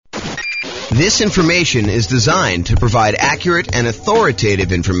This information is designed to provide accurate and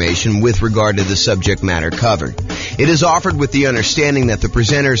authoritative information with regard to the subject matter covered. It is offered with the understanding that the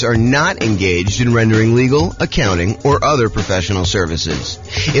presenters are not engaged in rendering legal, accounting, or other professional services.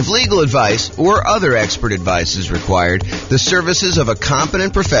 If legal advice or other expert advice is required, the services of a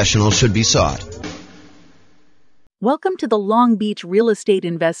competent professional should be sought. Welcome to the Long Beach Real Estate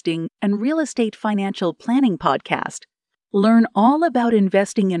Investing and Real Estate Financial Planning Podcast. Learn all about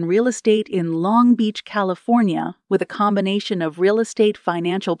investing in real estate in Long Beach, California, with a combination of real estate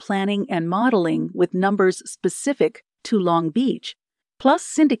financial planning and modeling with numbers specific to Long Beach, plus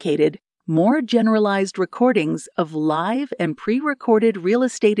syndicated, more generalized recordings of live and pre-recorded real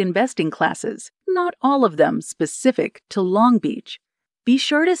estate investing classes, not all of them specific to Long Beach. Be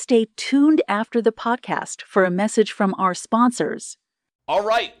sure to stay tuned after the podcast for a message from our sponsors. All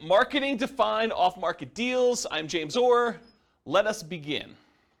right, marketing to find off-market deals. I'm James Orr. Let us begin.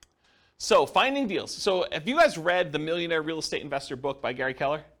 So, finding deals. So, have you guys read the Millionaire Real Estate Investor book by Gary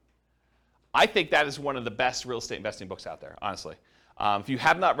Keller? I think that is one of the best real estate investing books out there, honestly. If you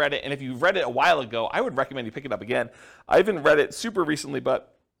have not read it, and if you read it a while ago, I would recommend you pick it up again. I haven't read it super recently,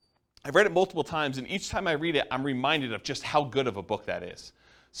 but I've read it multiple times, and each time I read it, I'm reminded of just how good of a book that is.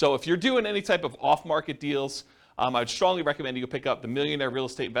 So, if you're doing any type of off-market deals, I would strongly recommend you pick up The Millionaire Real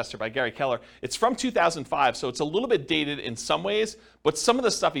Estate Investor by Gary Keller. It's from 2005, so it's a little bit dated in some ways, but some of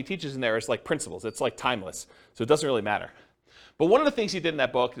the stuff he teaches in there is like principles. It's like timeless, so it doesn't really matter. But one of the things he did in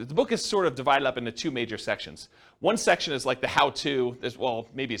that book, the book is sort of divided up into two major sections. One section is like the how-to. Well,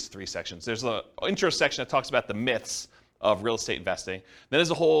 maybe it's three sections. There's an intro section that talks about the myths of real estate investing. Then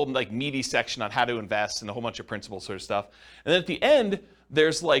there's a whole like meaty section on how to invest and a whole bunch of principles sort of stuff. And then at the end,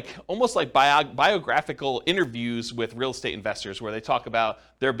 there's like almost like biographical interviews with real estate investors where they talk about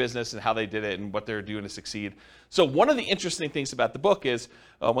their business and how they did it and what they're doing to succeed. So one of the interesting things about the book is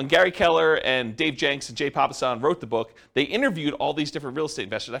when Gary Keller and Dave Jenks and Jay Papasan wrote the book, they interviewed all these different real estate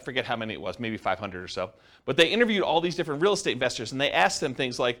investors. I forget how many it was, maybe 500 or so. But they interviewed all these different real estate investors and they asked them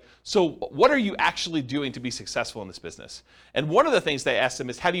things like, so what are you actually doing to be successful in this business? And one of the things they asked them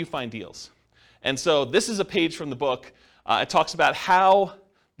is, how do you find deals? And so this is a page from the book. It talks about how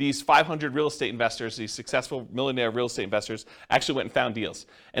these 500 real estate investors, these successful millionaire real estate investors, actually went and found deals.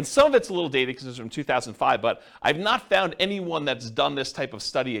 And some of it's a little dated because it's from 2005, but I've not found anyone that's done this type of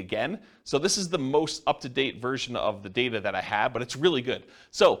study again. So this is the most up-to-date version of the data that I have, but it's really good.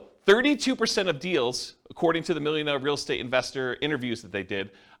 So 32% of deals, according to the Millionaire Real Estate Investor interviews that they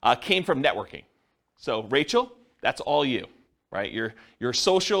did, came from networking. So Rachel, that's all you. Right? You're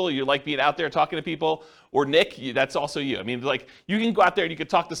social, you like being out there talking to people, or Nick, that's also you. I mean, like, you can go out there and you could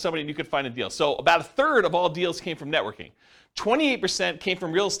talk to somebody and you could find a deal. So about a third of all deals came from networking. 28% came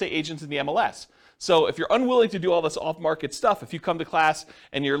from real estate agents in the MLS. So if you're unwilling to do all this off-market stuff, if you come to class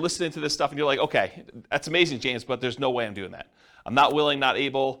and you're listening to this stuff and you're like, okay, that's amazing, James, but there's no way I'm doing that. I'm not willing, not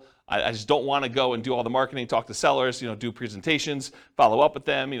able. I just don't want to go and do all the marketing, talk to sellers, do presentations, follow up with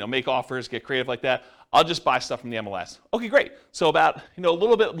them, make offers, get creative like that. I'll just buy stuff from the MLS. Okay, great. So about, a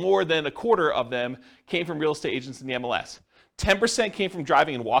little bit more than a quarter of them came from real estate agents in the MLS. 10% came from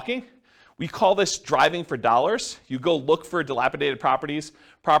driving and walking. We call this driving for dollars. You go look for dilapidated properties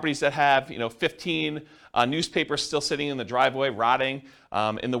that have, 15 newspapers still sitting in the driveway, rotting.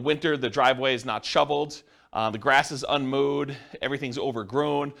 In the winter, the driveway is not shoveled. The grass is unmowed. Everything's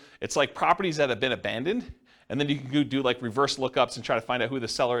overgrown. It's like properties that have been abandoned. And then you can go do like reverse lookups and try to find out who the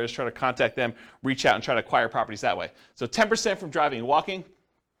seller is, try to contact them, reach out and try to acquire properties that way. So 10% from driving and walking,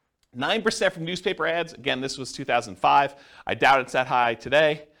 9% from newspaper ads. Again, this was 2005. I doubt it's that high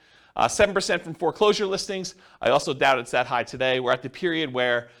today. 7% from foreclosure listings. I also doubt it's that high today. We're at the period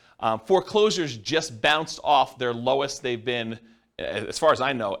where foreclosures just bounced off their lowest they've been, as far as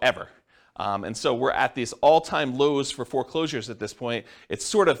I know, ever. And so we're at these all-time lows for foreclosures at this point. It's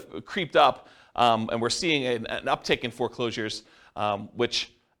sort of creeped up. And we're seeing an uptick in foreclosures,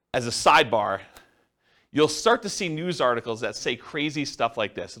 which, as a sidebar, you'll start to see news articles that say crazy stuff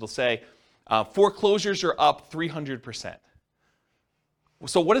like this. It'll say, foreclosures are up 300%.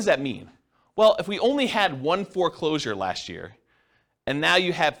 So what does that mean? Well, if we only had one foreclosure last year, and now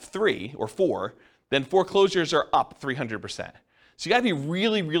you have 3 or 4, then foreclosures are up 300%. So you got to be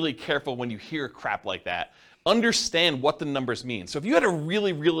really, really careful when you hear crap like that. Understand what the numbers mean. So if you had a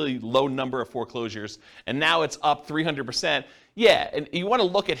really, really low number of foreclosures and now it's up 300%, yeah, and you want to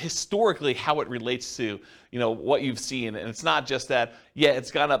look at historically how it relates to, what you've seen. And it's not just that, yeah, it's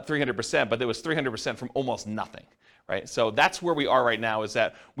gone up 300%, but there was 300% from almost nothing, right? So that's where we are right now, is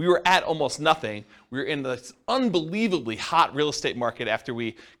that we were at almost nothing. We were in this unbelievably hot real estate market after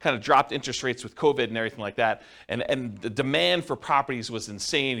we kind of dropped interest rates with COVID and everything like that. And the demand for properties was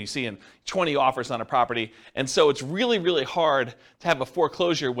insane. You see 20 offers on a property. And so it's really, really hard to have a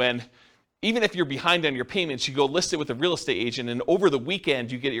foreclosure when, even if you're behind on your payments, you go list it with a real estate agent, and over the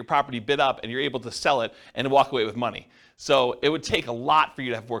weekend you get your property bid up and you're able to sell it and walk away with money. So it would take a lot for you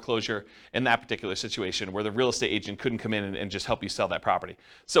to have foreclosure in that particular situation where the real estate agent couldn't come in and just help you sell that property.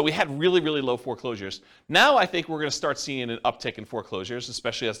 So we had really, really low foreclosures. Now I think we're going to start seeing an uptick in foreclosures,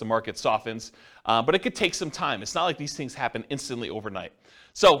 especially as the market softens. But it could take some time. It's not like these things happen instantly overnight.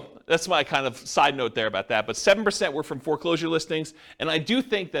 So that's my kind of side note there about that. But 7% were from foreclosure listings, and I do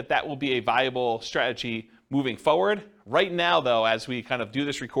think that that will be a viable strategy moving forward. Right now, though, as we kind of do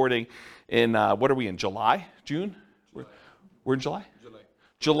this recording in, what are we in, July? June? We're in July?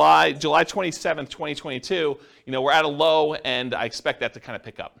 July 27th, 2022. We're at a low, and I expect that to kind of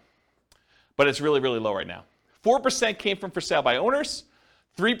pick up. But it's really, really low right now. 4% came from for sale by owners.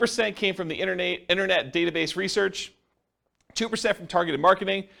 3% came from the internet database research. 2% from targeted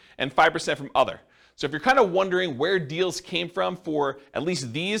marketing, and 5% from other. So if you're kind of wondering where deals came from for at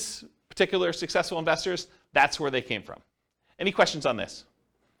least these particular successful investors, that's where they came from. Any questions on this?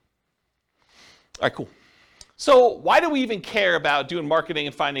 All right, cool. So why do we even care about doing marketing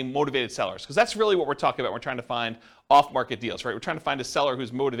and finding motivated sellers? Because that's really what we're talking about. We're trying to find off-market deals, right? We're trying to find a seller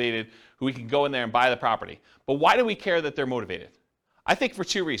who's motivated, who we can go in there and buy the property. But why do we care that they're motivated? I think for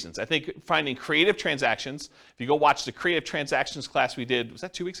two reasons. I think finding creative transactions. If you go watch the creative transactions class we did, was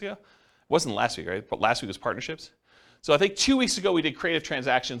that 2 weeks ago? It wasn't last week, right? But last week was partnerships. So I think 2 weeks ago we did creative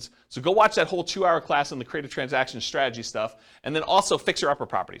transactions. So go watch that whole 2-hour class on the creative transaction strategy stuff. And then also fixer-upper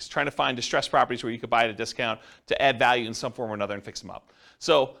properties, trying to find distressed properties where you could buy at a discount to add value in some form or another and fix them up.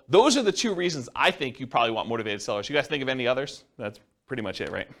 So those are the two reasons I think you probably want motivated sellers. You guys think of any others? That's pretty much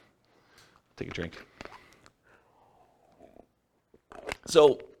it, right? Take a drink.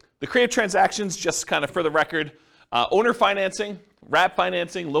 So the creative transactions, just kind of for the record, owner financing, wrap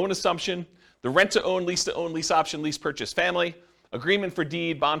financing, loan assumption, the rent-to-own, lease-to-own, lease option, lease purchase family, agreement for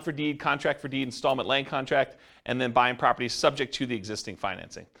deed, bond for deed, contract for deed, installment land contract, and then buying properties subject to the existing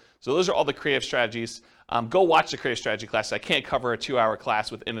financing. So those are all the creative strategies. Go watch the creative strategy class. I can't cover a 2-hour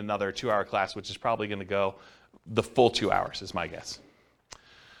class within another 2-hour class, which is probably going to go the full 2 hours, is my guess.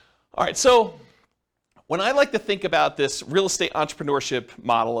 All right, so when I like to think about this real estate entrepreneurship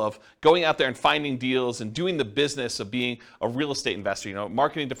model of going out there and finding deals and doing the business of being a real estate investor,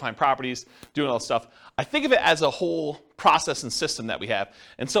 marketing to find properties, doing all that stuff, I think of it as a whole process and system that we have.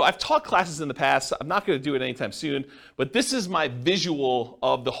 And so I've taught classes in the past. I'm not going to do it anytime soon, but this is my visual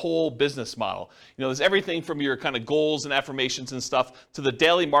of the whole business model. There's everything from your kind of goals and affirmations and stuff to the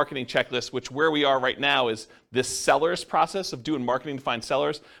daily marketing checklist, which where we are right now is this sellers process of doing marketing to find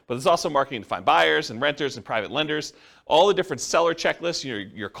sellers, but there's also marketing to find buyers and renters and private lenders. All the different seller checklists,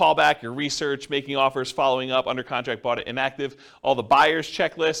 your callback, your research, making offers, following up, under contract, bought it, inactive, all the buyers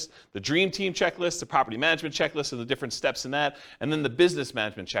checklist, the dream team checklist, the property management checklist, and the different steps in that, and then the business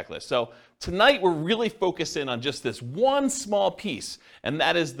management checklist. So tonight we're really focused in on just this one small piece, and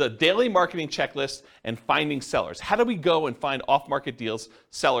that is the daily marketing checklist and finding sellers. How do we go and find off-market deals,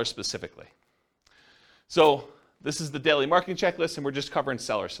 sellers specifically? So this is the daily marketing checklist, and we're just covering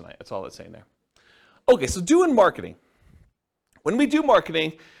sellers tonight. That's all it's saying there. Okay, so doing marketing. When we do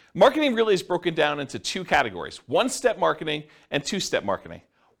marketing, marketing really is broken down into two categories: one-step marketing and two-step marketing.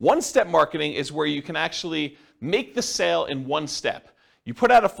 One-step marketing is where you can actually make the sale in one step. You put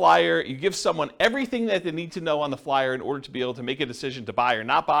out a flyer, you give someone everything that they need to know on the flyer in order to be able to make a decision to buy or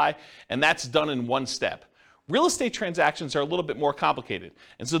not buy, and that's done in one step. Real estate transactions are a little bit more complicated,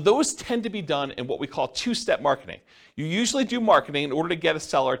 and so those tend to be done in what we call two-step marketing. You usually do marketing in order to get a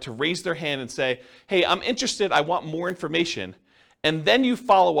seller to raise their hand and say, hey, I'm interested, I want more information, and then you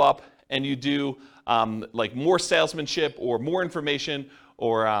follow up and you do like more salesmanship or more information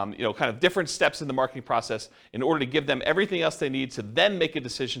or kind of different steps in the marketing process in order to give them everything else they need to then make a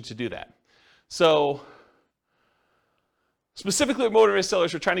decision to do that. So specifically with motivated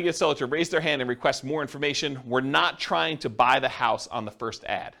sellers, we're trying to get sellers to raise their hand and request more information. We're not trying to buy the house on the first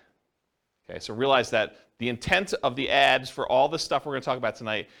ad. Okay, so realize that the intent of the ads for all the stuff we're going to talk about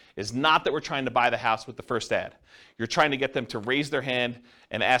tonight is not that we're trying to buy the house with the first ad. You're trying to get them to raise their hand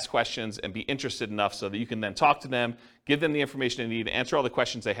and ask questions and be interested enough so that you can then talk to them, give them the information they need, answer all the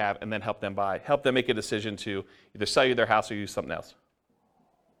questions they have, and then help them buy, help them make a decision to either sell you their house or use something else.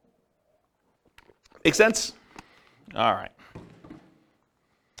 Make sense? All right.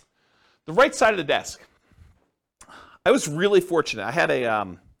 The right side of the desk. I was really fortunate. I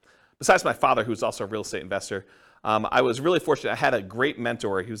had besides my father, who's also a real estate investor, I was really fortunate. I had a great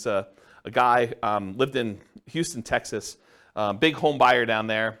mentor. He was a guy, lived in Houston, Texas, big home buyer down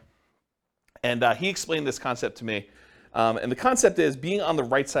there. And he explained this concept to me. And the concept is being on the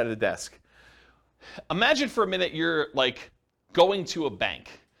right side of the desk. Imagine for a minute you're like going to a bank.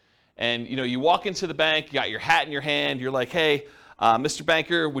 And you walk into the bank, you got your hat in your hand, you're like, hey, Mr.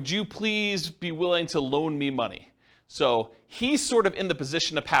 Banker, would you please be willing to loan me money? So he's sort of in the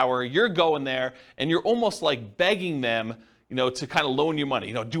position of power. You're going there, and you're almost like begging them, to kind of loan you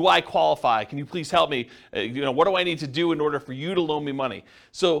money. Do I qualify? Can you please help me? What do I need to do in order for you to loan me money?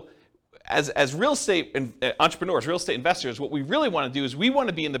 So as real estate entrepreneurs, real estate investors, what we really want to do is we want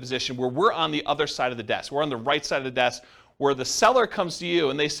to be in the position where we're on the other side of the desk. We're on the right side of the desk where the seller comes to you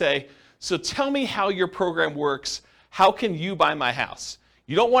and they say, so tell me how your program works. How can you buy my house?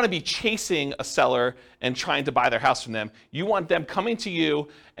 You don't want to be chasing a seller and trying to buy their house from them. You want them coming to you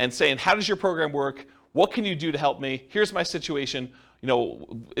and saying, how does your program work? What can you do to help me? Here's my situation.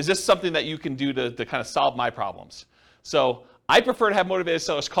 Is this something that you can do to kind of solve my problems? So I prefer to have motivated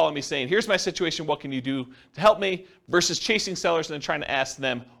sellers calling me saying, here's my situation. What can you do to help me? Versus chasing sellers and then trying to ask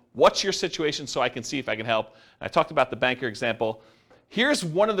them, what's your situation so I can see if I can help? And I talked about the banker example. Here's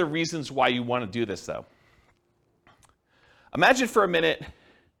one of the reasons why you want to do this, though. Imagine for a minute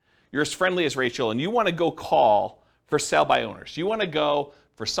you're as friendly as Rachel and you want to go call for sale by owners. You want to go,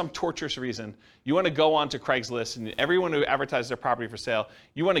 for some torturous reason, you want to go onto Craigslist and everyone who advertises their property for sale,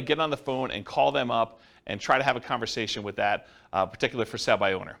 you want to get on the phone and call them up and try to have a conversation with that particular for sale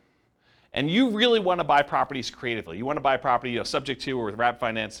by owner. And you really want to buy properties creatively. You want to buy property subject to or with wrap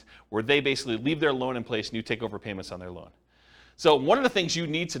finance where they basically leave their loan in place and you take over payments on their loan. So one of the things you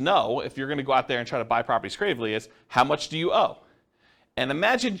need to know if you're going to go out there and try to buy properties creatively is how much do you owe? And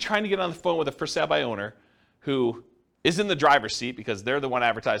imagine trying to get on the phone with a for sale by owner who is in the driver's seat because they're the one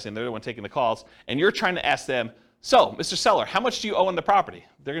advertising, they're the one taking the calls, and you're trying to ask them, so, Mr. Seller, how much do you owe on the property?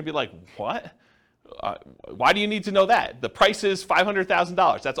 They're going to be like, what? Why do you need to know that? The price is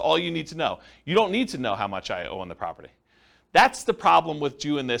 $500,000. That's all you need to know. You don't need to know how much I owe on the property. That's the problem with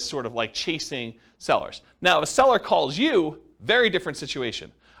doing this sort of like chasing sellers. Now, if a seller calls you, very different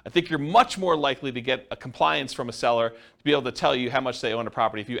situation. I think you're much more likely to get a compliance from a seller to be able to tell you how much they own a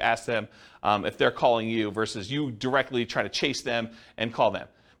property if you ask them if they're calling you versus you directly try to chase them and call them.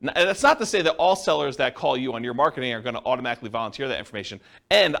 Now, that's not to say that all sellers that call you on your marketing are going to automatically volunteer that information.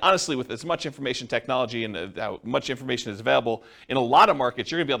 And honestly, with as much information technology and how much information is available in a lot of markets,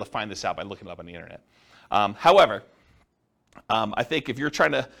 you're going to be able to find this out by looking it up on the internet. However, I think if you're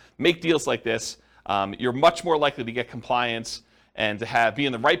trying to make deals like this, you're much more likely to get compliance and to be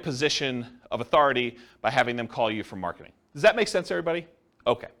in the right position of authority by having them call you from marketing. Does that make sense, everybody?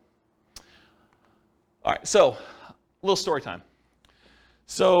 Okay. All right, so a little story time.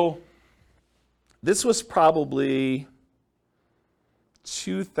 So this was probably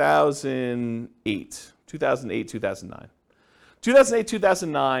 2008, 2009. 2008,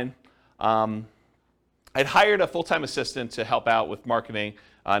 2009, I'd hired a full-time assistant to help out with marketing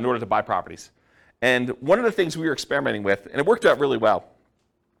in order to buy properties. And one of the things we were experimenting with, and it worked out really well,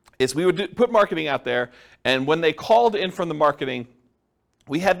 is we would put marketing out there, and when they called in from the marketing,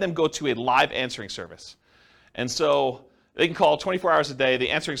 we had them go to a live answering service. And so they can call 24 hours a day. The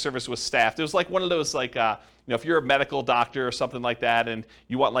answering service was staffed. It was like one of those, like, if you're a medical doctor or something like that, and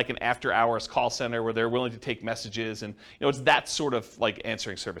you want like an after-hours call center where they're willing to take messages, and it's that sort of like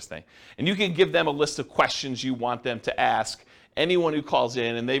answering service thing. And you can give them a list of questions you want them to ask anyone who calls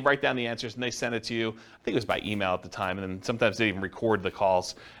in, and they write down the answers and they send it to you. I think it was by email at the time, and then sometimes they even record the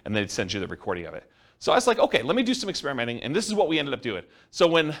calls and they'd send you the recording of it. So I was like, okay, let me do some experimenting, and this is what we ended up doing. So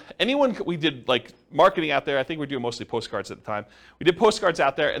when we did like marketing out there, I think we were doing mostly postcards at the time. We did postcards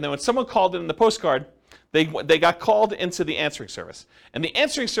out there, and then when someone called in the postcard, they got called into the answering service. And the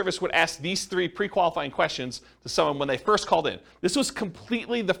answering service would ask these 3 pre-qualifying questions to someone when they first called in. This was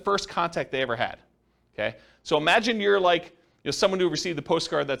completely the first contact they ever had, okay? So imagine you're like, someone who received the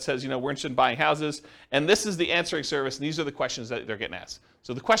postcard that says, we're interested in buying houses, and this is the answering service, and these are the questions that they're getting asked.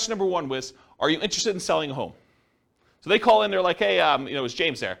 So the question number 1 was, are you interested in selling a home? So they call in, they're like, hey, is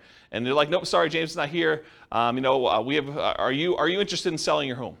James there? And they're like, nope, sorry, James is not here. Are you interested in selling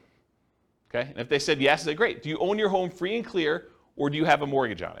your home? Okay, and if they said yes, they said, great. Do you own your home free and clear, or do you have a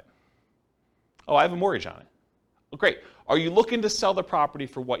mortgage on it? Oh, I have a mortgage on it. Well, great. Are you looking to sell the property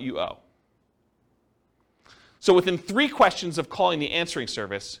for what you owe? So within 3 questions of calling the answering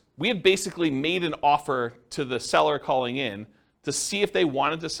service, we had basically made an offer to the seller calling in to see if they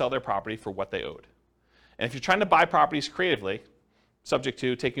wanted to sell their property for what they owed. And if you're trying to buy properties creatively, subject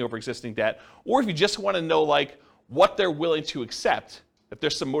to taking over existing debt, or if you just want to know like what they're willing to accept, if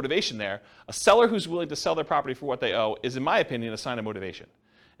there's some motivation there, a seller who's willing to sell their property for what they owe is, in my opinion, a sign of motivation.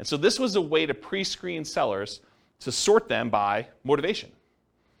 And so this was a way to pre-screen sellers to sort them by motivation.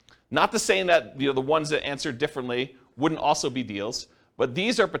 Not to say that the ones that answered differently wouldn't also be deals, but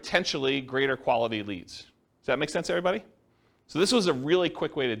these are potentially greater quality leads. Does that make sense, everybody? So this was a really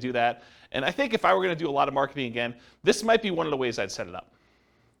quick way to do that. And I think if I were going to do a lot of marketing again, this might be one of the ways I'd set it up.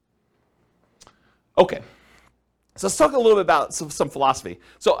 Okay, so let's talk a little bit about some philosophy.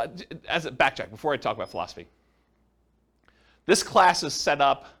 So as a backtrack, before I talk about philosophy, this class is set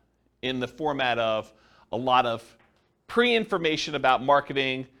up in the format of a lot of pre-information about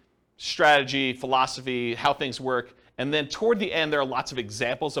marketing, strategy, philosophy, how things work. And then toward the end, there are lots of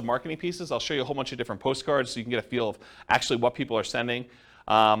examples of marketing pieces. I'll show you a whole bunch of different postcards so you can get a feel of actually what people are sending.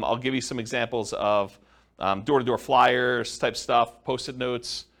 I'll give you some examples of door-to-door flyers type stuff, Post-it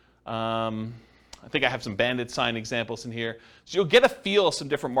notes. I think I have some bandit sign examples in here. So you'll get a feel of some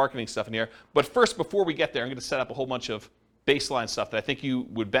different marketing stuff in here. But first, before we get there, I'm going to set up a whole bunch of baseline stuff that I think you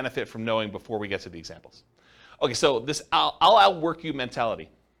would benefit from knowing before we get to the examples. Okay, so this I'll outwork you mentality.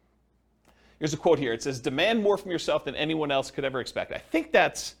 Here's a quote here. It says, "Demand more from yourself than anyone else could ever expect." I think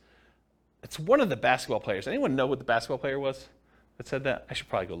it's one of the basketball players. Anyone know what the basketball player was that said that? I should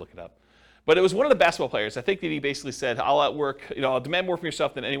probably go look it up. But it was one of the basketball players. I think that he basically said, I'll demand more from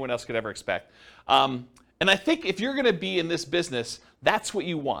yourself than anyone else could ever expect. And I think if you're going to be in this business, that's what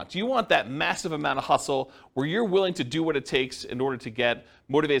you want. You want that massive amount of hustle where you're willing to do what it takes in order to get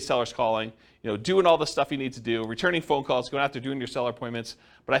motivated sellers calling, doing all the stuff you need to do, returning phone calls, going out there doing your seller appointments.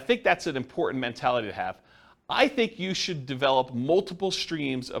 But I think that's an important mentality to have. I think you should develop multiple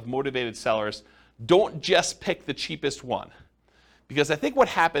streams of motivated sellers. Don't just pick the cheapest one. Because I think what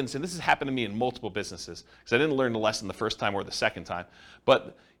happens, and this has happened to me in multiple businesses, because I didn't learn the lesson the first time or the second time,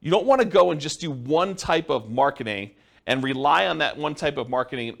 but you don't want to go and just do one type of marketing and rely on that one type of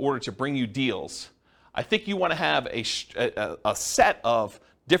marketing in order to bring you deals. I think you want to have a set of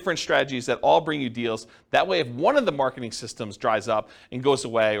different strategies that all bring you deals. That way, if one of the marketing systems dries up and goes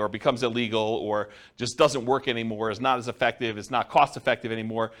away or becomes illegal or just doesn't work anymore, is not as effective, is not cost effective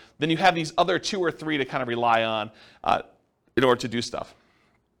anymore, then you have these other 2 or 3 to kind of rely on in order to do stuff.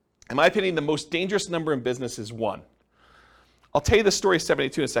 In my opinion, the most dangerous number in business is 1. I'll tell you the story of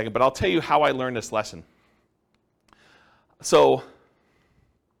 72 in a second, but I'll tell you how I learned this lesson. So,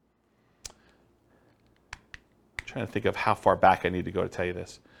 I'm trying to think of how far back I need to go to tell you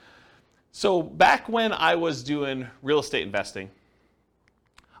this. So, back when I was doing real estate investing,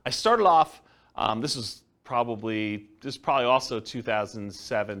 I started off, this is probably also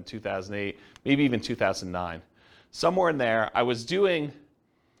 2007, 2008, maybe even 2009. Somewhere in there, I was doing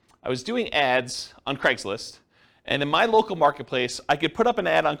ads on Craigslist, and in my local marketplace, I could put up an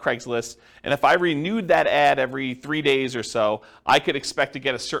ad on Craigslist, and if I renewed that ad every 3 days or so, I could expect to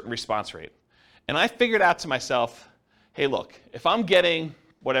get a certain response rate. And I figured out to myself, hey, look, if I'm getting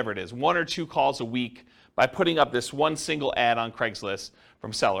whatever it is, 1 or 2 calls a week by putting up this one single ad on Craigslist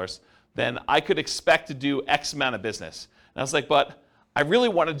from sellers, then I could expect to do X amount of business. And I was like, but I really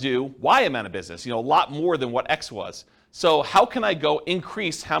want to do Y amount of business, a lot more than what X was. So how can I go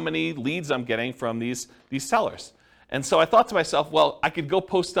increase how many leads I'm getting from these sellers? And so I thought to myself, well, I could go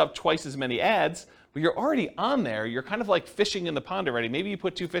post up twice as many ads, but you're already on there. You're kind of like fishing in the pond already. Maybe you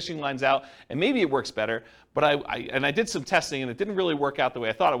put 2 fishing lines out, and maybe it works better. But I did some testing, and it didn't really work out the way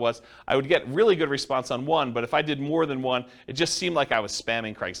I thought it was. I would get really good response on one, but if I did more than one, it just seemed like I was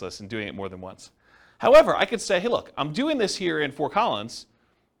spamming Craigslist and doing it more than once. However, I could say, hey, look, I'm doing this here in Fort Collins.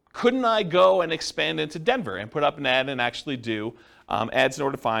 Couldn't I go and expand into Denver and put up an ad and actually do ads in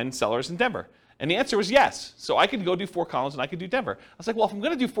order to find sellers in Denver? And the answer was yes. So I could go do Fort Collins and I could do Denver. I was like, well, if I'm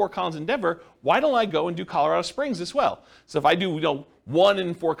going to do Fort Collins and Denver, why don't I go and do Colorado Springs as well? So if I do 1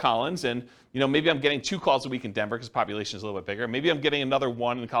 in Fort Collins and maybe I'm getting 2 calls a week in Denver because the population is a little bit bigger. Maybe I'm getting another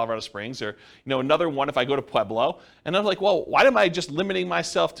 1 in Colorado Springs or another 1 if I go to Pueblo. And I'm like, well, why am I just limiting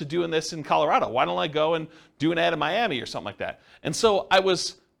myself to doing this in Colorado? Why don't I go and do an ad in Miami or something like that? And so I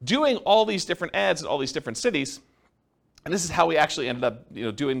was doing all these different ads in all these different cities. And this is how we actually ended up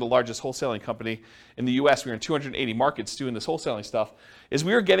doing the largest wholesaling company in the US. We were in 280 markets doing this wholesaling stuff, is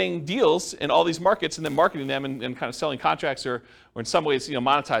we were getting deals in all these markets and then marketing them and kind of selling contracts or in some ways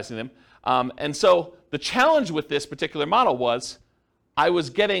monetizing them. And so the challenge with this particular model was I was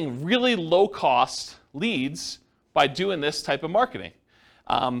getting really low cost leads by doing this type of marketing.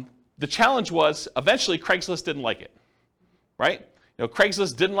 The challenge was eventually Craigslist didn't like it, right?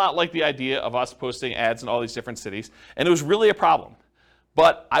 Craigslist did not like the idea of us posting ads in all these different cities, and it was really a problem.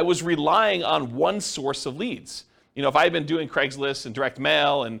 But I was relying on one source of leads. if I had been doing Craigslist and direct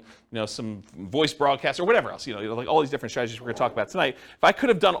mail and some voice broadcasts or whatever else, like all these different strategies we're going to talk about tonight, if I could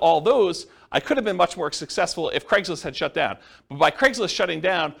have done all those, I could have been much more successful if Craigslist had shut down. But by Craigslist shutting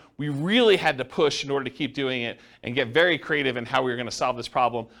down, we really had to push in order to keep doing it and get very creative in how we were going to solve this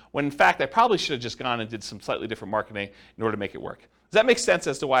problem, when in fact I probably should have just gone and did some slightly different marketing in order to make it work. Does that make sense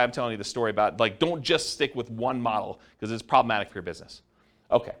as to why I'm telling you the story about, don't just stick with one model because it's problematic for your business?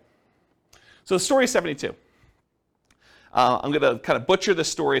 Okay. So the story is 72. I'm going to kind of butcher this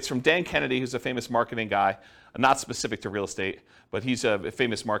story. It's from Dan Kennedy, who's a famous marketing guy, not specific to real estate, but he's a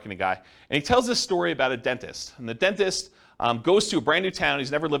famous marketing guy. And he tells this story about a dentist. And the dentist goes to a brand new town.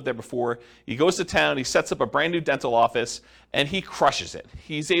 He's never lived there before. He goes to town. He sets up a brand new dental office, and he crushes it.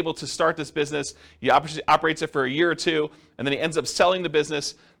 He's able to start this business. He operates it for a year or two, and then he ends up selling the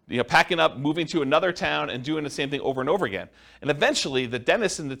business, packing up, moving to another town, and doing the same thing over and over again. And eventually, the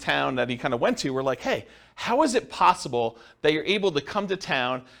dentists in the town that he kind of went to were like, hey, how is it possible that you're able to come to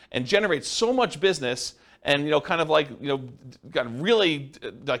town and generate so much business and, really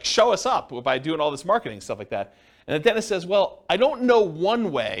show us up by doing all this marketing, stuff like that? And the dentist says, well, I don't know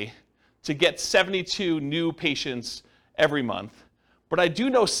one way to get 72 new patients every month, but I do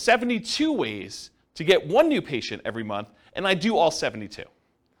know 72 ways to get one new patient every month, and I do all 72.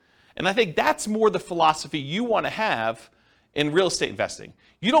 And I think that's more the philosophy you want to have in real estate investing.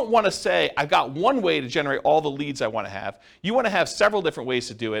 You don't want to say, I've got one way to generate all the leads I want to have. You want to have several different ways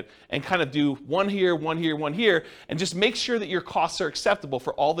to do it and kind of do one here, one here, one here, and just make sure that your costs are acceptable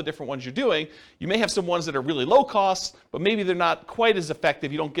for all the different ones you're doing. You may have some ones that are really low cost, but maybe they're not quite as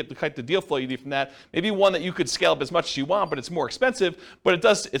effective. You don't get the type of deal flow you need from that. Maybe one that you could scale up as much as you want, but it's more expensive, but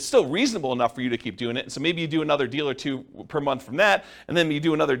it's still reasonable enough for you to keep doing it. And so maybe you do another deal or two per month from that, and then you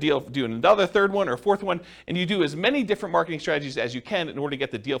do another deal, do another third one or fourth one, and you do as many different marketing strategies as you can in order to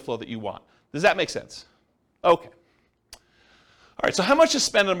get the deal flow that you want. Does that make sense? Okay. All right, so how much to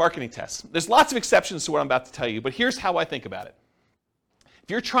spend on a marketing test? There's lots of exceptions to what I'm about to tell you, but here's how I think about it. If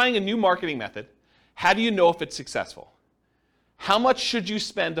you're trying a new marketing method, how do you know if it's successful? How much should you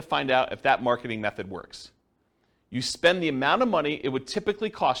spend to find out if that marketing method works? You spend the amount of money it would typically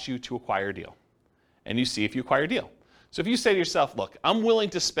cost you to acquire a deal, and you see if you acquire a deal. So if you say to yourself, look, I'm willing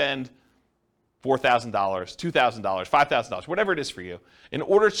to spend $4,000, $2,000, $5,000, whatever it is for you, in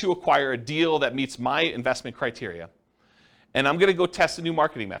order to acquire a deal that meets my investment criteria, and I'm going to go test a new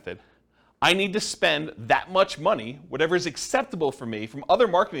marketing method, I need to spend that much money, whatever is acceptable for me from other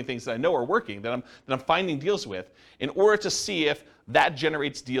marketing things that I know are working, that I'm finding deals with, in order to see if that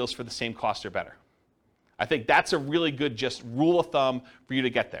generates deals for the same cost or better. I think that's a really good just rule of thumb for you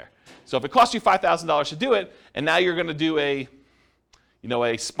to get there. So if it costs you $5,000 to do it, and now you're going to do a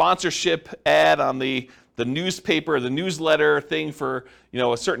sponsorship ad on the newspaper, the newsletter thing for,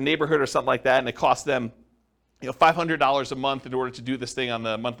 a certain neighborhood or something like that, and it costs them, $500 a month in order to do this thing on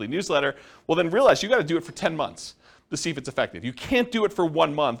the monthly newsletter, well, then realize you got to do it for 10 months to see if it's effective. You can't do it for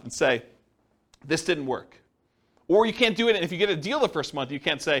 1 month and say, this didn't work. Or you can't do it, and if you get a deal the first month, you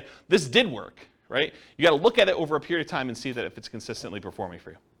can't say, this did work, right? You got to look at it over a period of time and see that if it's consistently performing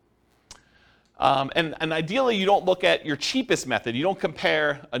for you. And ideally, you don't look at your cheapest method. You don't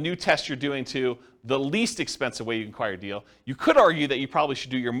compare a new test you're doing to the least expensive way you can acquire a deal. You could argue that you probably should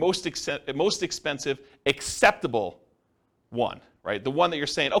do your most expensive, acceptable one, right? The one that you're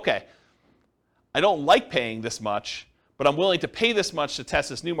saying, okay, I don't like paying this much, but I'm willing to pay this much to test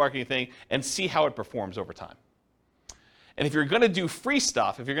this new marketing thing and see how it performs over time. And if you're going to do free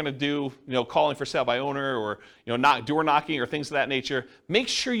stuff, if you're going to do, calling for sale by owner or, door knocking or things of that nature, make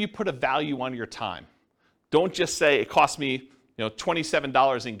sure you put a value on your time. Don't just say it cost me,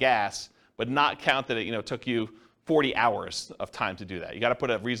 $27 in gas, but not count that it, took you 40 hours of time to do that. You got to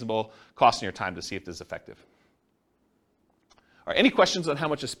put a reasonable cost on your time to see if this is effective. All right, any questions on how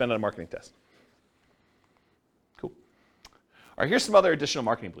much to spend on a marketing test? Cool. All right, here's some other additional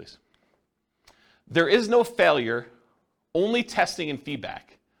marketing beliefs. There is no failure, only testing and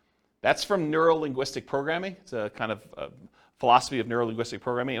feedback. That's from neuro-linguistic programming. It's a kind of philosophy of neuro-linguistic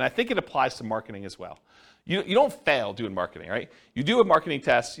programming, and I think it applies to marketing as well. You don't fail doing marketing, right? You do a marketing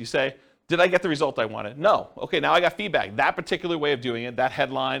test, you say, did I get the result I wanted? No. Okay, now I got feedback. That particular way of doing it, that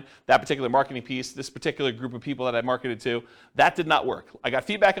headline, that particular marketing piece, this particular group of people that I marketed to, that did not work. I got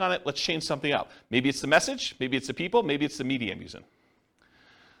feedback on it, let's change something up. Maybe it's the message, maybe it's the people, maybe it's the media I'm using.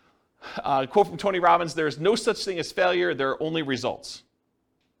 Quote from Tony Robbins, there is no such thing as failure, there are only results.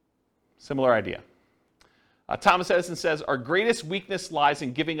 Similar idea. Thomas Edison says, our greatest weakness lies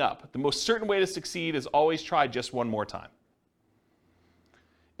in giving up. The most certain way to succeed is always try just one more time.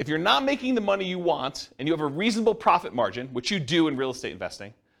 If you're not making the money you want and you have a reasonable profit margin, which you do in real estate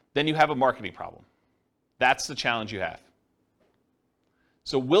investing, then you have a marketing problem. That's the challenge you have.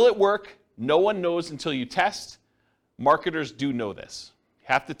 So will it work? No one knows until you test. Marketers do know this. You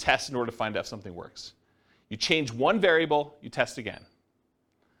have to test in order to find out if something works. You change one variable, you test again.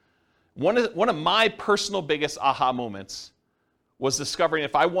 One of my personal biggest aha moments was discovering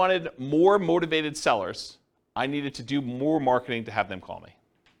if I wanted more motivated sellers, I needed to do more marketing to have them call me.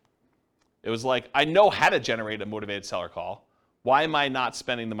 It was like, I know how to generate a motivated seller call. Why am I not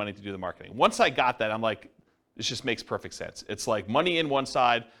spending the money to do the marketing? Once I got that, I'm like, this just makes perfect sense. It's like money in one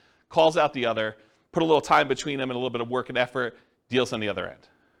side, calls out the other, put a little time between them and a little bit of work and effort, deals on the other end.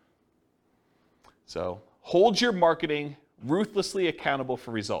 So hold your marketing ruthlessly accountable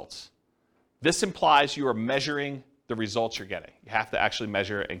for results. This implies you are measuring the results you're getting. You have to actually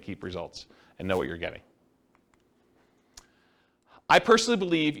measure and keep results and know what you're getting. I personally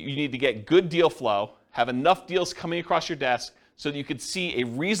believe you need to get good deal flow, have enough deals coming across your desk so that you could see a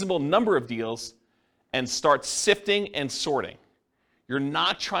reasonable number of deals and start sifting and sorting. You're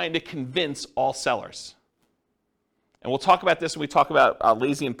not trying to convince all sellers. And we'll talk about this when we talk about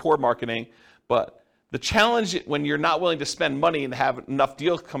lazy and poor marketing, but the challenge when you're not willing to spend money and have enough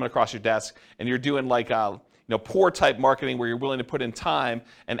deals coming across your desk and you're doing like poor type marketing where you're willing to put in time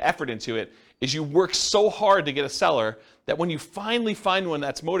and effort into it is you work so hard to get a seller that when you finally find one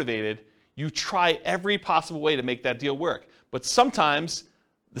that's motivated, you try every possible way to make that deal work. But sometimes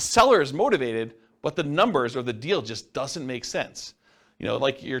the seller is motivated, but the numbers or the deal just doesn't make sense.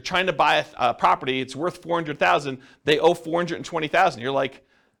 Like you're trying to buy a property, it's worth $400,000, they owe $420,000. You're like,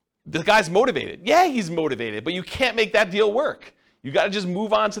 the guy's motivated. Yeah, he's motivated, but you can't make that deal work. You got to just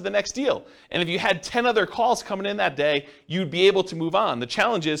move on to the next deal. And if you had 10 other calls coming in that day, you'd be able to move on. The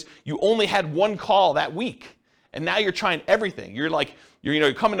challenge is you only had one call that week, and now you're trying everything. You're like,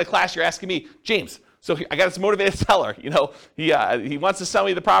 you're coming to class, you're asking me, James, so I got this motivated seller. He wants to sell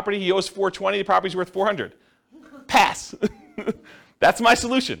me the property. He owes $420. The property's worth $400. Pass. That's my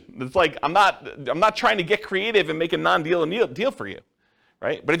solution. It's like I'm not trying to get creative and make a non-deal deal for you,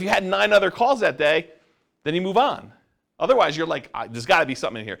 right? But if you had 9 other calls that day, then you move on. Otherwise, you're like, there's got to be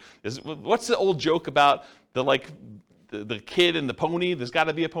something in here. What's the old joke about the kid and the pony? There's got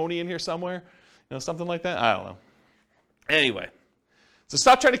to be a pony in here somewhere, something like that. I don't know. Anyway, so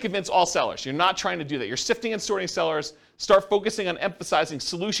stop trying to convince all sellers. You're not trying to do that. You're sifting and sorting sellers. Start focusing on emphasizing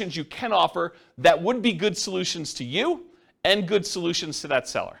solutions you can offer that would be good solutions to you and good solutions to that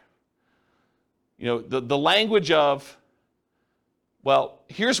seller. The language of, well,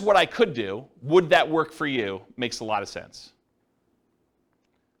 here's what I could do. Would that work for you? Makes a lot of sense.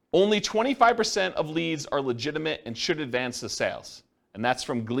 Only 25% of leads are legitimate and should advance the sales. And that's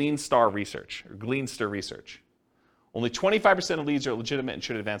from Gleanstar Research. Only 25% of leads are legitimate and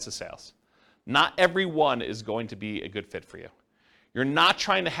should advance the sales. Not every one is going to be a good fit for you. You're not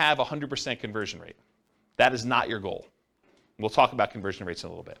trying to have a 100% conversion rate. That is not your goal. We'll talk about conversion rates in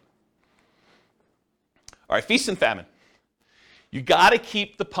a little bit. All right, feast and famine. You got to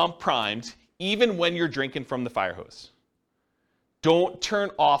keep the pump primed even when you're drinking from the fire hose. Don't turn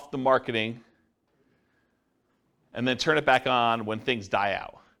off the marketing and then turn it back on when things die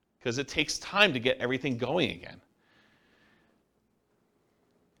out, because it takes time to get everything going again.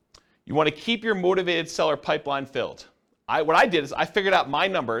 You want to keep your motivated seller pipeline filled. What I did is I figured out my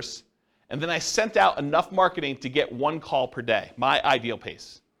numbers, and then I sent out enough marketing to get 1 call per day, my ideal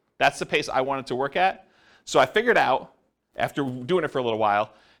pace. That's the pace I wanted to work at. So I figured out, after doing it for a little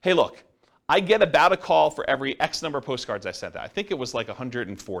while, hey, look, I get about a call for every X number of postcards I sent out. I think it was like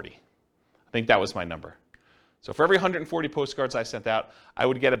 140. I think that was my number. So for every 140 postcards I sent out, I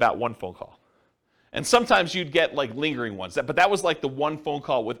would get about 1 phone call. And sometimes you'd get like lingering ones, but that was like the 1 phone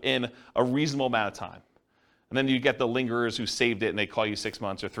call within a reasonable amount of time. And then you get the lingerers who saved it and they call you 6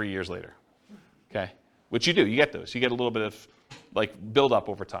 months or 3 years later. Okay? Which you do, you get those. You get a little bit of like build up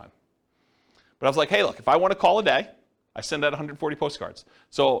over time. But I was like, hey, look, if I want to call a day, I send out 140 postcards.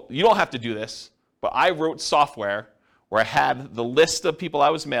 So you don't have to do this, but I wrote software where I had the list of people I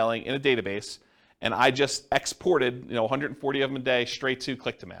was mailing in a database, and I just exported 140 of them a day straight to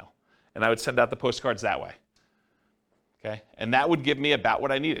Click-to-Mail. And I would send out the postcards that way. Okay? And that would give me about what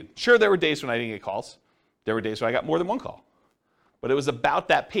I needed. Sure, there were days when I didn't get calls. There were days when I got more than 1 call. But it was about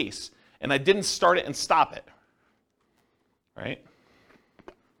that pace. And I didn't start it and stop it. Right?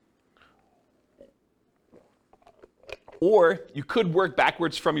 Or you could work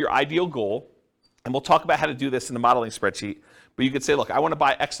backwards from your ideal goal. And we'll talk about how to do this in the modeling spreadsheet. But you could say, look, I want to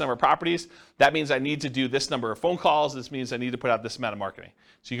buy X number of properties. That means I need to do this number of phone calls. This means I need to put out this amount of marketing.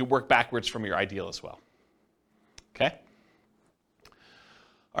 So you can work backwards from your ideal as well. Okay?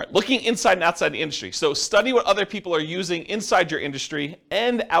 All right, looking inside and outside the industry. So study what other people are using inside your industry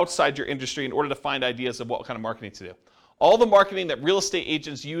and outside your industry in order to find ideas of what kind of marketing to do. All the marketing that real estate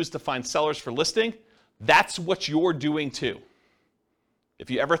agents use to find sellers for listing, that's what you're doing too. If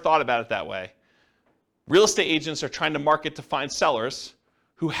you ever thought about it that way, real estate agents are trying to market to find sellers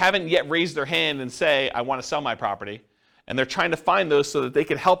who haven't yet raised their hand and say, I want to sell my property. And they're trying to find those so that they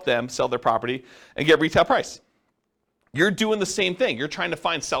can help them sell their property and get retail price. You're doing the same thing. You're trying to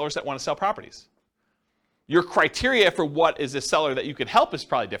find sellers that want to sell properties. Your criteria for what is a seller that you could help is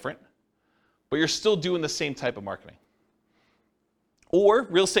probably different, but you're still doing the same type of marketing. Or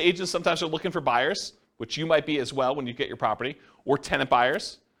real estate agents sometimes are looking for buyers, which you might be as well when you get your property, or tenant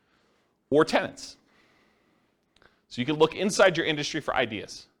buyers, or tenants. So you can look inside your industry for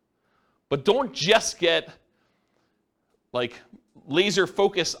ideas. But don't just get laser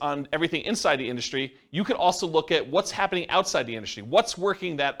focus on everything inside the industry. You can also look at what's happening outside the industry, what's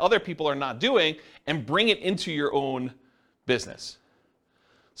working that other people are not doing, and bring it into your own business.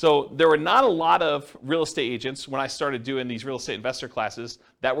 So there were not a lot of real estate agents when I started doing these real estate investor classes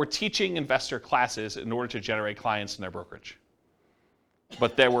that were teaching investor classes in order to generate clients in their brokerage.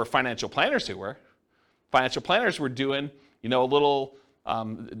 But there were financial planners who were. Financial planners were doing, a little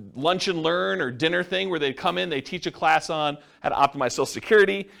lunch and learn or dinner thing where they'd come in, they teach a class on how to optimize Social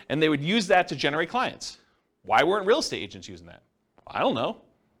Security, and they would use that to generate clients. Why weren't real estate agents using that? I don't know.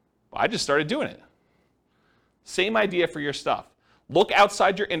 I just started doing it. Same idea for your stuff. Look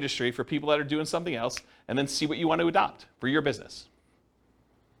outside your industry for people that are doing something else, and then see what you want to adopt for your business.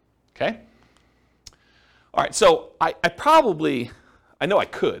 Okay? All right, so I know I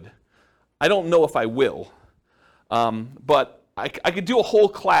could. I don't know if I will, but I could do a whole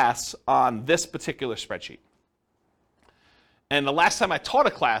class on this particular spreadsheet. And the last time I taught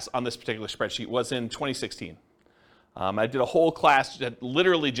a class on this particular spreadsheet was in 2016. I did a whole class that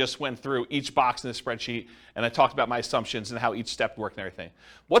literally just went through each box in the spreadsheet, and I talked about my assumptions and how each step worked and everything.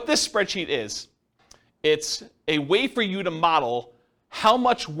 What this spreadsheet is, it's a way for you to model how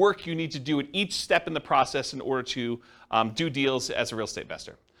much work you need to do at each step in the process in order to do deals as a real estate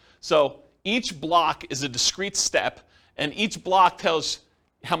investor. So each block is a discrete step, and each block tells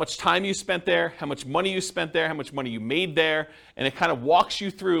how much time you spent there, how much money you spent there, how much money you made there, and it kind of walks you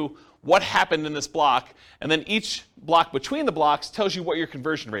through what happened in this block, and then each block between the blocks tells you what your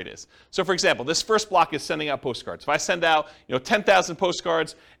conversion rate is. So for example, this first block is sending out postcards. If I send out 10,000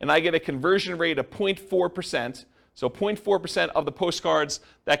 postcards and I get a conversion rate of 0.4%, so 0.4% of the postcards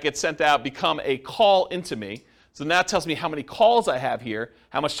that get sent out become a call into me. So now it tells me how many calls I have here,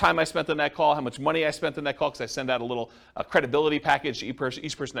 how much time I spent on that call, how much money I spent on that call, because I send out a little credibility package to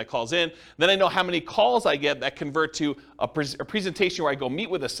each person that calls in. Then I know how many calls I get that convert to a presentation where I go meet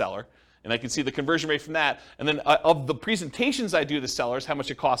with a seller, and I can see the conversion rate from that. And then of the presentations I do to sellers, how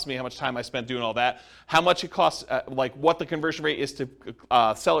much it costs me, how much time I spent doing all that, how much it costs, what the conversion rate is to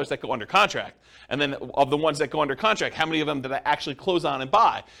sellers that go under contract. And then of the ones that go under contract, how many of them did I actually close on and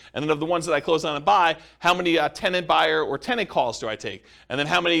buy? And then of the ones that I close on and buy, how many tenant buyer or tenant calls do I take? And then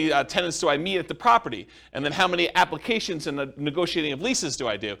how many tenants do I meet at the property? And then how many applications and negotiating of leases do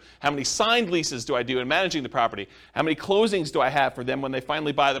I do? How many signed leases do I do in managing the property? How many closings do I have for them when they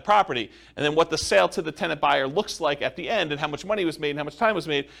finally buy the property? And then what the sale to the tenant buyer looks like at the end, and how much money was made and how much time was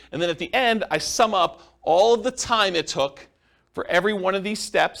made. And then at the end, I sum up all of the time it took for every one of these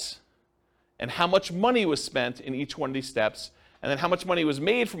steps, and how much money was spent in each one of these steps, and then how much money was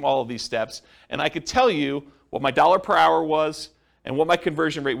made from all of these steps. And I could tell you what my dollar per hour was, and what my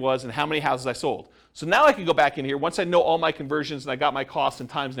conversion rate was, and how many houses I sold. So now I can go back in here, once I know all my conversions and I got my costs and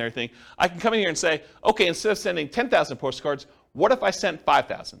times and everything, I can come in here and say, okay, instead of sending 10,000 postcards, what if I sent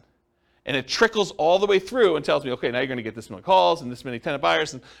 5,000? And it trickles all the way through and tells me, okay, now you're going to get this many calls and this many tenant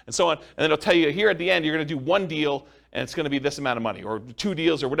buyers and so on. And then it'll tell you here at the end, you're going to do one deal and it's going to be this amount of money, or 2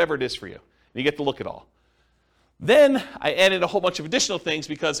 deals, or whatever it is for you. And you get to look at all. Then I added a whole bunch of additional things,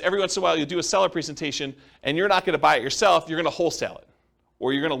 because every once in a while you'll do a seller presentation and you're not going to buy it yourself, you're going to wholesale it.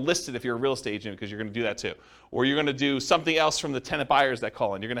 Or you're going to list it if you're a real estate agent, because you're going to do that too. Or you're going to do something else from the tenant buyers that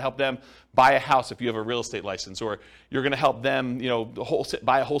call in. You're going to help them buy a house if you have a real estate license. Or you're going to help them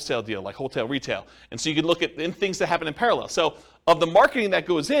buy a wholesale deal, like wholesale retail. And so you can look at things that happen in parallel. So of the marketing that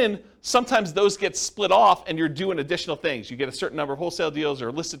goes in, sometimes those get split off and you're doing additional things. You get a certain number of wholesale deals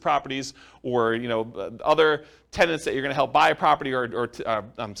or listed properties, or other tenants that you're going to help buy a property,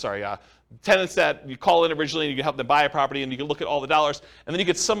 tenants that you call in originally and you can help them buy a property, and you can look at all the dollars, and then you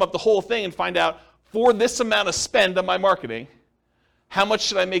can sum up the whole thing and find out, for this amount of spend on my marketing, how much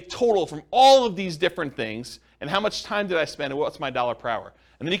should I make total from all of these different things, and how much time did I spend, and what's my dollar per hour?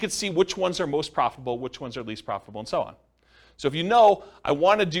 And then you can see which ones are most profitable, which ones are least profitable, and so on. So if you know, I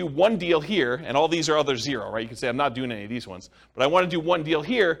want to do one deal here, and all these are other 0, right? You can say, I'm not doing any of these ones, but I want to do one deal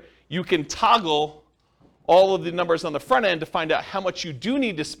here. You can toggle all of the numbers on the front end to find out how much you do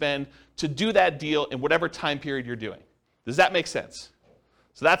need to spend to do that deal in whatever time period you're doing. Does that make sense?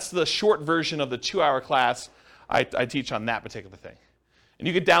 So that's the short version of the 2-hour class I teach on that particular thing. And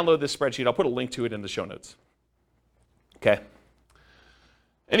you can download this spreadsheet. I'll put a link to it in the show notes. Okay.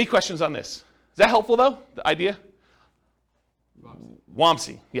 Any questions on this? Is that helpful, though, the idea?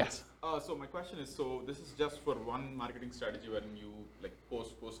 Wamsi, yes. So my question is, so this is just for one marketing strategy when you like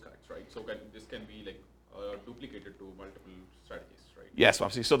post postcards, right? So this can be like duplicated to multiple strategies, right? Yes,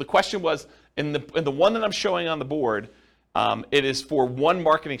 Wamsi. So the question was, in the one that I'm showing on the board, it is for one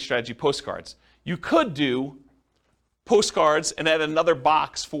marketing strategy, postcards. You could do postcards and add another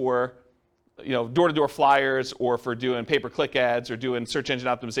box for door-to-door flyers or for doing pay-per-click ads or doing search engine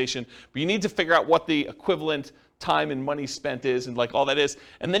optimization. But you need to figure out what the equivalent time and money spent is and like all that is.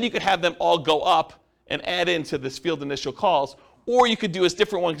 And then you could have them all go up and add into this field initial calls. Or you could do as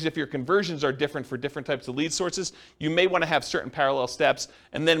different ones, because if your conversions are different for different types of lead sources, you may want to have certain parallel steps,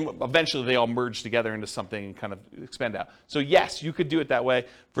 and then eventually they all merge together into something and kind of expand out. So yes, you could do it that way.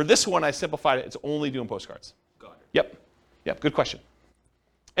 For this one, I simplified it. It's only doing postcards. Got it. Yep, good question.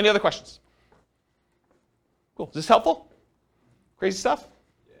 Any other questions? Cool. Is this helpful? Crazy stuff?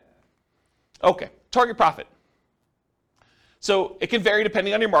 Yeah. Okay, target profit. So it can vary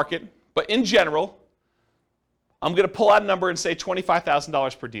depending on your market, but in general, I'm going to pull out a number and say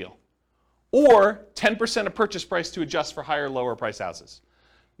 $25,000 per deal, or 10% of purchase price to adjust for higher, lower price houses.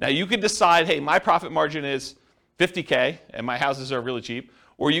 Now you could decide, hey, my profit margin is $50K and my houses are really cheap,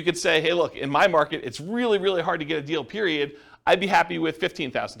 or you could say, hey, look, in my market, it's really, really hard to get a deal, period. I'd be happy with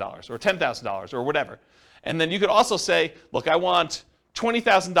 $15,000 or $10,000 or whatever. And then you could also say, look, I want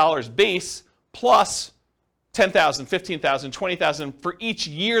 $20,000 base plus $10,000, $15,000, $20,000 for each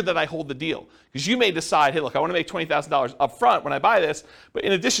year that I hold the deal. Because you may decide, hey, look, I want to make $20,000 up front when I buy this, but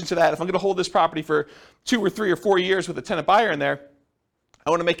in addition to that, if I'm going to hold this property for 2 or 3 or 4 years with a tenant buyer in there, I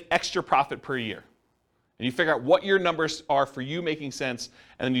want to make extra profit per year. And you figure out what your numbers are for you making sense,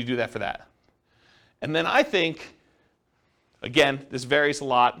 and then you do that for that. And then I think, again, this varies a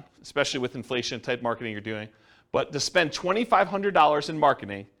lot, especially with inflation type marketing you're doing, but to spend $2,500 in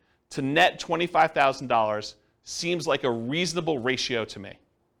marketing to net $25,000 seems like a reasonable ratio to me.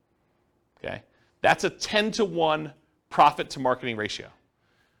 Okay? That's a 10-to-1 profit to marketing ratio.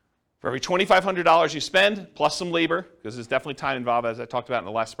 For every $2,500 you spend, plus some labor, because there's definitely time involved, as I talked about in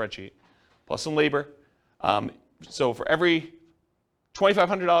the last spreadsheet, plus some labor. So for every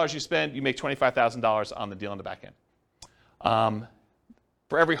 $2,500 you spend, you make $25,000 on the deal on the back end.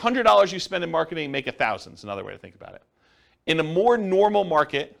 For every $100 you spend in marketing, make 1,000 is another way to think about it. In a more normal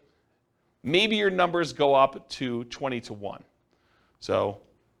market, maybe your numbers go up to 20-to-1. So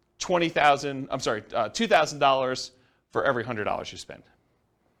 $2,000 for every $100 you spend.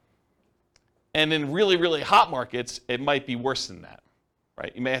 And in really, really hot markets, it might be worse than that,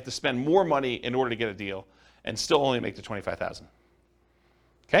 right? You may have to spend more money in order to get a deal and still only make the $25,000.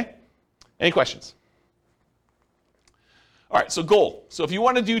 Okay? Any questions? All right, so goal. So if you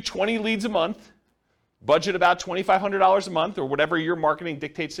want to do 20 leads a month, budget about $2,500 a month or whatever your marketing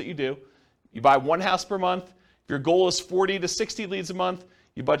dictates that you do. You buy one house per month. If your goal is 40 to 60 leads a month,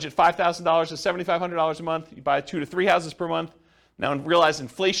 you budget $5,000 to $7,500 a month. You buy 2 to 3 houses per month. Now realize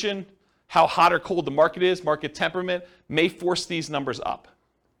inflation, how hot or cold the market is, market temperament, may force these numbers up.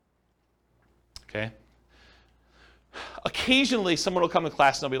 Okay? Occasionally, someone will come to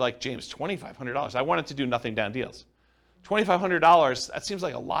class and they'll be like, James, $2,500. I wanted to do nothing down deals. $2,500, that seems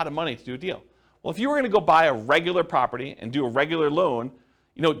like a lot of money to do a deal. Well, if you were going to go buy a regular property and do a regular loan,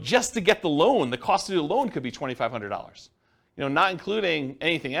 just to get the loan, the cost to do a loan could be $2,500. Not including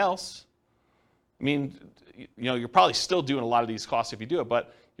anything else. I mean, you're probably still doing a lot of these costs if you do it,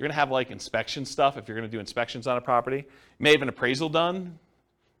 but you're going to have like inspection stuff if you're going to do inspections on a property. You may have an appraisal done.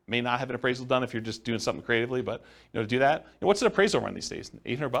 May not have an appraisal done if you're just doing something creatively, but to do that. What's an appraisal run these days?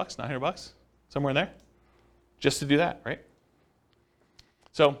 $800, $900, somewhere in there? Just to do that, right?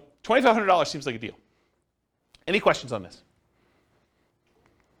 So $2,500 seems like a deal. Any questions on this?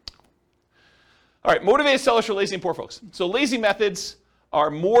 All right, motivated sellers for lazy and poor folks. So lazy methods are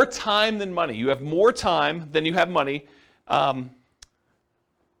more time than money. You have more time than you have money. I'm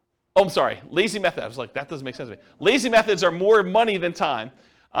sorry, lazy method. I was like, that doesn't make sense to me. Lazy methods are more money than time.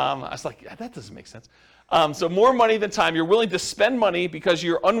 I was like, yeah, that doesn't make sense. So more money than time. You're willing to spend money because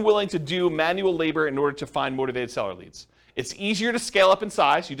you're unwilling to do manual labor in order to find motivated seller leads. It's easier to scale up in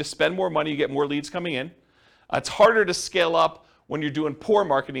size. You just spend more money, you get more leads coming in. It's harder to scale up when you're doing poor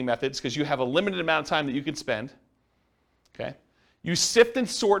marketing methods because you have a limited amount of time that you can spend. Okay? You sift and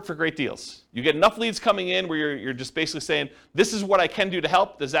sort for great deals. You get enough leads coming in where you're just basically saying, this is what I can do to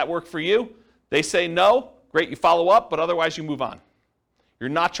help. Does that work for you? They say no. Great, you follow up, but otherwise you move on. You're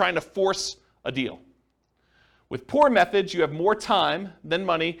not trying to force a deal. With poor methods, you have more time than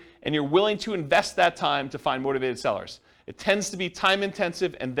money, and you're willing to invest that time to find motivated sellers. It tends to be time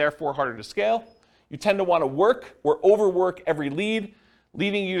intensive and therefore harder to scale. You tend to want to work or overwork every lead,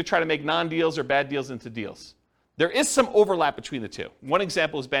 leading you to try to make non-deals or bad deals into deals. There is some overlap between the two. One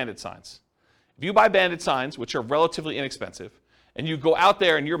example is bandit signs. If you buy bandit signs, which are relatively inexpensive, and you go out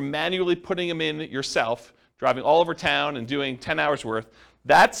there and you're manually putting them in yourself, driving all over town and doing 10 hours worth,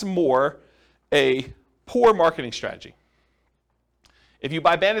 that's more a poor marketing strategy. If you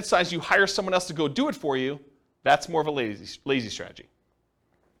buy bandit signs, you hire someone else to go do it for you, that's more of a lazy strategy.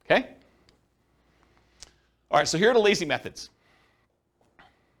 Okay? All right, so here are the lazy methods.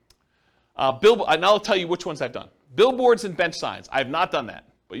 And I'll tell you which ones I've done. Billboards and bench signs. I have not done that.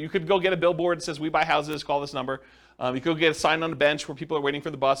 But you could go get a billboard that says, we buy houses, call this number. You could go get a sign on the bench where people are waiting for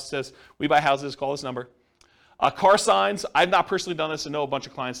the bus that says, we buy houses, call this number. Car signs, I've not personally done this. I know a bunch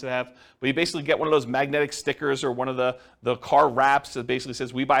of clients that have. But you basically get one of those magnetic stickers or one of the car wraps that basically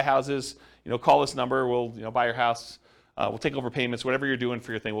says, we buy houses, call this number, we'll buy your house. We'll take over payments, whatever you're doing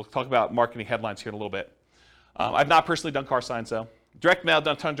for your thing. We'll talk about marketing headlines here in a little bit. I've not personally done car signs, though. Direct mail,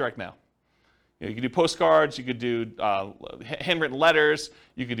 done a ton of direct mail. You could do postcards, you could do handwritten letters,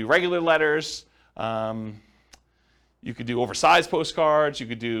 you could do regular letters, you could do oversized postcards, you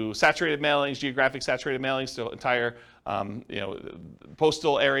could do saturated mailings, geographic saturated mailings to entire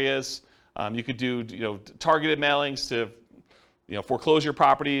postal areas. You could do targeted mailings to foreclosure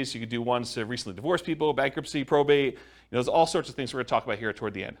properties. You could do ones to recently divorced people, bankruptcy, probate. There's all sorts of things we're going to talk about here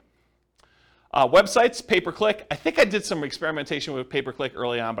toward the end. Websites, pay-per-click. I think I did some experimentation with pay-per-click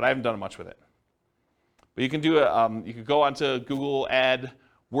early on, but I haven't done much with it. But you can do you could go onto Google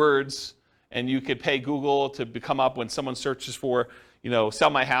AdWords, and you could pay Google to come up when someone searches for, sell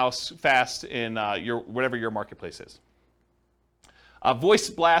my house fast in whatever your marketplace is. Voice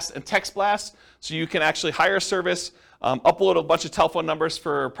blast and text blast, so you can actually hire a service, upload a bunch of telephone numbers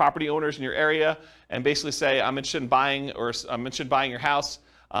for property owners in your area, and basically say, I'm interested in buying, or I'm interested in buying your house.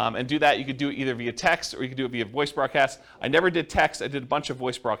 And do that. You could do it either via text or you could do it via voice broadcast. I never did text. I did a bunch of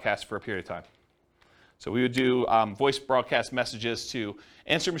voice broadcasts for a period of time. So we would do voice broadcast messages to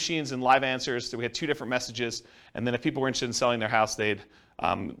answer machines and live answers. So we had 2 different messages. And then if people were interested in selling their house, they'd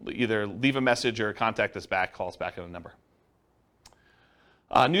either leave a message or contact us back, call us back on a number.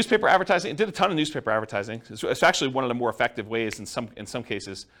 Newspaper advertising. I did a ton of newspaper advertising. It's actually one of the more effective ways in some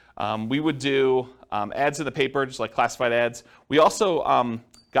cases. We would do ads in the paper, just like classified ads. We also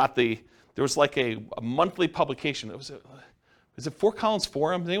there was like a monthly publication. Is it Fort Collins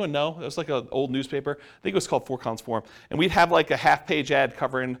Forum? Does anyone know? It was like an old newspaper. I think it was called Fort Collins Forum. And we'd have like a half-page ad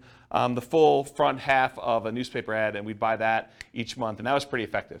covering the full front half of a newspaper ad, and we'd buy that each month. And that was pretty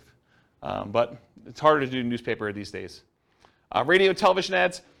effective. But it's harder to do newspaper these days. Radio and television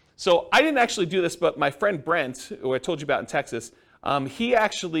ads. So I didn't actually do this, but my friend Brent, who I told you about in Texas, he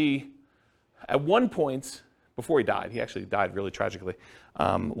actually, at one point, before he died really tragically,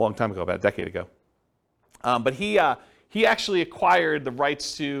 a long time ago, about a decade ago. But he actually acquired the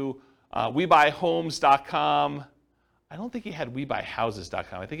rights to WeBuyHomes.com. I don't think he had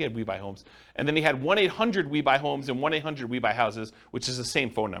WeBuyHouses.com. I think he had WeBuyHomes. And then he had 1-800-WeBuyHomes and 1-800-WeBuyHouses, which is the same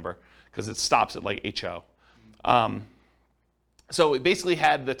phone number because it stops at like HO. So it basically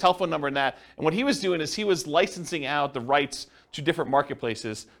had the telephone number and that. And what he was doing is he was licensing out the rights to different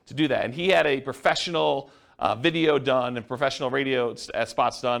marketplaces to do that. And he had a professional video done and professional radio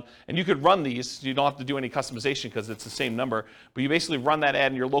spots done. And you could run these. You don't have to do any customization because it's the same number. But you basically run that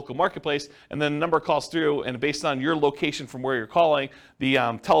ad in your local marketplace, and then the number calls through, and based on your location from where you're calling, the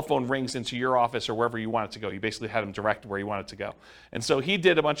telephone rings into your office or wherever you want it to go. You basically had them direct where you want it to go. And so he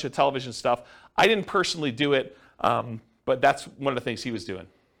did a bunch of television stuff. I didn't personally do it, but that's one of the things he was doing.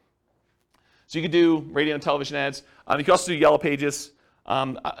 So you could do radio and television ads. You could also do Yellow Pages.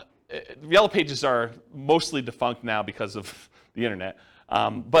 Yellow Pages are mostly defunct now because of the internet.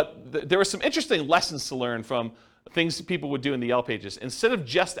 But there were some interesting lessons to learn from things that people would do in the Yellow Pages. Instead of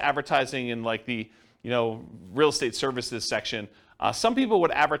just advertising in like the real estate services section, some people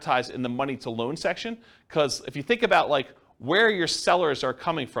would advertise in the money to loan section, because if you think about like where your sellers are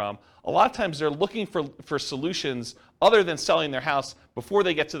coming from, a lot of times they're looking for solutions other than selling their house before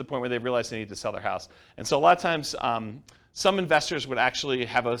they get to the point where they realize they need to sell their house. And so a lot of times some investors would actually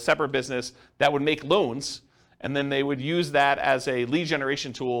have a separate business that would make loans, and then they would use that as a lead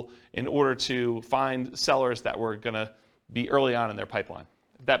generation tool in order to find sellers that were going to be early on in their pipeline.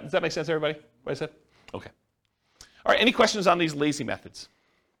 Does that make sense, everybody? What I said? Okay. All right, any questions on these lazy methods?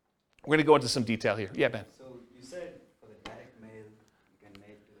 We're going to go into some detail here. Yeah, Ben. So you said for the direct mail, you can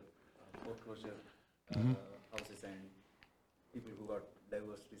make foreclosure houses and people who got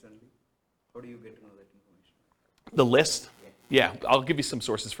divorced recently. How do you get to know that information? The list? Yeah, I'll give you some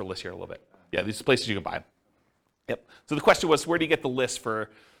sources for lists here in a little bit. Yeah, these are places you can buy them. Yep. So the question was, where do you get the list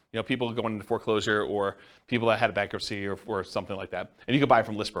for people going into foreclosure or people that had a bankruptcy or something like that? And you can buy it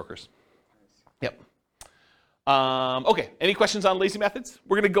from list brokers. Yep. Okay, any questions on lazy methods?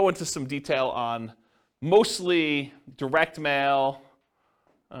 We're going to go into some detail on mostly direct mail.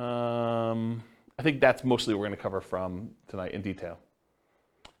 I think that's mostly what we're going to cover from tonight in detail.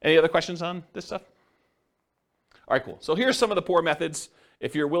 Any other questions on this stuff? All right, cool. So here's some of the poor methods.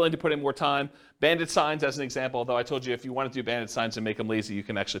 If you're willing to put in more time, bandit signs as an example, although I told you if you want to do bandit signs and make them lazy, you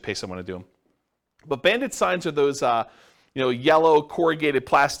can actually pay someone to do them. But bandit signs are those yellow corrugated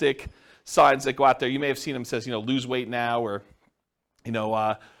plastic signs that go out there. You may have seen them, says, lose weight now, or,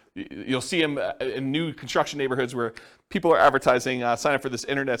 you'll see them in new construction neighborhoods where people are advertising, sign up for this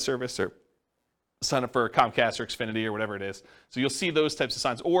internet service or sign up for Comcast or Xfinity or whatever it is. So you'll see those types of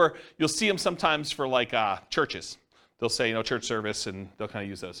signs, or you'll see them sometimes for like churches. They'll say, church service, and they'll kind of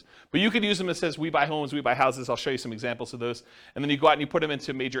use those. But you could use them that says, we buy homes, we buy houses. I'll show you some examples of those. And then you go out and you put them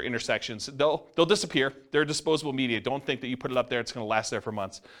into major intersections. They'll disappear. They're disposable media. Don't think that you put it up there, it's going to last there for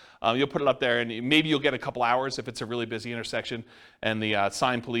months. You'll put it up there, and maybe you'll get a couple hours if it's a really busy intersection, and the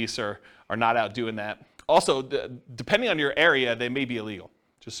sign police are not out doing that. Also, depending on your area, they may be illegal,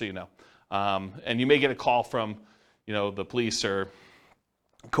 just so you know. And you may get a call from, the police or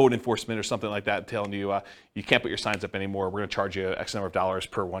code enforcement or something like that telling you you can't put your signs up anymore. We're going to charge you X number of dollars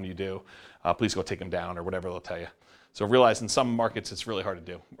per one you do. Please go take them down or whatever they'll tell you. So realize in some markets it's really hard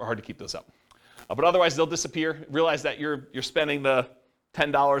to do or hard to keep those up. But otherwise they'll disappear. Realize that you're spending the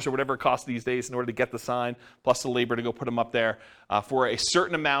 $10 or whatever it costs these days in order to get the sign plus the labor to go put them up there for a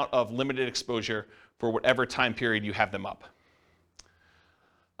certain amount of limited exposure for whatever time period you have them up.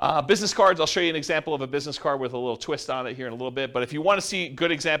 Business cards, I'll show you an example of a business card with a little twist on it here in a little bit. But if you want to see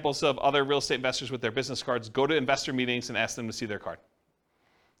good examples of other real estate investors with their business cards, go to investor meetings and ask them to see their card.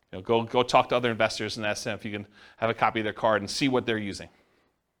 Go talk to other investors and ask them if you can have a copy of their card and see what they're using.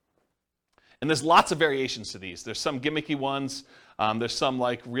 And there's lots of variations to these. There's some gimmicky ones. There's some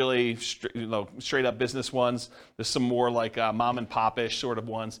like really straight up business ones. There's some more like mom and pop-ish sort of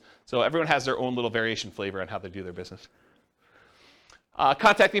ones. So everyone has their own little variation flavor on how they do their business.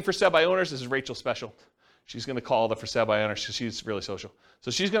 Contacting for sale by owners. This is Rachel's special. She's going to call the for sale by owners because she's really social. So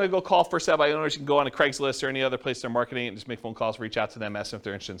she's going to go call for sale by owners. You can go on a Craigslist or any other place they're marketing it and just make phone calls, reach out to them, ask them if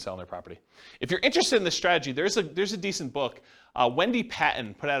they're interested in selling their property. If you're interested in this strategy, there's a decent book. Wendy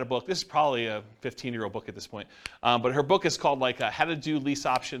Patton put out a book. This is probably a 15-year-old book at this point. But her book is called How to Do Lease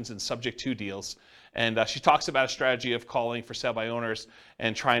Options and Subject to Deals. And she talks about a strategy of calling for sale by owners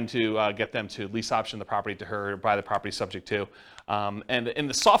and trying to get them to lease option the property to her or buy the property subject to. And in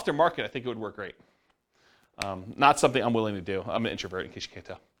the softer market, I think it would work great. Not something I'm willing to do. I'm an introvert, in case you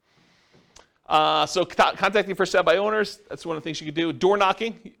can't tell. So contacting for sale by owners, that's one of the things you could do. Door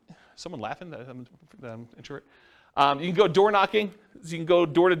knocking. Someone laughing that I'm an introvert? You can go door knocking. So you can go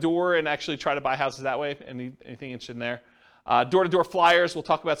door to door and actually try to buy houses that way. Anything interested in there? Door to door flyers. We'll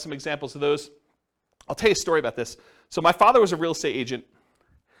talk about some examples of those. I'll tell you a story about this. So my father was a real estate agent,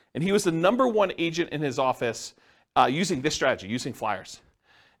 and he was the #1 agent in his office using this strategy, using flyers.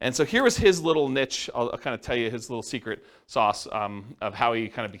 And so here was his little niche. I'll kind of tell you his little secret sauce of how he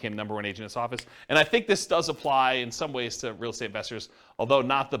kind of became #1 agent in his office. And I think this does apply in some ways to real estate investors, although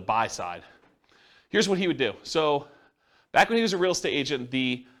not the buy side. Here's what he would do. So back when he was a real estate agent,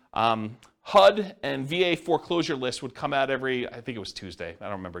 the HUD and VA foreclosure list would come out every, I think it was Tuesday. I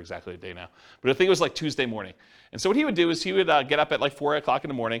don't remember exactly the day now. But I think it was like Tuesday morning. And so what he would do is he would get up at like 4 o'clock in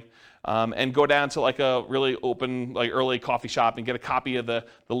the morning and go down to like a really open, like early coffee shop and get a copy of the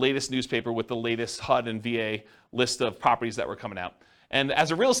latest newspaper with the latest HUD and VA list of properties that were coming out. And as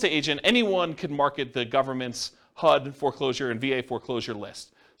a real estate agent, anyone could market the government's HUD foreclosure and VA foreclosure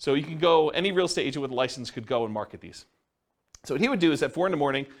list. So you can go, any real estate agent with a license could go and market these. So what he would do is at 4 in the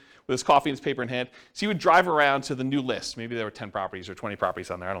morning, with his coffee and his paper in hand, so he would drive around to the new list. Maybe there were 10 properties or 20 properties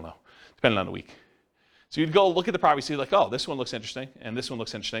on there, I don't know, depending on the week. So you'd go look at the properties, so you'd like, oh, this one looks interesting, and this one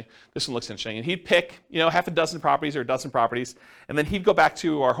looks interesting, this one looks interesting. And he'd pick, half a dozen properties or a dozen properties, and then he'd go back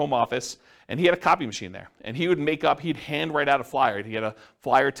to our home office, and he had a copy machine there. And he would he'd hand write out a flyer. He had a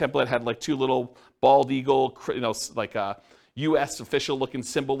flyer template, had like 2 little bald eagle, like U.S. official looking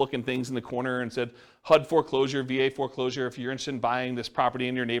symbol looking things in the corner and said HUD foreclosure, VA foreclosure, if you're interested in buying this property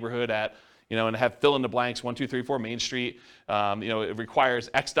in your neighborhood at and have fill in the blanks, 1, 2, 3, 4 Main Street. It requires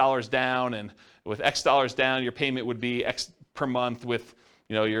X dollars down, and with X dollars down, your payment would be X per month with,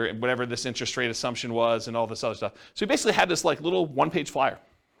 your whatever this interest rate assumption was and all this other stuff. So he basically had this like little one-page flyer.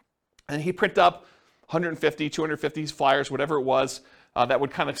 And he printed up 150, 250 flyers, whatever it was, that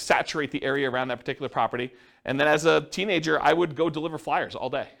would kind of saturate the area around that particular property. And then as a teenager, I would go deliver flyers all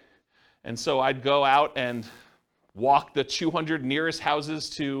day. And so I'd go out and walk the 200 nearest houses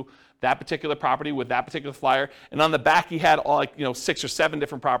to that particular property with that particular flyer. And on the back, he had all 6 or 7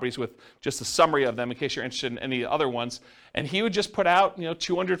 different properties with just a summary of them in case you're interested in any other ones. And he would just put out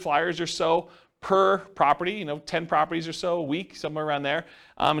 200 flyers or so per property, 10 properties or so a week, somewhere around there.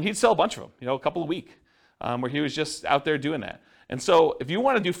 And he'd sell a bunch of them, a couple a week, where he was just out there doing that. And so if you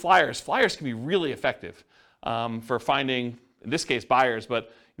want to do flyers can be really effective for finding, in this case, buyers,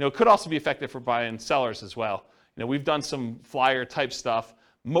 but it could also be effective for buying sellers as well. We've done some flyer type stuff.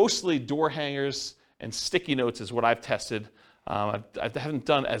 Mostly door hangers and sticky notes is what I've tested. I haven't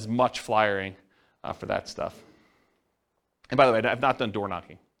done as much flyering for that stuff. And by the way, I've not done door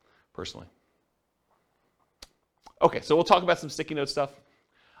knocking, personally. Okay, so we'll talk about some sticky note stuff.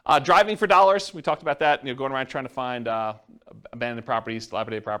 Driving for dollars, we talked about that, going around trying to find abandoned properties,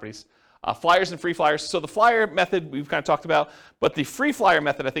 dilapidated properties. Flyers and free flyers. So the flyer method we've kind of talked about, but the free flyer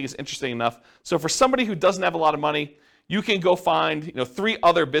method I think is interesting enough. So for somebody who doesn't have a lot of money, you can go find 3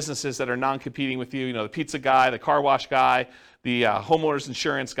 other businesses that are non-competing with you, the pizza guy, the car wash guy, the homeowner's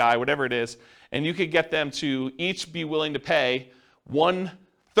insurance guy, whatever it is, and you could get them to each be willing to pay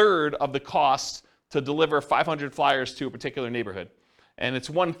 1/3 of the cost to deliver 500 flyers to a particular neighborhood. And it's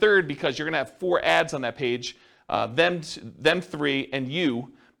 1/3 because you're going to have 4 ads on that page, them 3 and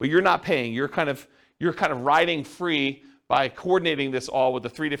you, but you're not paying. You're kind of riding free by coordinating this all with the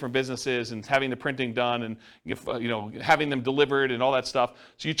 3 different businesses and having the printing done and having them delivered and all that stuff.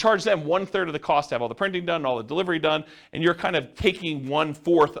 So you charge them 1/3 of the cost to have all the printing done, all the delivery done, and you're kind of taking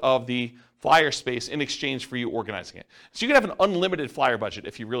 1/4 of the flyer space in exchange for you organizing it. So you can have an unlimited flyer budget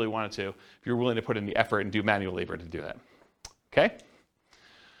if you really wanted to, if you're willing to put in the effort and do manual labor to do that. Okay?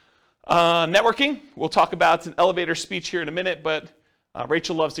 Networking, we'll talk about an elevator speech here in a minute, but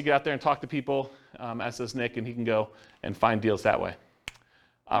Rachel loves to get out there and talk to people, as does Nick, and he can go and find deals that way.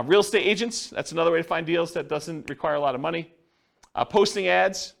 Real estate agents, that's another way to find deals that doesn't require a lot of money. Posting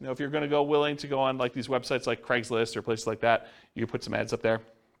ads, if you're going to go willing to go on like these websites like Craigslist or places like that, you can put some ads up there.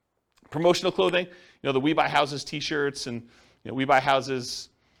 Promotional clothing, the We Buy Houses t-shirts and We Buy Houses,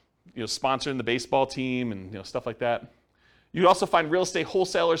 sponsoring the baseball team and stuff like that. You can also find real estate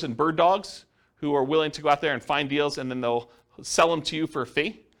wholesalers and bird dogs who are willing to go out there and find deals, and then they'll sell them to you for a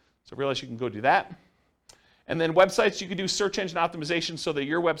fee. So realize you can go do that. And then websites, you can do search engine optimization so that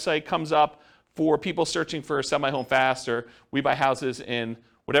your website comes up for people searching for Sell My Home Fast or We Buy Houses in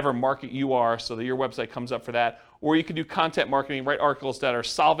whatever market you are, so that your website comes up for that. Or you can do content marketing, write articles that are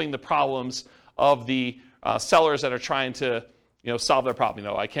solving the problems of the sellers that are trying to solve their problem.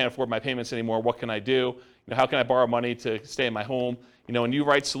 I can't afford my payments anymore. What can I do? How can I borrow money to stay in my home? And you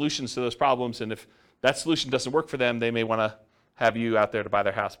write solutions to those problems. And if that solution doesn't work for them, they may want to have you out there to buy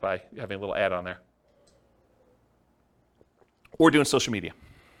their house by having a little ad on there. Or doing social media.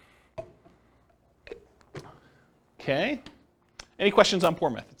 Okay. Any questions on POUR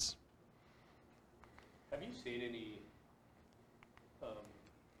methods? Have you seen any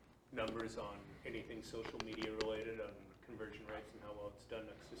numbers on anything social media related on conversion rates and how well it's done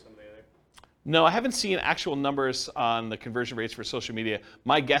next to some of the other? No, I haven't seen actual numbers on the conversion rates for social media.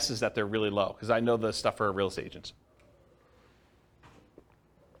 My guess is that they're really low because I know the stuff for real estate agents.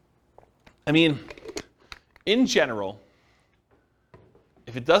 I mean, in general,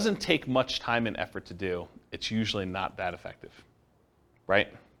 if it doesn't take much time and effort to do, it's usually not that effective, right?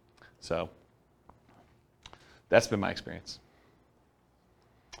 So that's been my experience.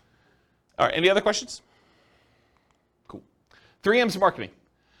 All right, any other questions? Cool. 3 M's marketing.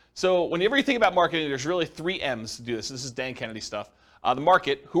 So whenever you think about marketing, there's really 3 M's to do this. This is Dan Kennedy stuff. The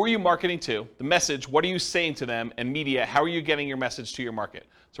market, who are you marketing to? The message, what are you saying to them? And media, how are you getting your message to your market?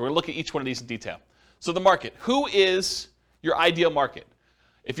 So we're going to look at each one of these in detail. So the market, who is your ideal market?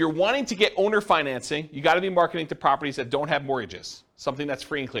 If you're wanting to get owner financing, you got to be marketing to properties that don't have mortgages, something that's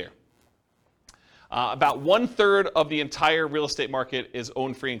free and clear. About 1/3 of the entire real estate market is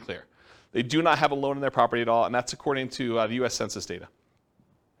owned free and clear. They do not have a loan in their property at all, and that's according to the U.S. Census data.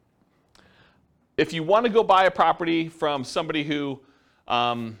 If you want to go buy a property from somebody who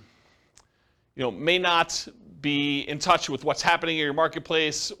may not be in touch with what's happening in your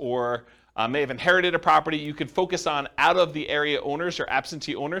marketplace or may have inherited a property, you can focus on out-of-the-area owners or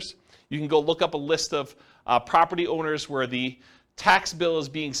absentee owners. You can go look up a list of property owners where the tax bill is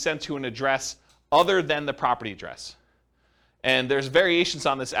being sent to an address other than the property address. And there's variations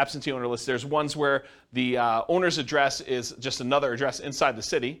on this absentee owner list. There's ones where the owner's address is just another address inside the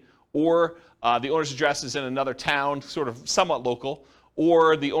city, or the owner's address is in another town, sort of somewhat local,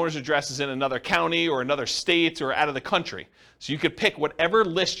 or the owner's address is in another county or another state or out of the country. So you could pick whatever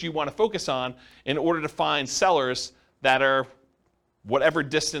list you want to focus on in order to find sellers that are whatever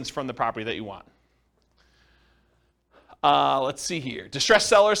distance from the property that you want. Let's see here. Distressed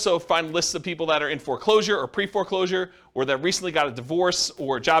sellers, so find lists of people that are in foreclosure or pre-foreclosure, or that recently got a divorce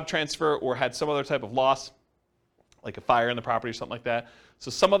or job transfer or had some other type of loss, like a fire in the property or something like that.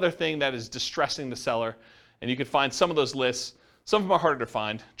 So some other thing that is distressing the seller, and you can find some of those lists. Some of them are harder to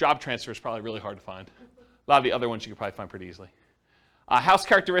find. Job transfer is probably really hard to find. A lot of the other ones you can probably find pretty easily. House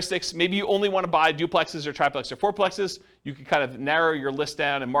characteristics, maybe you only want to buy duplexes or triplexes or fourplexes. You can kind of narrow your list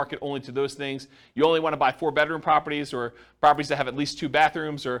down and market only to those things. You only want to buy 4-bedroom properties, or properties that have at least 2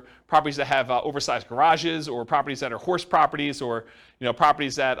 bathrooms, or properties that have oversized garages, or properties that are horse properties, or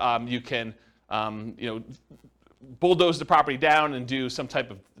properties that you can bulldoze the property down and do some type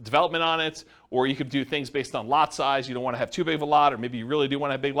of development on it, or you could do things based on lot size. You don't want to have too big of a lot, or maybe you really do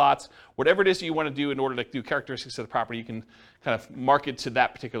want to have big lots. Whatever it is that you want to do in order to do characteristics of the property, you can kind of market to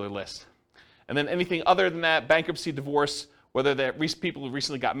that particular list. And then anything other than that, bankruptcy, divorce, whether that people who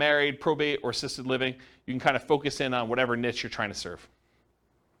recently got married, probate, or assisted living, you can kind of focus in on whatever niche you're trying to serve.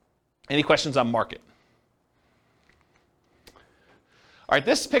 Any questions on market? All right,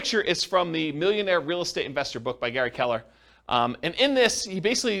 this picture is from the Millionaire Real Estate Investor book by Gary Keller. And in this, he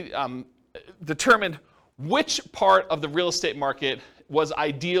basically determined which part of the real estate market was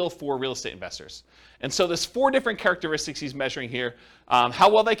ideal for real estate investors. And so there's 4 different characteristics he's measuring here. How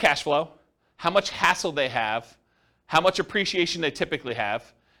well they cash flow, how much hassle they have, how much appreciation they typically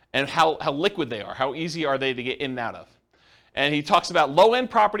have, and how liquid they are, how easy are they to get in and out of. And he talks about low-end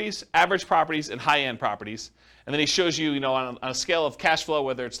properties, average properties, and high-end properties. And then he shows you, on a scale of cash flow,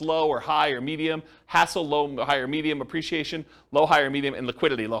 whether it's low or high or medium, hassle, low, high or medium, appreciation, low, high or medium, and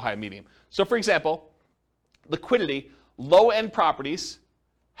liquidity, low, high, medium. So for example, liquidity, low-end properties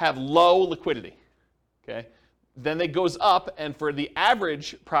have low liquidity. Okay? Then it goes up, and for the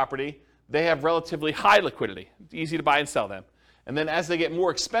average property, they have relatively high liquidity. It's easy to buy and sell them. And then as they get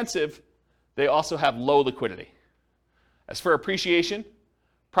more expensive, they also have low liquidity. As for appreciation,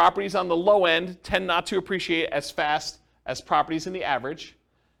 properties on the low end tend not to appreciate as fast as properties in the average,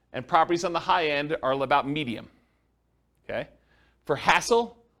 and properties on the high end are about medium. Okay? For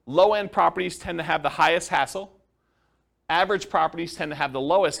hassle, low-end properties tend to have the highest hassle, average properties tend to have the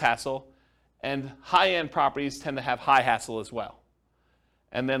lowest hassle, and high-end properties tend to have high hassle as well.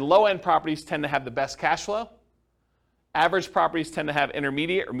 And then low-end properties tend to have the best cash flow, average properties tend to have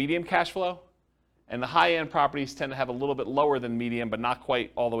intermediate or medium cash flow, and the high-end properties tend to have a little bit lower than medium, but not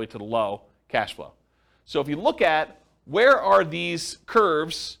quite all the way to the low cash flow. So if you look at where are these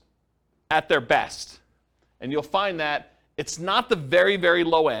curves at their best, and you'll find that it's not the very, very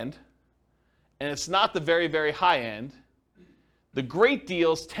low end, and it's not the very, very high end. The great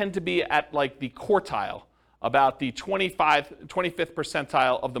deals tend to be at like the quartile, about the 25th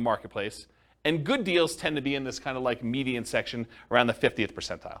percentile of the marketplace, and good deals tend to be in this kind of like median section around the 50th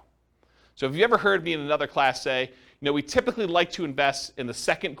percentile. So have you ever heard me in another class say, we typically like to invest in the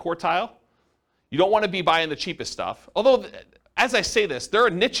second quartile. You don't want to be buying the cheapest stuff. Although, as I say this, there are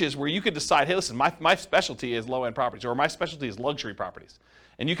niches where you could decide, hey, listen, my specialty is low-end properties, or my specialty is luxury properties.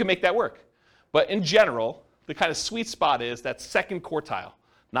 And you can make that work. But in general, the kind of sweet spot is that second quartile,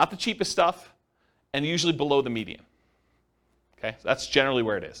 not the cheapest stuff, and usually below the median. Okay, so that's generally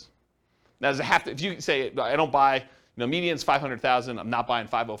where it is. Now, does it have to, if you say, I don't buy, median's 500,000, I'm not buying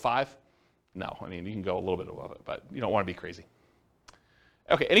 505. No, you can go a little bit above it, but you don't want to be crazy.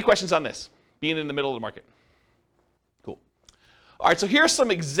 Okay, any questions on this? Being in the middle of the market. Cool. All right, so here's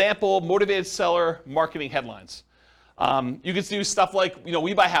some example motivated seller marketing headlines. You could do stuff like,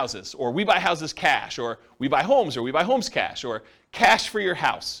 we buy houses, or we buy houses cash, or we buy homes, or we buy homes cash, or cash for your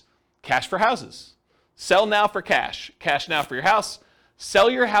house, cash for houses. Sell now for cash now for your house. Sell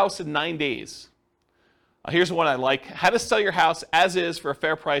your house in 9 days. Here's one I like. How to sell your house as is for a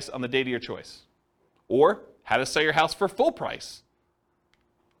fair price on the date of your choice. Or how to sell your house for full price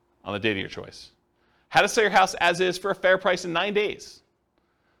on the date of your choice. How to sell your house as is for a fair price in 9 days.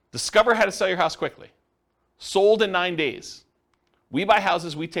 Discover how to sell your house quickly. Sold in 9 days. We buy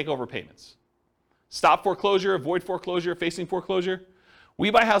houses, we take over payments. Stop foreclosure, avoid foreclosure, facing foreclosure.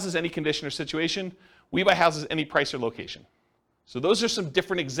 We buy houses any condition or situation. We buy houses any price or location. So those are some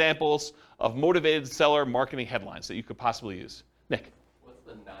different examples of motivated seller marketing headlines that you could possibly use. Nick? What's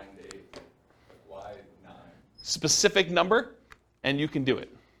the 9 days? Why 9? Specific number? and you can do it.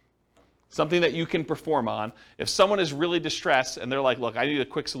 Something that you can perform on. If someone is really distressed and they're like, look, I need a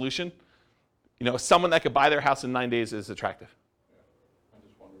quick solution, someone that could buy their house in 9 days is attractive. I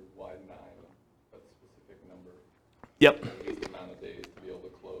just wondered why 9, that specific number. Yep. At least the amount of days to be able to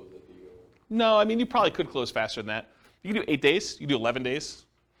close a deal. No, I mean, you probably could close faster than that. You can do 8 days. You can do 11 days.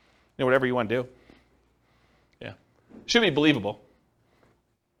 Whatever you want to do. Yeah. Should be believable.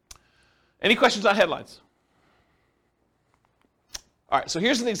 Any questions on headlines? All right, so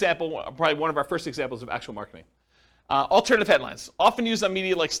here's an example, probably one of our first examples of actual marketing. Alternative headlines, often used on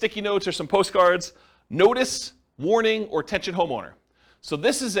media like sticky notes or some postcards. Notice, warning, or attention homeowner. So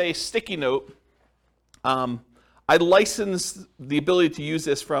this is a sticky note. I licensed the ability to use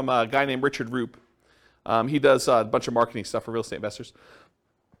this from a guy named Richard Roop. He does a bunch of marketing stuff for real estate investors.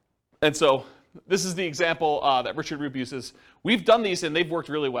 And so this is the example that Richard Roop uses. We've done these and they've worked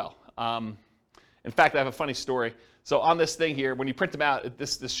really well. In fact, I have a funny story. So on this thing here, when you print them out,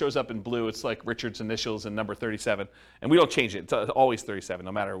 this shows up in blue. It's like Richard's initials and number 37. And we don't change it. It's always 37,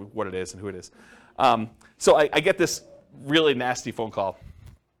 no matter what it is and who it is. So I get this really nasty phone call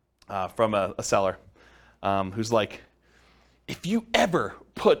from a seller who's like, if you ever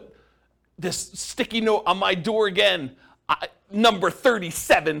put this sticky note on my door again, number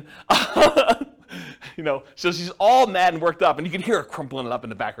 37, so she's all mad and worked up, and you can hear her crumpling it up in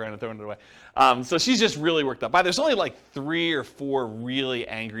the background and throwing it away. So she's just really worked up. There's only like 3 or 4 really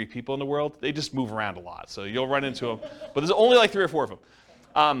angry people in the world. They just move around a lot, so you'll run into them. But there's only like 3 or 4 of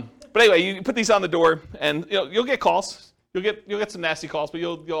them. But anyway, you put these on the door, and you'll get calls. You'll get some nasty calls, but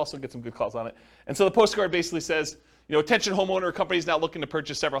you'll also get some good calls on it. And so the postcard basically says, attention homeowner, company's now looking to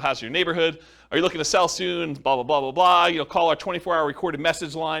purchase several houses in your neighborhood. Are you looking to sell soon? Blah, blah, blah, blah, blah. Call our 24-hour recorded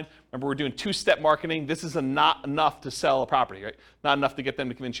message line. Remember, we're doing 2-step marketing. This is not enough to sell a property, right? Not enough to get them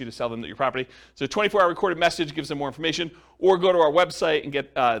to convince you to sell them your property. So 24-hour recorded message gives them more information. Or go to our website and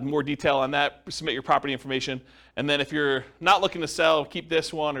get more detail on that. Submit your property information. And then if you're not looking to sell, keep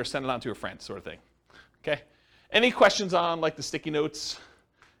this one or send it on to a friend, sort of thing. Okay? Any questions on like the sticky notes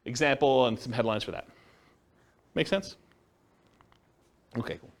example and some headlines for that? Make sense?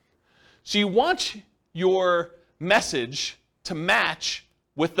 Okay, cool. So you want your message to match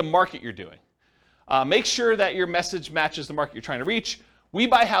with the market you're doing. Make sure that your message matches the market you're trying to reach. We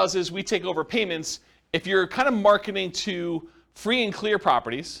buy houses, we take over payments. If you're kind of marketing to free and clear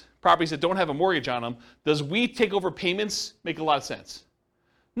properties that don't have a mortgage on them, does we take over payments make a lot of sense?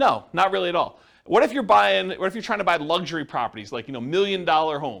 No, not really at all. What if you're trying to buy luxury properties like, $1 million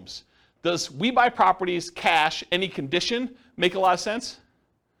homes? Does we buy properties cash, any condition, make a lot of sense?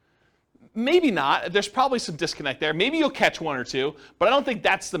 Maybe not. There's probably some disconnect there. Maybe you'll catch 1 or 2, but I don't think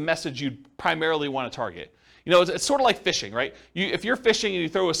that's the message you'd primarily want to target. It's sort of like fishing, right? If you're fishing and you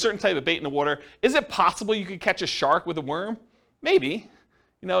throw a certain type of bait in the water, is it possible you could catch a shark with a worm? Maybe.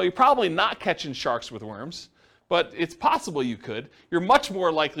 You're probably not catching sharks with worms, but it's possible you could. You're much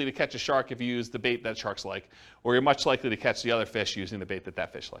more likely to catch a shark if you use the bait that sharks like, or you're much likely to catch the other fish using the bait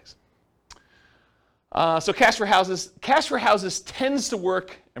that fish likes. So cash for houses. Cash for houses tends to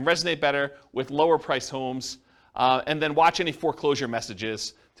work and resonate better with lower priced homes. And then watch any foreclosure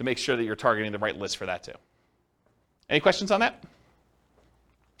messages to make sure that you're targeting the right list for that too. Any questions on that?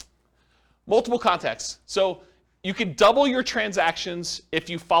 Multiple contacts. So you can double your transactions if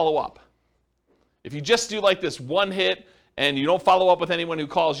you follow up. If you just do like this one hit and you don't follow up with anyone who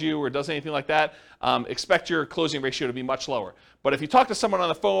calls you or does anything like that, expect your closing ratio to be much lower. But if you talk to someone on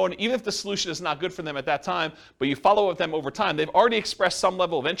the phone, even if the solution is not good for them at that time, but you follow up with them over time, they've already expressed some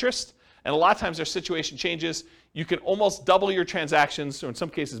level of interest, and a lot of times their situation changes. You can almost double your transactions, or in some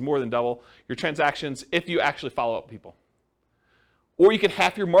cases more than double your transactions if you actually follow up with people. Or you can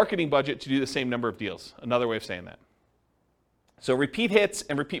half your marketing budget to do the same number of deals. Another way of saying that. So repeat hits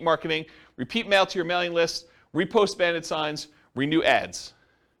and repeat marketing, repeat mail to your mailing list, repost banded signs, renew ads.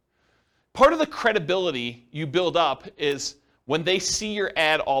 Part of the credibility you build up is when they see your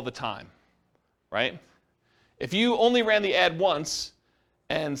ad all the time, right? If you only ran the ad once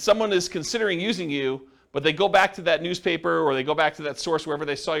and someone is considering using you, but they go back to that newspaper or they go back to that source wherever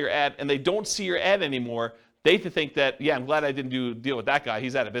they saw your ad and they don't see your ad anymore, they think that, yeah, I'm glad I didn't deal with that guy.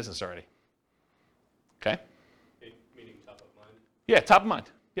 He's out of business already. Okay? Meaning top of mind? Yeah, top of mind.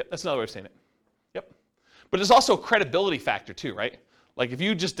 Yep, that's another way of saying it. Yep. But there's also a credibility factor too, right? Like if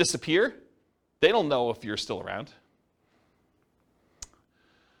you just disappear, they don't know if you're still around.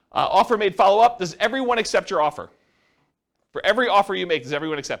 Offer made follow-up. Does everyone accept your offer? For every offer you make, does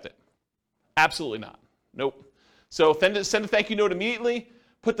everyone accept it? Absolutely not. Nope. So send a thank you note immediately.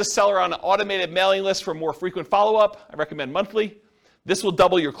 Put the seller on an automated mailing list for more frequent follow-up. I recommend monthly. This will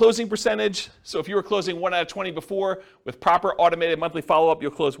double your closing percentage. So if you were closing 1 out of 20 before, with proper automated monthly follow-up,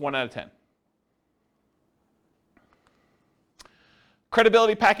 you'll close 1 out of 10.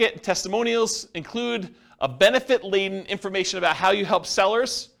 Credibility packet and testimonials include a benefit-laden information about how you help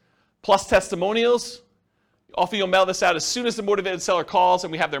sellers, plus testimonials. Often you'll mail this out as soon as the motivated seller calls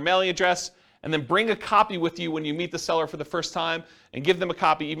and we have their mailing address, and then bring a copy with you when you meet the seller for the first time and give them a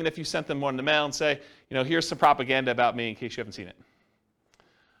copy even if you sent them one in the mail and say, here's some propaganda about me in case you haven't seen it.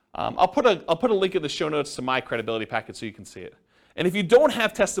 I'll put a link in the show notes to my credibility packet so you can see it. And if you don't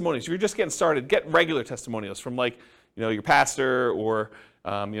have testimonials, if you're just getting started, get regular testimonials from your pastor or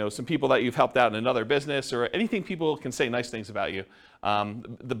some people that you've helped out in another business or anything people can say nice things about you.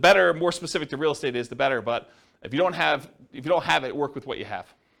 The better, more specific to real estate is, the better. But if you don't have it, work with what you have.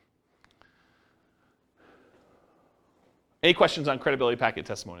 Any questions on credibility packet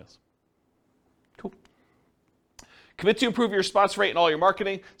testimonials? Cool. Commit to improve your response rate in all your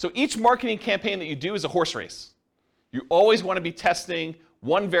marketing. So each marketing campaign that you do is a horse race. You always want to be testing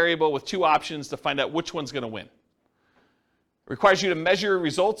one variable with 2 options to find out which one's going to win. It requires you to measure your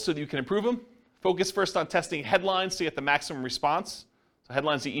results so that you can improve them. Focus first on testing headlines to get the maximum response. So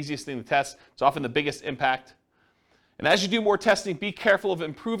headlines are the easiest thing to test. It's often the biggest impact. And as you do more testing, be careful of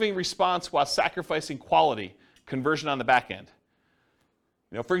improving response while sacrificing quality, conversion on the back end.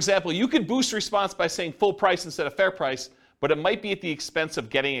 For example, you could boost response by saying full price instead of fair price, but it might be at the expense of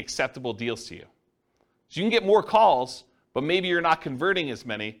getting acceptable deals to you. So you can get more calls, but maybe you're not converting as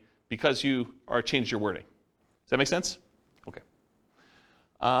many because you changed your wording. Does that make sense? Okay.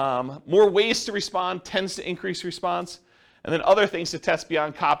 More ways to respond tends to increase response. And then other things to test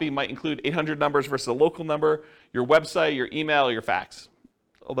beyond copy might include 800 numbers versus a local number, your website, your email, or your fax.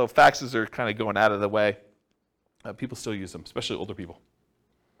 Although faxes are kind of going out of the way, people still use them, especially older people.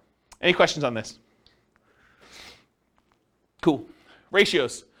 Any questions on this? Cool.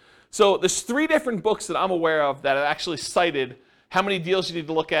 Ratios. So there's 3 different books that I'm aware of that have actually cited how many deals you need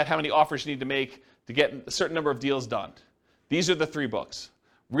to look at, how many offers you need to make to get a certain number of deals done. These are the 3 books.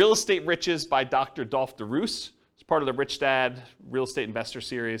 Real Estate Riches by Dr. Dolph DeRoos. It's part of the Rich Dad Real Estate Investor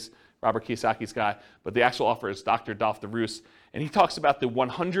series, Robert Kiyosaki's guy. But the actual author is Dr. Dolph DeRoos. And he talks about the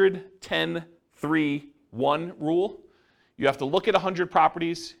 100-10-3-1 rule. You have to look at 100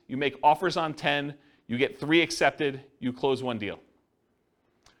 properties, you make offers on 10, you get 3 accepted, you close 1 deal.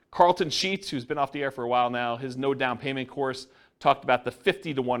 Carlton Sheets, who's been off the air for a while now, his no down payment course talked about the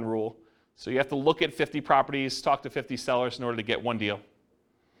 50-1 rule. So you have to look at 50 properties, talk to 50 sellers in order to get 1 deal.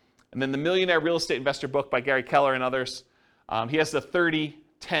 And then the Millionaire Real Estate Investor book by Gary Keller and others, he has the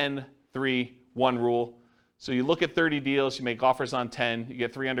 30-10-3-1 rule. So you look at 30 deals, you make offers on 10, you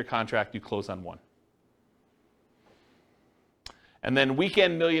get 3 under contract, you close on 1. And then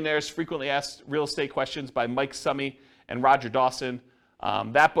Weekend Millionaires, Frequently Asked Real Estate Questions by Mike Summey and Roger Dawson.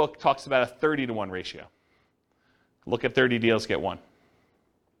 That book talks about a 30-1 ratio. Look at 30 deals, get 1.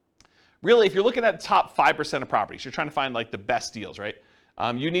 Really, if you're looking at the top 5% of properties, you're trying to find the best deals, right?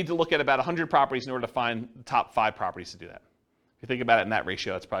 You need to look at about 100 properties in order to find the top 5 properties to do that. If you think about it in that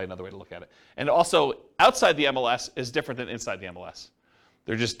ratio, that's probably another way to look at it. And also, outside the MLS is different than inside the MLS.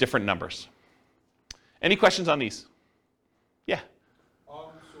 They're just different numbers. Any questions on these? Yeah.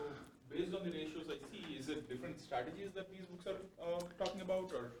 So based on the ratios I see, is it different strategies that these books are talking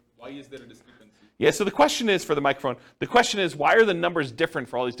about, or why is there a discrepancy? Yeah, so the question is, for the microphone, the question is, why are the numbers different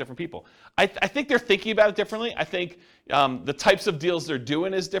for all these different people? I think they're thinking about it differently. I think the types of deals they're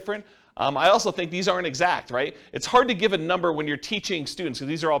doing is different. I also think these aren't exact, right? It's hard to give a number when you're teaching students, because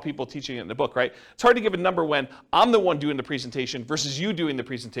these are all people teaching it in the book, right? It's hard to give a number when I'm the one doing the presentation versus you doing the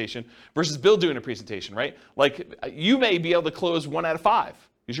presentation versus Bill doing the presentation, right? You may be able to close 1 out of 5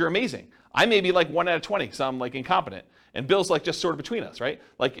 because you're amazing. I may be 1 out of 20 because I'm incompetent. And Bill's just sort of between us, right?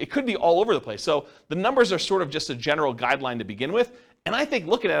 It could be all over the place. So the numbers are sort of just a general guideline to begin with. And I think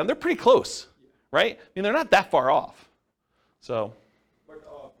looking at them, they're pretty close, right? I mean, they're not that far off. So. But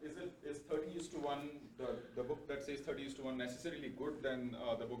is 30:1, the book that says 30:1 necessarily good than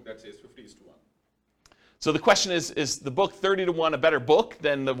the book that says 50:1? So the question is the book 30:1 a better book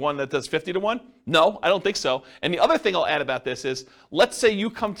than the one that does 50:1? No, I don't think so. And the other thing I'll add about this is, let's say you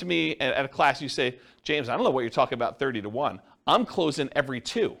come to me at a class, you say, James, I don't know what you're talking about 30:1. I'm closing every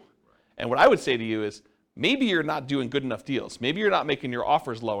 2. And what I would say to you is, maybe you're not doing good enough deals. Maybe you're not making your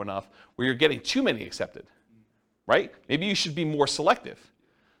offers low enough where you're getting too many accepted, right? Maybe you should be more selective.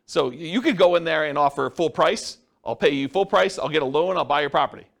 So you could go in there and offer full price. I'll pay you full price. I'll get a loan. I'll buy your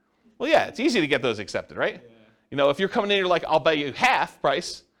property. Well, yeah, it's easy to get those accepted, right? Yeah. If you're coming in, you're like, I'll buy you half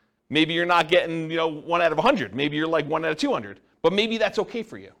price. Maybe you're not getting, 1 out of 100. Maybe you're 1 out of 200. But maybe that's okay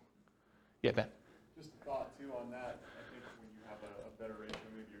for you. Yeah, Ben. Just a thought too on that. I think when you have a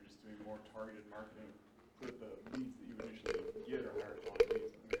targeted marketing so that the leads that you initially get are higher quality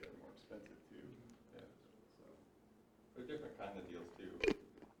leads and they're more expensive too. Yeah. So they're different kind of deals too.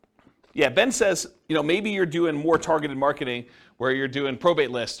 Yeah, Ben says, maybe you're doing more targeted marketing where you're doing probate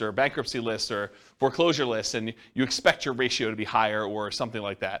lists or bankruptcy lists or foreclosure lists, and you expect your ratio to be higher or something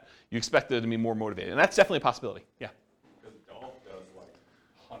like that. You expect them to be more motivated, and that's definitely a possibility. Yeah. Because Dolph does like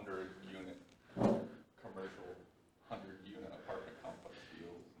 100-unit commercial, 100-unit apartment complex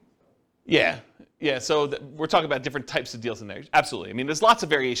deals and stuff. Yeah. So we're talking about different types of deals in there. Absolutely. I mean, there's lots of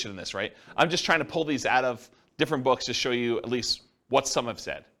variation in this, right? I'm just trying to pull these out of different books to show you at least what some have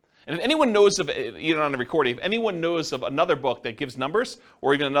said. And if anyone knows of, even on the recording, if anyone knows of another book that gives numbers,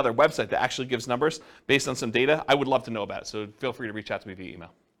 or even another website that actually gives numbers based on some data, I would love to know about it. So feel free to reach out to me via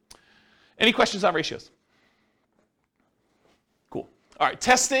email. Any questions on ratios? Cool. All right,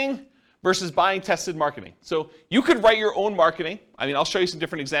 testing versus buying tested marketing. So you could write your own marketing. I mean, I'll show you some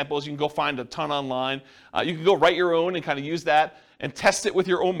different examples. You can go find a ton online. You can go write your own and kind of use that and test it with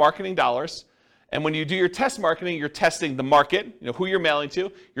your own marketing dollars. And when you do your test marketing, you're testing the market, who you're mailing to.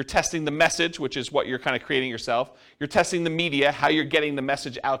 You're testing the message, which is what you're kind of creating yourself. You're testing the media, how you're getting the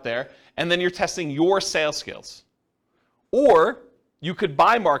message out there. And then you're testing your sales skills. Or you could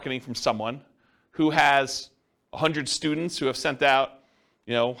buy marketing from someone who has 100 students who have sent out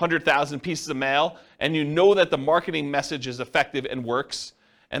 100,000 pieces of mail, and you know that the marketing message is effective and works,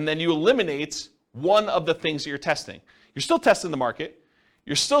 and then you eliminate one of the things that you're testing. You're still testing the market.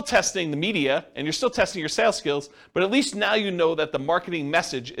 You're still testing the media, and you're still testing your sales skills, but at least now you know that the marketing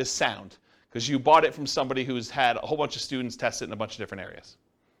message is sound because you bought it from somebody who's had a whole bunch of students test it in a bunch of different areas.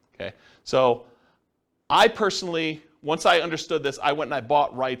 Okay, so I personally, once I understood this, I went and I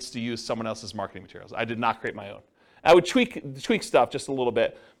bought rights to use someone else's marketing materials. I did not create my own. I would tweak stuff just a little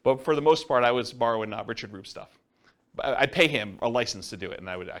bit, but for the most part, I was borrowing Richard Roop stuff. I'd pay him a license to do it, and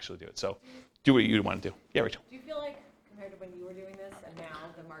I would actually do it. So do what you want to do. Yeah, Rachel. Do you feel like, compared to when you were doing this, and now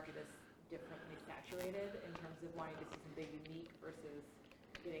the market is differently saturated in terms of wanting to see something unique versus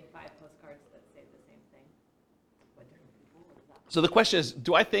getting 5 postcards that say the same thing? What different people? What is that? So the question is,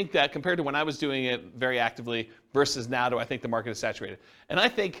 do I think that compared to when I was doing it very actively versus now, do I think the market is saturated? And I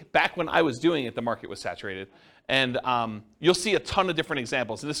think back when I was doing it, the market was saturated. And you'll see a ton of different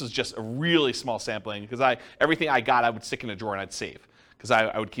examples. And this is just a really small sampling because everything I got, I would stick in a drawer and I'd save because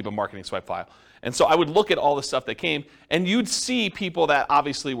I would keep a marketing swipe file. And so I would look at all the stuff that came, and you'd see people that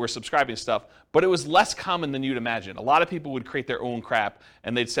obviously were subscribing to stuff, but it was less common than you'd imagine. A lot of people would create their own crap,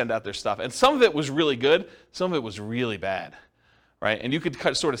 and they'd send out their stuff. And some of it was really good, some of it was really bad, right? And you could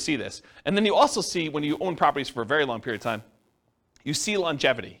sort of see this. And then you also see, when you own properties for a very long period of time, you see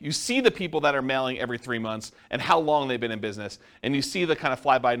longevity. You see the people that are mailing every 3 months and how long they've been in business. And you see the kind of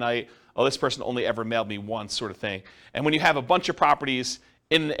fly-by-night, oh, this person only ever mailed me once sort of thing. And when you have a bunch of properties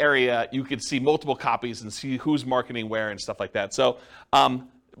in the area, you could see multiple copies and see who's marketing where and stuff like that. So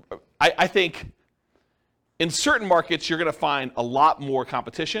I think in certain markets, you're going to find a lot more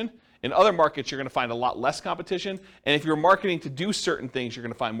competition. In other markets, you're going to find a lot less competition. And if you're marketing to do certain things, you're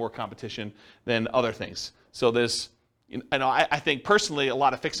going to find more competition than other things. So there's, I think personally, a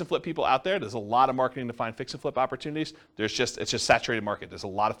lot of fix and flip people out there. There's a lot of marketing to find fix and flip opportunities. It's just saturated market. There's a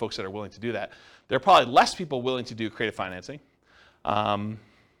lot of folks that are willing to do that. There are probably less people willing to do creative financing.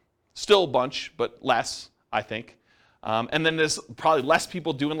 Still a bunch, but less, I think. And then there's probably less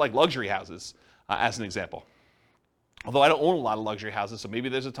people doing like luxury houses, as an example. Although I don't own a lot of luxury houses, so maybe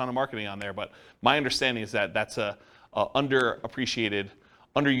there's a ton of marketing on there, but my understanding is that that's a underappreciated,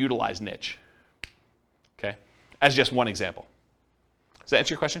 underutilized niche. Okay? As just one example. Does that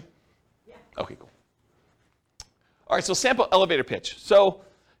answer your question? Yeah. Okay, cool. All right, so sample elevator pitch. So,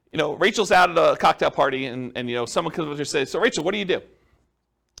 Rachel's out at a cocktail party and someone comes up and says, so Rachel, what do you do?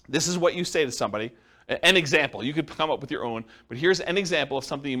 This is what you say to somebody. An example. You could come up with your own, but here's an example of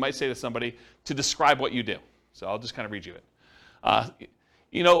something you might say to somebody to describe what you do. So I'll just kind of read you it.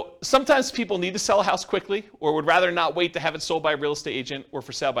 Sometimes people need to sell a house quickly or would rather not wait to have it sold by a real estate agent or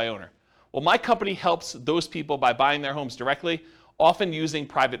for sale by owner. Well, my company helps those people by buying their homes directly, often using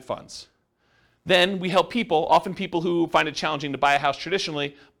private funds. Then we help people, often people who find it challenging to buy a house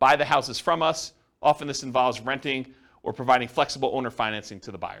traditionally, buy the houses from us. Often this involves renting or providing flexible owner financing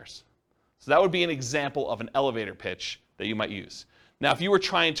to the buyers. So that would be an example of an elevator pitch that you might use. Now, if you were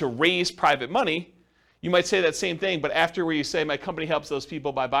trying to raise private money, you might say that same thing, but after where you say my company helps those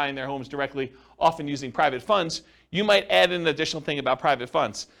people by buying their homes directly, often using private funds, you might add in an additional thing about private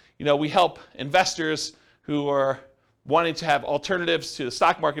funds. We help investors who are wanting to have alternatives to the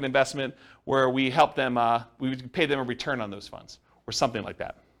stock market investment where we help them, we would pay them a return on those funds or something like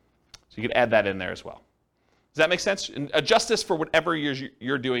that. So you could add that in there as well. Does that make sense? And adjust this for whatever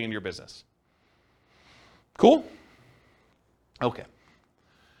you're doing in your business. Cool? Okay.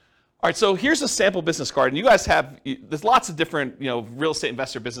 All right, so here's a sample business card, and you guys there's lots of different, real estate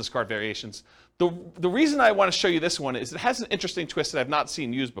investor business card variations. The reason I want to show you this one is it has an interesting twist that I've not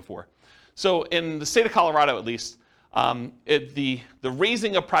seen used before. So in the state of Colorado, at least, the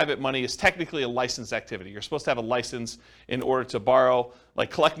raising of private money is technically a licensed activity. You're supposed to have a license in order to borrow, like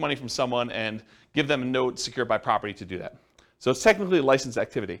collect money from someone and give them a note secured by property to do that. So it's technically a licensed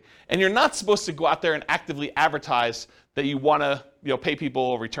activity. And you're not supposed to go out there and actively advertise that you want to pay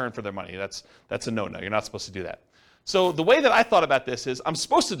people a return for their money. That's a no-no. You're not supposed to do that. So the way that I thought about this is I'm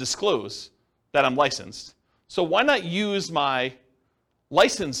supposed to disclose that I'm licensed. So why not use my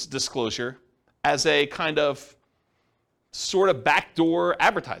license disclosure as a kind of sort of backdoor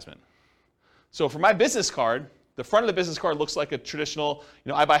advertisement? So for my business card, the front of the business card looks like a traditional,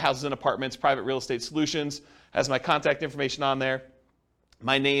 I buy houses and apartments, private real estate solutions, has my contact information on there,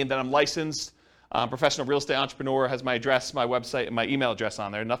 my name, that I'm licensed, professional real estate entrepreneur, has my address, my website, and my email address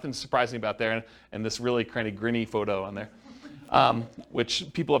on there. Nothing surprising about there, and this really kind of grinny photo on there,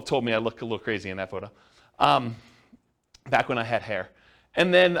 which people have told me I look a little crazy in that photo, back when I had hair.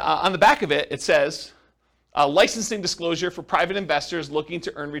 And then on the back of it, it says, licensing disclosure for private investors looking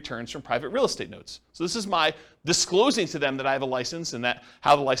to earn returns from private real estate notes. So this is my disclosing to them that I have a license and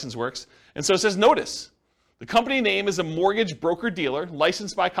how the license works. And so it says, notice, the company name is a mortgage broker-dealer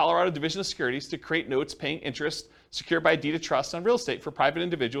licensed by Colorado Division of Securities to create notes paying interest secured by a deed of trust on real estate for private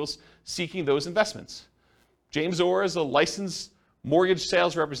individuals seeking those investments. James Orr is a licensed mortgage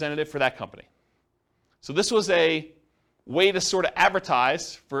sales representative for that company. So this was a way to sort of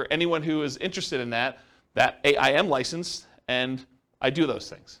advertise for anyone who is interested in that I am licensed and I do those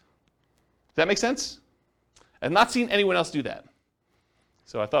things. Does that make sense? I've not seen anyone else do that.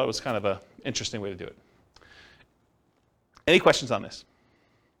 So I thought it was kind of an interesting way to do it. Any questions on this?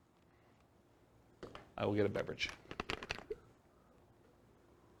 I will get a beverage.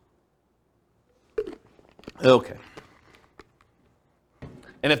 Okay.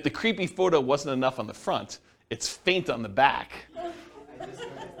 And if the creepy photo wasn't enough on the front, it's faint on the back.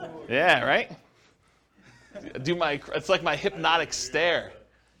 Yeah, right? It's like my hypnotic stare.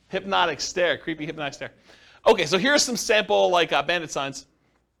 Creepy hypnotic stare. Okay, so here's some sample bandit signs.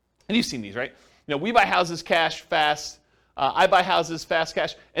 And you've seen these, right? We buy houses cash, fast. I buy houses, fast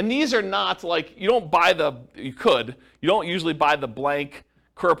cash. And these are not you don't usually buy the blank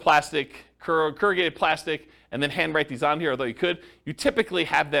corrugated plastic and then handwrite these on here, although you could. You typically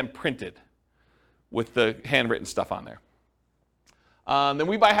have them printed with the handwritten stuff on there. Then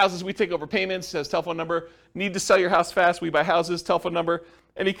we buy houses, we take over payments, says telephone number. Need to sell your house fast, we buy houses, telephone number,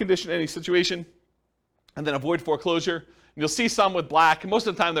 any condition, any situation. And then avoid foreclosure. And you'll see some with black. Most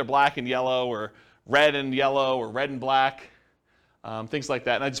of the time they're black and yellow or red and yellow or red and black, things like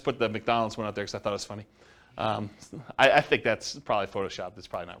that. And I just put the McDonald's one out there because I thought it was funny. I think that's probably Photoshopped. It's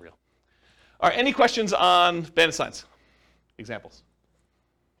probably not real. All right, any questions on bandit signs? Examples?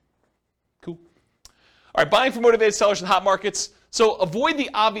 Cool. All right, buying for motivated sellers in hot markets. So avoid the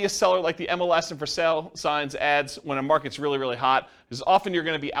obvious seller like the MLS and for sale signs ads when a market's really, really hot, because often you're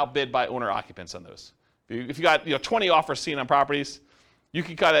going to be outbid by owner occupants on those. If you got 20 offers seen on properties, you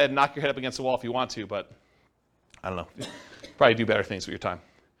can kind of knock your head up against the wall if you want to, but I don't know. Probably do better things with your time.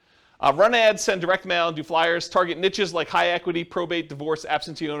 Run ads, send direct mail, do flyers, target niches like high equity, probate, divorce,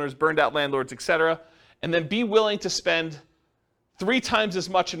 absentee owners, burned out landlords, etc. And then be willing to spend 3 times as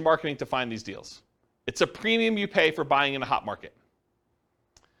much in marketing to find these deals. It's a premium you pay for buying in a hot market.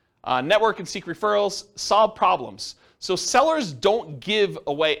 Network and seek referrals, solve problems. So sellers don't give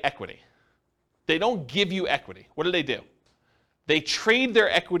away equity. They don't give you equity. What do? They trade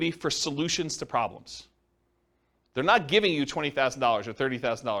their equity for solutions to problems. They're not giving you $20,000 or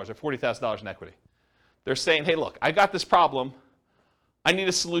 $30,000 or $40,000 in equity. They're saying, hey, look, I got this problem. I need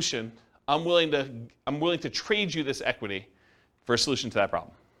a solution. I'm willing to trade you this equity for a solution to that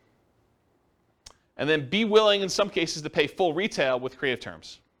problem. And then be willing, in some cases, to pay full retail with creative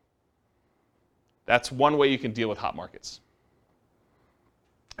terms. That's one way you can deal with hot markets.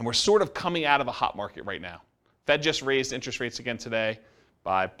 And we're sort of coming out of a hot market right now. Fed just raised interest rates again today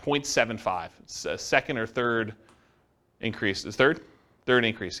by 0.75. It's a second or third increase. Is third? Third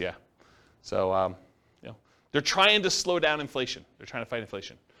increase, yeah. So, they're trying to slow down inflation. They're trying to fight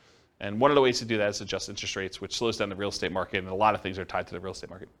inflation. And one of the ways to do that is adjust interest rates, which slows down the real estate market, and a lot of things are tied to the real estate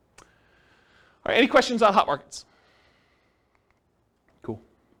market. All right, any questions on hot markets? Cool.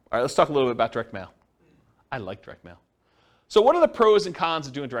 All right, let's talk a little bit about direct mail. I like direct mail. So what are the pros and cons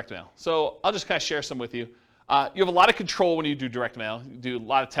of doing direct mail? So I'll just kind of share some with you. You have a lot of control when you do direct mail. You do a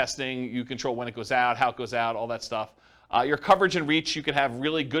lot of testing. You control when it goes out, how it goes out, all that stuff. Your coverage and reach, you can have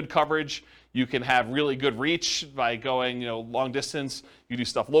really good coverage. You can have really good reach by going long distance. You do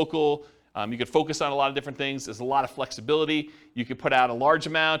stuff local. You can focus on a lot of different things. There's a lot of flexibility. You can put out a large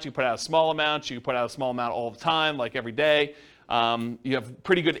amount. You can put out a small amount. You can put out a small amount all the time, like every day. You have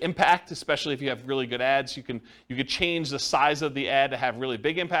pretty good impact, especially if you have really good ads. You can change the size of the ad to have really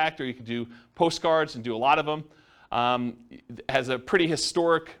big impact, or you can do postcards and do a lot of them. It has a pretty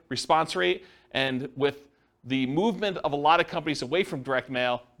historic response rate, and with the movement of a lot of companies away from direct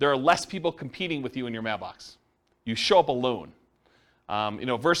mail, there are less people competing with you in your mailbox. You show up alone.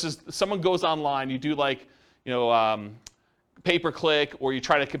 Versus someone goes online, you do pay-per-click, or you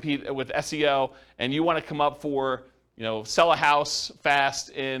try to compete with SEO, and you want to come up for sell a house fast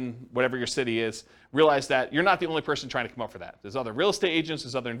in whatever your city is. Realize that you're not the only person trying to come up for that. There's other real estate agents,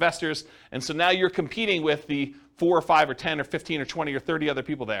 there's other investors, and so now you're competing with the 4 or 5 or 10 or 15 or 20 or 30 other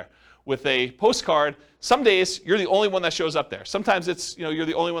people there. With a postcard, some days you're the only one that shows up there. Sometimes it's you're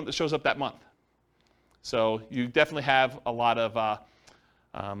the only one that shows up that month. So you definitely have a lot of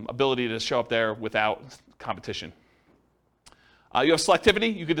ability to show up there without competition. You have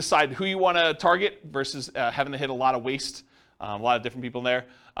selectivity. You can decide who you want to target versus having to hit a lot of waste, a lot of different people there.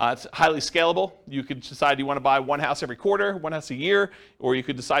 It's highly scalable. You could decide you want to buy one house every quarter, one house a year, or you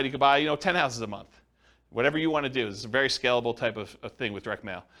could decide you could buy 10 houses a month. Whatever you want to do. It's a very scalable type of thing with direct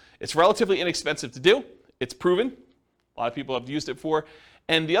mail. It's relatively inexpensive to do. It's proven. A lot of people have used it before.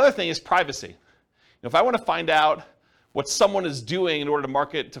 And the other thing is privacy. If I want to find out what someone is doing in order to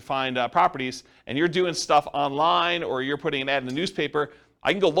market to find properties, and you're doing stuff online or you're putting an ad in the newspaper,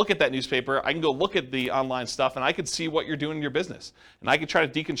 I can go look at that newspaper, I can go look at the online stuff, and I can see what you're doing in your business. And I can try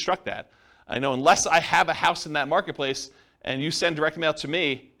to deconstruct that. I know unless I have a house in that marketplace and you send direct mail to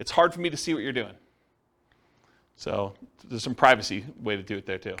me, it's hard for me to see what you're doing. So there's some privacy way to do it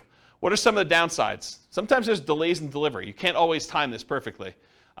there too. What are some of the downsides? Sometimes there's delays in delivery. You can't always time this perfectly.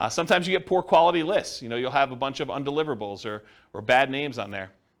 Sometimes you get poor quality lists. You'll have a bunch of undeliverables or bad names on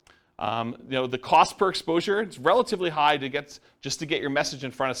there. The cost per exposure is relatively high to get your message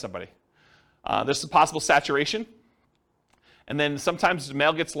in front of somebody. There's some possible saturation. And then sometimes the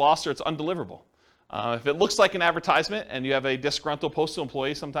mail gets lost or it's undeliverable. If it looks like an advertisement and you have a disgruntled postal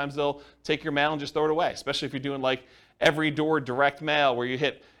employee, sometimes they'll take your mail and just throw it away, especially if you're doing like every door direct mail where you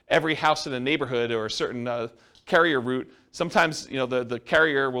hit every house in a neighborhood or a certain carrier route. Sometimes the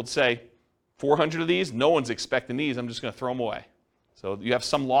carrier will say, 400 of these, no one's expecting these, I'm just going to throw them away. So you have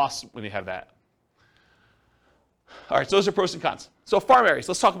some loss when you have that. All right, so those are pros and cons. So farm areas,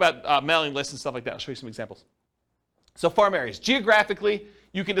 let's talk about mailing lists and stuff like that. I'll show you some examples. So farm areas, geographically,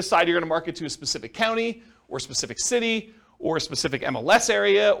 you can decide you're going to market to a specific county or a specific city or a specific MLS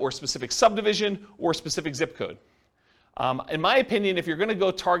area or a specific subdivision or a specific zip code. In my opinion, if you're going to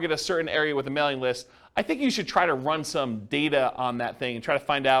go target a certain area with a mailing list, I think you should try to run some data on that thing and try to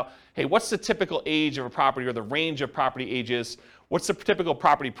find out, hey, what's the typical age of a property or the range of property ages? What's the typical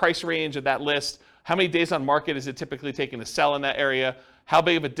property price range of that list? How many days on market is it typically taking to sell in that area? How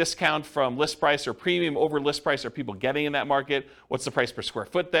big of a discount from list price or premium over list price are people getting in that market? What's the price per square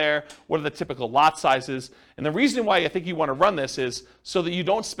foot there? What are the typical lot sizes? And the reason why I think you want to run this is so that you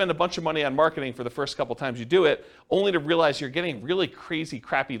don't spend a bunch of money on marketing for the first couple times you do it, only to realize you're getting really crazy,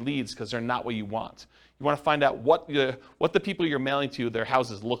 crappy leads because they're not what you want. You want to find out what the people you're mailing to, their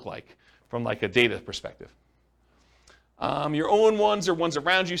houses look like from like a data perspective. Your own ones or ones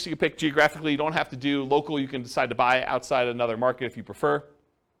around you, so you can pick geographically. You don't have to do local. You can decide to buy outside another market if you prefer.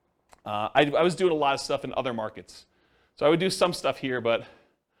 I was doing a lot of stuff in other markets. So I would do some stuff here, but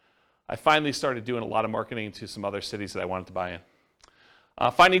I finally started doing a lot of marketing to some other cities that I wanted to buy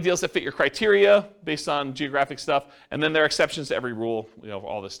in. Finding deals that fit your criteria based on geographic stuff, and then there are exceptions to every rule,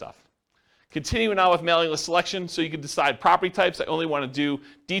 all this stuff. Continuing on with mailing list selection, so you can decide property types. I only want to do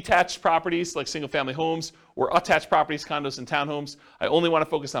detached properties like single-family homes or attached properties, condos and townhomes. I only want to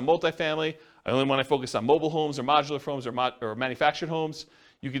focus on multifamily. I only want to focus on mobile homes or modular homes or manufactured homes.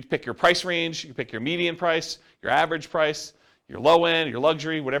 You can pick your price range. You can pick your median price, your average price, your low end, your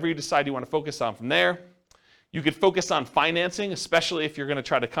luxury, whatever you decide you want to focus on from there. You could focus on financing, especially if you're going to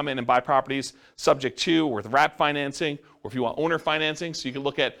try to come in and buy properties subject to or with wrap financing, or if you want owner financing. So you can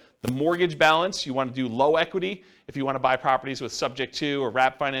look at the mortgage balance. You want to do low equity if you want to buy properties with subject to or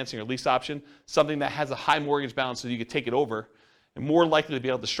wrap financing or lease option, something that has a high mortgage balance so you could take it over, and more likely to be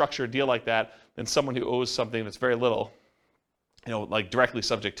able to structure a deal like that than someone who owes something that's very little, like directly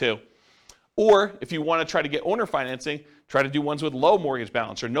subject to. Or if you want to try to get owner financing, try to do ones with low mortgage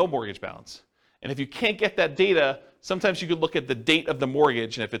balance or no mortgage balance. And if you can't get that data sometimes you could look at the date of the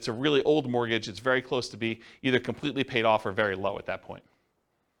mortgage, and if it's a really old mortgage, it's very close to be either completely paid off or very low at that point.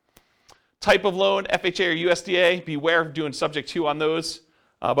 Type of loan, FHA or USDA, beware of doing subject to on those,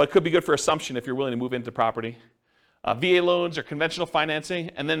 but it could be good for assumption if you're willing to move into property. VA loans or conventional financing,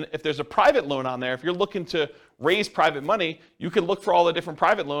 and then if there's a private loan on there, if you're looking to raise private money, you can look for all the different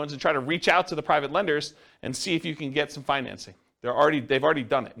private loans and try to reach out to the private lenders and see if you can get some financing. They've already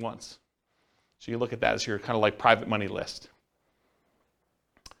done it once. So you look at that as your kind of like private money list.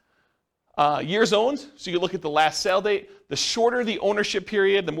 Years owned, so you look at the last sale date. The shorter the ownership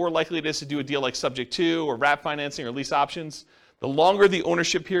period, the more likely it is to do a deal like subject to or wrap financing or lease options. The longer the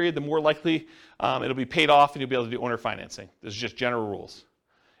ownership period, the more likely it'll be paid off and you'll be able to do owner financing. There's just general rules.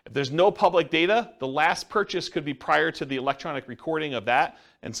 If there's no public data, the last purchase could be prior to the electronic recording of that,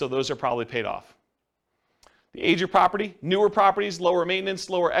 and so those are probably paid off. The age of property, newer properties, lower maintenance,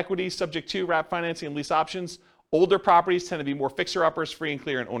 lower equity, subject to wrap financing and lease options. Older properties tend to be more fixer-uppers, free and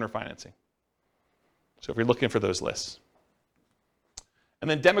clear, and owner financing. So if you're looking for those lists. And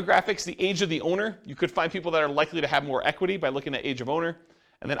then demographics, the age of the owner. You could find people that are likely to have more equity by looking at age of owner.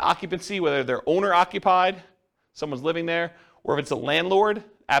 And then occupancy, whether they're owner occupied, someone's living there, or if it's a landlord,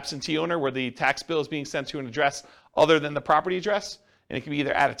 absentee owner, where the tax bill is being sent to an address other than the property address. And it can be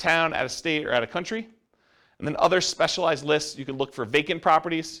either out of town, out of state, or out of country. And then other specialized lists, you can look for vacant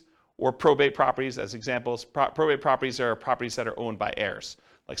properties or probate properties as examples. Probate properties are properties that are owned by heirs,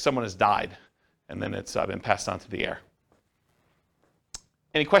 like someone has died and then it's been passed on to the heir.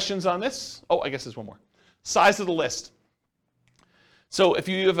 Any questions on this? Oh, I guess there's one more. Size of the list. So if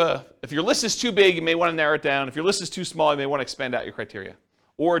your list is too big, you may want to narrow it down. If your list is too small, you may want to expand out your criteria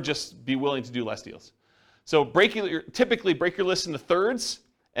or just be willing to do less deals. So typically break your list into thirds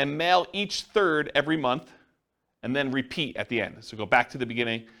and mail each third every month and then repeat at the end. So go back to the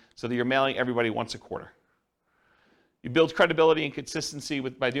beginning so that you're mailing everybody once a quarter. You build credibility and consistency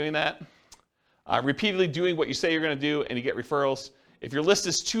by doing that. Repeatedly doing what you say you're going to do and you get referrals. If your list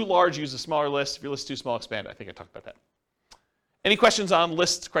is too large, use a smaller list. If your list is too small, expand it. I think I talked about that. Any questions on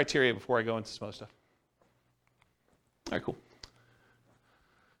list criteria before I go into some other stuff? All right, cool.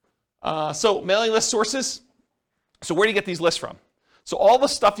 So mailing list sources. So where do you get these lists from? So all the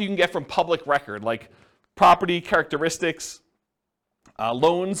stuff you can get from public record, like property characteristics,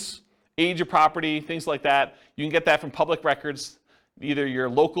 loans, age of property, things like that. You can get that from public records, either your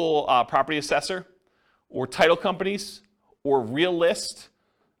local property assessor or title companies or RealList.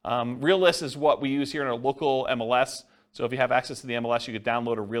 RealList is what we use here in our local MLS. So if you have access to the MLS, you could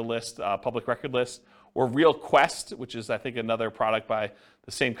download a RealList public record list, or RealQuest, which is, I think, another product by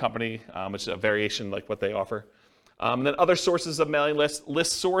the same company, which is a variation like what they offer. And then other sources of mailing lists: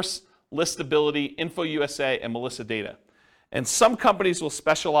 ListSource, Listability, InfoUSA, and Melissa Data. And some companies will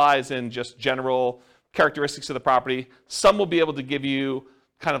specialize in just general characteristics of the property. Some will be able to give you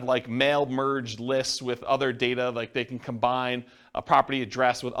kind of like mail merged lists with other data, like they can combine a property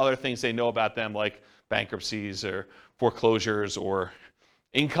address with other things they know about them, like bankruptcies or foreclosures or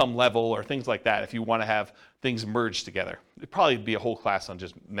income level or things like that, if you want to have things merged together. It'd probably be a whole class on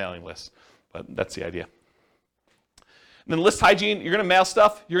just mailing lists, but that's the idea. And then list hygiene, you're going to mail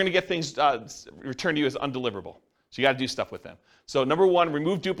stuff, you're going to get things returned to you as undeliverable. So you got to do stuff with them. So number one,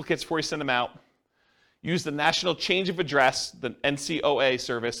 remove duplicates before you send them out. Use the National Change of Address, the NCOA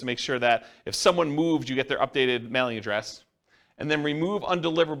service, to make sure that if someone moved, you get their updated mailing address. And then remove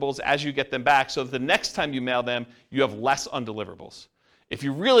undeliverables as you get them back so that the next time you mail them, you have less undeliverables. If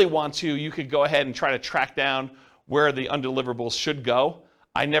you really want to, you could go ahead and try to track down where the undeliverables should go.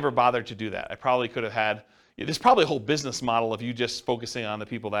 I never bothered to do that. I probably could have had, there's probably a whole business model of you just focusing on the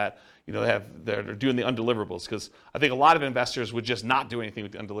people that that are doing the undeliverables, because I think a lot of investors would just not do anything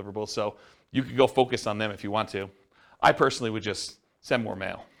with the undeliverables, so you could go focus on them if you want to. I personally would just send more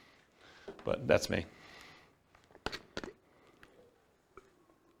mail, but that's me.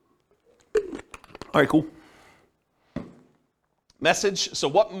 All right, cool. Message. So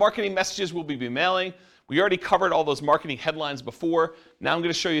what marketing messages will we be mailing? We already covered all those marketing headlines before. Now I'm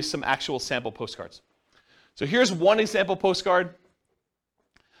going to show you some actual sample postcards. So here's one example postcard.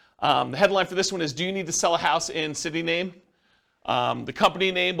 The headline for this one is, do you need to sell a house in city name? The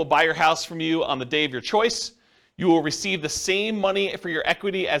company name will buy your house from you on the day of your choice. You will receive the same money for your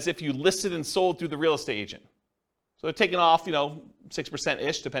equity as if you listed and sold through the real estate agent. So they're taking off,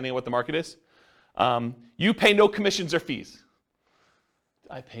 6%-ish, depending on what the market is. You pay no commissions or fees.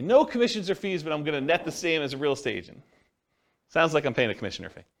 I pay no commissions or fees, but I'm going to net the same as a real estate agent. Sounds like I'm paying a commission or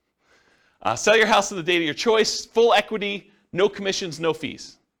fee. Sell your house on the date of your choice, full equity, no commissions, no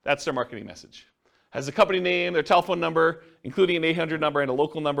fees. That's their marketing message. Has the company name, their telephone number, including an 800 number and a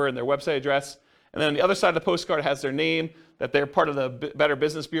local number and their website address. And then on the other side of the postcard has their name, that they're part of the Better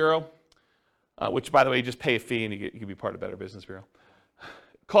Business Bureau, which, by the way, you just pay a fee and you can be part of Better Business Bureau.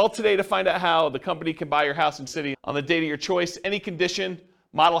 Call today to find out how the company can buy your house and city on the date of your choice. Any condition,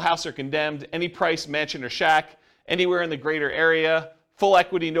 model house or condemned, any price, mansion or shack, anywhere in the greater area, full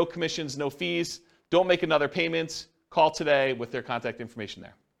equity, no commissions, no fees. Don't make another payment. Call today with their contact information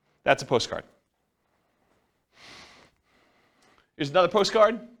there. That's a postcard. Here's another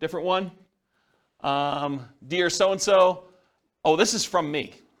postcard, different one. Dear so-and-so. Oh, this is from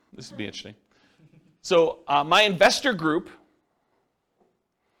me. This would be interesting. So my investor group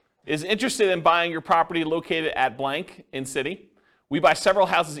is interested in buying your property located at blank in city. We buy several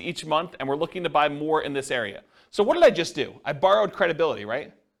houses each month, and we're looking to buy more in this area. So what did I just do? I borrowed credibility,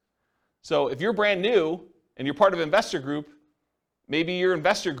 right? So if you're brand new and you're part of an investor group, maybe your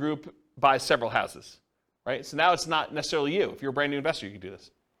investor group buys several houses, right? So now it's not necessarily you. If you're a brand new investor, you can do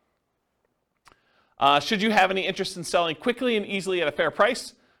this. Should you have any interest in selling quickly and easily at a fair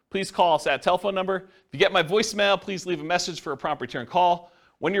price, please call us at telephone number. If you get my voicemail, please leave a message for a prompt return call.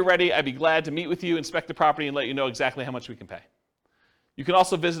 When you're ready, I'd be glad to meet with you, inspect the property, and let you know exactly how much we can pay. You can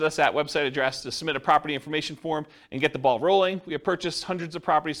also visit us at website address to submit a property information form and get the ball rolling. We have purchased hundreds of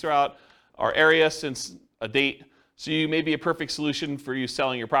properties throughout our area since a date, so you may be a perfect solution for you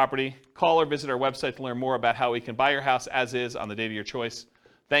selling your property. Call or visit our website to learn more about how we can buy your house as is on the date of your choice.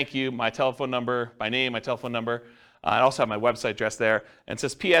 Thank you. My telephone number, my name, my telephone number. I also have my website address there. And it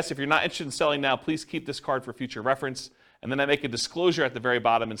says, P.S. If you're not interested in selling now, please keep this card for future reference. And then I make a disclosure at the very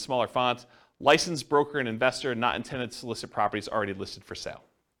bottom in smaller font. Licensed broker and investor not intended to solicit properties already listed for sale.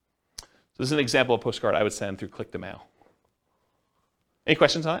 So this is an example of a postcard I would send through Click to Mail. Any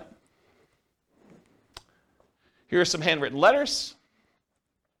questions on it? Here are some handwritten letters.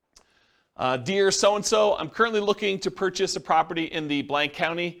 Dear so-and-so, I'm currently looking to purchase a property in the blank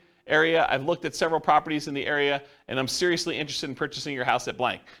county area. I've looked at several properties in the area, and I'm seriously interested in purchasing your house at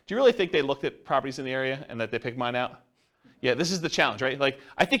blank. Do you really think they looked at properties in the area and that they picked mine out? Yeah, this is the challenge, right? Like,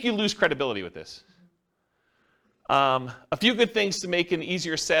 I think you lose credibility with this. A few good things to make an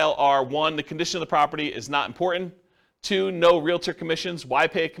easier sale are, 1, the condition of the property is not important. 2, no realtor commissions. Why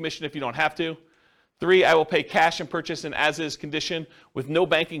pay a commission if you don't have to? 3, I will pay cash and purchase in as-is condition with no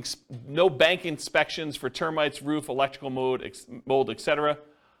bank inspections for termites, roof, electrical mold, etc.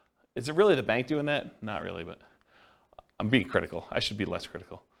 Is it really the bank doing that? Not really, but I'm being critical. I should be less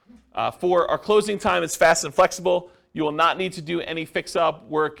critical. 4, our closing time is fast and flexible. You will not need to do any fix-up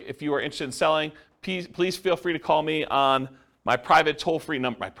work if you are interested in selling. Please feel free to call me on my private toll-free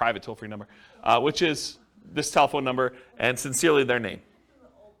number, which is this telephone number, and sincerely their name.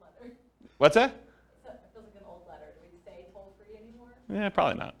 What's that? It feels like an old letter. Do we say toll-free anymore? Yeah,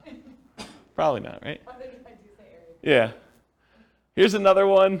 probably not. Probably not, right? I do say area. Yeah. Here's another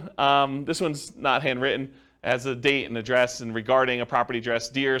one. This one's not handwritten. It has a date and address and regarding a property address.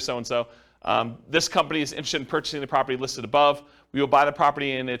 Dear so-and-so, this company is interested in purchasing the property listed above. We will buy the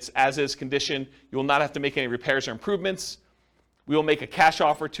property in its as-is condition. You will not have to make any repairs or improvements. We will make a cash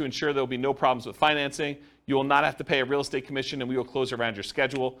offer to ensure there will be no problems with financing. You will not have to pay a real estate commission, and we will close around your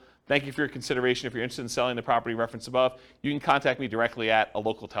schedule. Thank you for your consideration. If you're interested in selling the property referenced above, you can contact me directly at a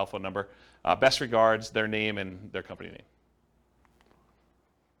local telephone number. Best regards, their name and their company name.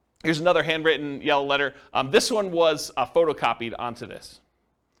 Here's another handwritten yellow letter. This one was photocopied onto this.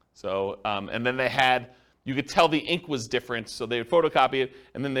 So, and then they had, you could tell the ink was different, so they would photocopy it,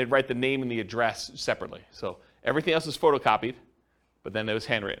 and then they'd write the name and the address separately. So everything else was photocopied, but then it was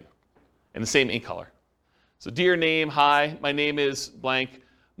handwritten in the same ink color. So dear name, hi, my name is blank.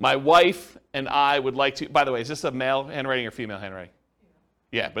 My wife and I would like to, by the way, is this a male handwriting or female handwriting?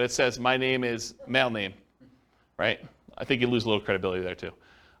 Yeah, but it says my name is male name, right? I think you lose a little credibility there too.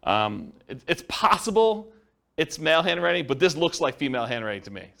 It's possible it's male handwriting, but this looks like female handwriting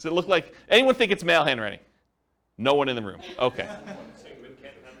to me. Does it look like, anyone think it's male handwriting? No one in the room. Okay.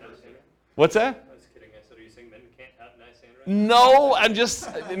 What's that? I was kidding. I said, are you saying men can't have nice handwriting? No, I'm just,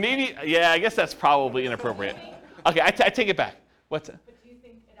 maybe, yeah, I guess that's probably inappropriate. Okay, I take it back. What's that? But do you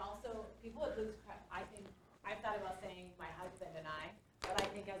think it also, people would lose, I think, I've thought about saying my husband and I, but I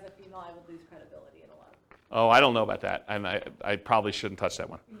think as a female I would lose credibility in a lot of. Oh, I don't know about that. And I probably shouldn't touch that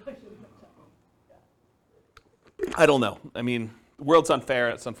one. I don't know. I mean, the world's unfair.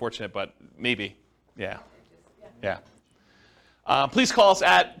 It's unfortunate, but maybe. Yeah. Yeah. Please call us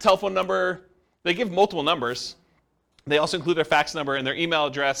at telephone number. They give multiple numbers. They also include their fax number and their email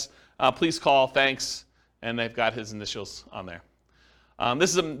address. Please call. Thanks. And they've got his initials on there.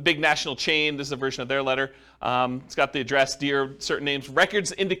 This is a big national chain. This is a version of their letter. It's got the address, dear, certain names.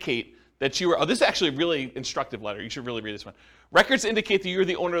 Records indicate that you are, oh, this is actually a really instructive letter. You should really read this one. Records indicate that you're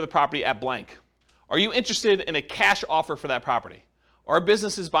the owner of the property at blank. Are you interested in a cash offer for that property? Our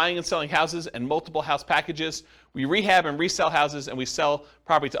business is buying and selling houses and multiple house packages. We rehab and resell houses, and we sell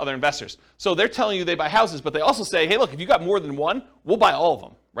property to other investors. So they're telling you they buy houses, but they also say, hey, look, if you got more than one, we'll buy all of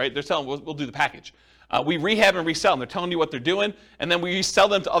them, right? They're telling we'll do the package. We rehab and resell them. They're telling you what they're doing, and then we resell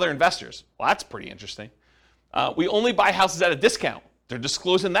them to other investors. Well, that's pretty interesting. We only buy houses at a discount. They're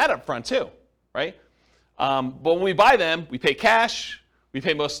disclosing that up front too, right? But when we buy them, we pay cash. We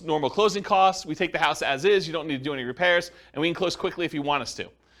pay most normal closing costs. We take the house as is. You don't need to do any repairs. And we can close quickly if you want us to. If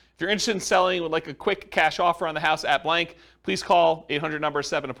you're interested in selling and would like a quick cash offer on the house at blank, please call 800 number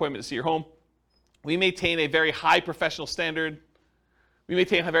 7 appointment to see your home. We maintain a very high professional standard. We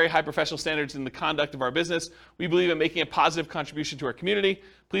maintain very high professional standards in the conduct of our business. We believe in making a positive contribution to our community.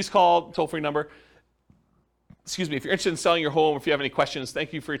 Please call toll-free number. Excuse me, if you're interested in selling your home, if you have any questions,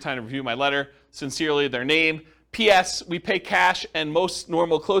 thank you for your time to review my letter. Sincerely, their name. P.S. We pay cash and most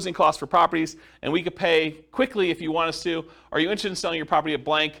normal closing costs for properties, and we could pay quickly if you want us to. Are you interested in selling your property at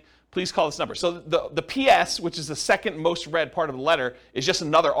blank? Please call this number. So the P.S., which is the second most read part of the letter, is just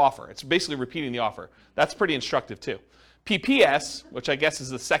another offer. It's basically repeating the offer. That's pretty instructive too. P.P.S., which I guess is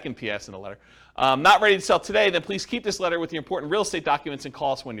the second P.S. in the letter, not ready to sell today, then please keep this letter with the important real estate documents and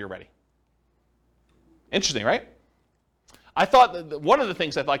call us when you're ready. Interesting, right? I thought that one of the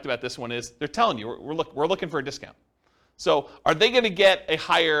things I liked about this one is they're telling you we're looking for a discount. So are they going to get a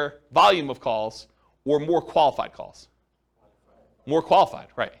higher volume of calls or more qualified calls? More qualified,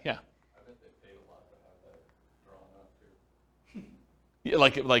 right? Yeah. I bet they paid a lot to have that drawn up too.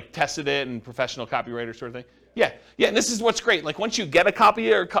 Yeah, like tested it and professional copywriter sort of thing. Yeah, and this is what's great. Like once you get a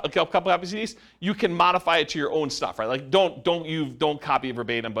copy or a couple copies of these, you can modify it to your own stuff, right? Like don't copy it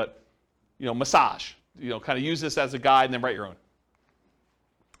verbatim, but massage. Kind of use this as a guide and then write your own.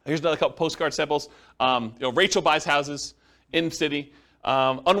 Here's another couple postcard samples. Rachel buys houses in city.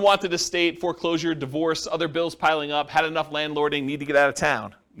 Unwanted estate, foreclosure, divorce, other bills piling up, had enough landlording, need to get out of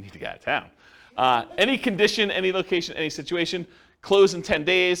town. Any condition, any location, any situation, close in 10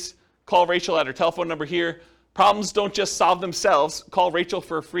 days. Call Rachel at her telephone number here. Problems don't just solve themselves. Call Rachel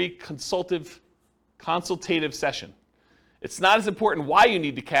for a free consultative session. It's not as important why you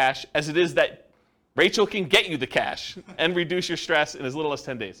need the cash as it is that Rachel can get you the cash and reduce your stress in as little as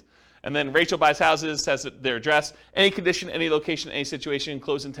 10 days. And then Rachel buys houses, has their address, any condition, any location, any situation,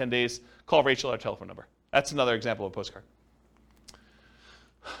 close in 10 days. Call Rachel at our telephone number. That's another example of a postcard.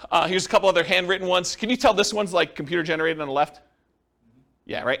 Here's a couple other handwritten ones. Can you tell this one's like computer generated on the left?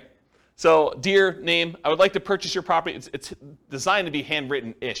 Yeah, right? So, dear name, I would like to purchase your property. It's designed to be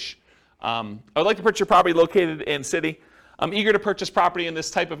handwritten-ish. I would like to purchase your property located in city. I'm eager to purchase property in this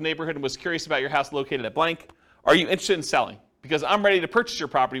type of neighborhood and was curious about your house located at blank. Are you interested in selling? Because I'm ready to purchase your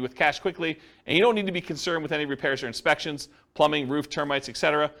property with cash quickly, and you don't need to be concerned with any repairs or inspections, plumbing, roof, termites,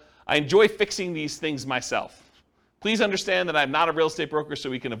 etc. I enjoy fixing these things myself. Please understand that I'm not a real estate broker,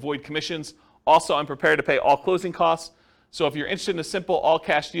 so we can avoid commissions. Also, I'm prepared to pay all closing costs. So if you're interested in a simple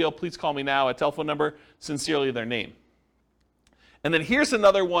all-cash deal, please call me now at telephone number. Sincerely, their name. And then here's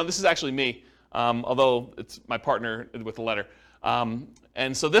another one. This is actually me. Although it's my partner with the letter.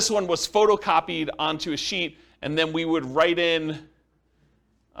 And so this one was photocopied onto a sheet, and then we would write in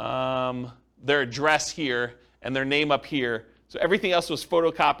their address here and their name up here. So everything else was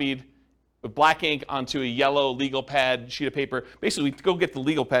photocopied with black ink onto a yellow legal pad sheet of paper. Basically, we'd go get the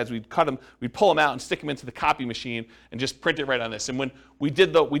legal pads, we'd cut them, we'd pull them out and stick them into the copy machine and just print it right on this. And when we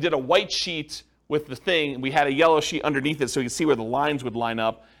did a white sheet with the thing, we had a yellow sheet underneath it so you could see where the lines would line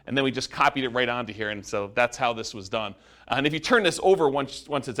up, and then we just copied it right onto here, and so that's how this was done. And if you turn this over once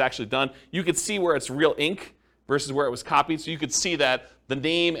it's actually done, you could see where it's real ink versus where it was copied, so you could see that the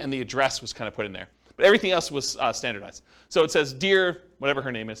name and the address was kind of put in there. But everything else was standardized. So it says, dear, whatever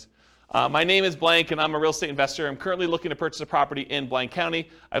her name is, my name is blank, and I'm a real estate investor. I'm currently looking to purchase a property in blank county.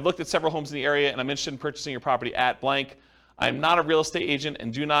 I've looked at several homes in the area, and I'm interested in purchasing your property at blank. I'm not a real estate agent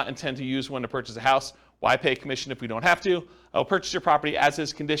and do not intend to use one to purchase a house. Why pay a commission if we don't have to? I will purchase your property as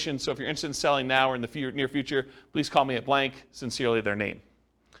is conditioned, so if you're interested in selling now or in the near future, please call me at blank. Sincerely, their name.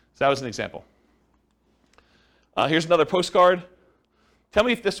 So that was an example. Here's another postcard. Tell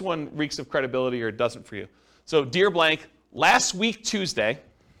me if this one reeks of credibility or doesn't for you. So, dear blank, last week Tuesday,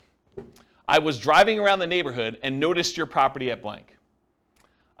 I was driving around the neighborhood and noticed your property at blank.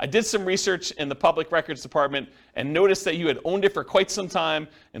 I did some research in the public records department and noticed that you had owned it for quite some time,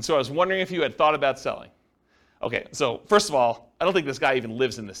 and so I was wondering if you had thought about selling. Okay, so first of all, I don't think this guy even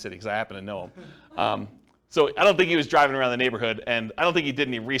lives in this city because I happen to know him. So I don't think he was driving around the neighborhood, and I don't think he did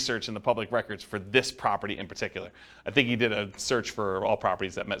any research in the public records for this property in particular. I think he did a search for all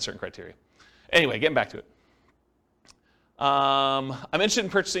properties that met certain criteria. Anyway, getting back to it. I'm interested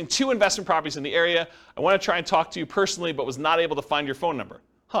in purchasing 2 investment properties in the area. I want to try and talk to you personally, but was not able to find your phone number.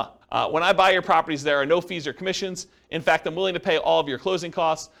 When I buy your properties, there are no fees or commissions. In fact, I'm willing to pay all of your closing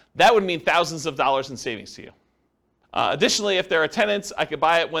costs. That would mean thousands of dollars in savings to you. Additionally, if there are tenants, I could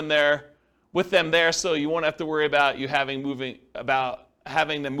buy it when they're with them there, so you won't have to worry about you having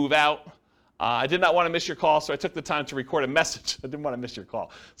them move out. I did not want to miss your call, so I took the time to record a message. I didn't want to miss your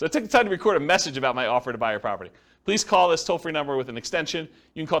call. So I took the time to record a message about my offer to buy your property. Please call this toll-free number with an extension.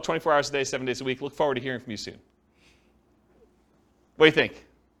 You can call 24 hours a day, 7 days a week. Look forward to hearing from you soon. What do you think?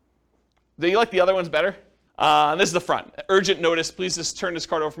 Do you like the other ones better? This is the front. Urgent notice. Please just turn this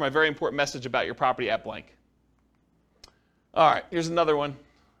card over for my very important message about your property at blank. All right, here's another one.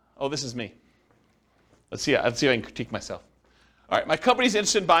 Oh, this is me. Let's see if I can critique myself. All right, my company's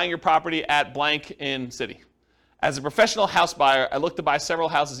interested in buying your property at blank in city. As a professional house buyer, I look to buy several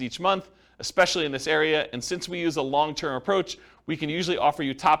houses each month, especially in this area, and since we use a long-term approach, we can usually offer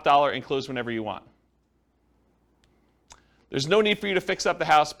you top dollar and close whenever you want. There's no need for you to fix up the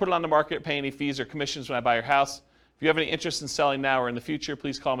house, put it on the market, pay any fees or commissions when I buy your house. If you have any interest in selling now or in the future,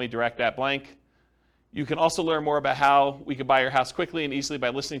 please call me direct at blank. You can also learn more about how we can buy your house quickly and easily by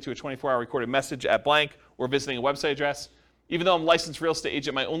listening to a 24-hour recorded message at blank or visiting a website address. Even though I'm a licensed real estate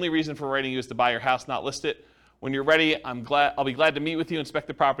agent, my only reason for writing you is to buy your house, not list it. When you're ready, I'll be glad to meet with you, inspect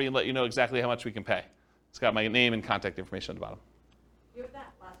the property, and let you know exactly how much we can pay. It's got my name and contact information on the bottom. You have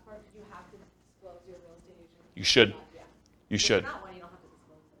that last part, you have to disclose your real estate agent. You should. Yeah. You should. If you're not one, you don't have to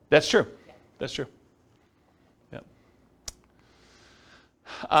disclose it. That's true. Yeah. That's true. Yeah.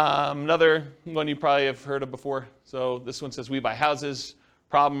 Another one you probably have heard of before. So this one says, we buy houses,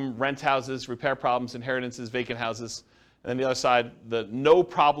 problem, rent houses, repair problems, inheritances, vacant houses. And then the other side, the no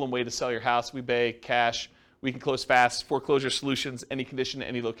problem way to sell your house. We pay cash. We can close fast. Foreclosure solutions, any condition,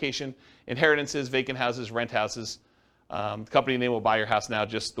 any location. Inheritances, vacant houses, rent houses. The company name will buy your house now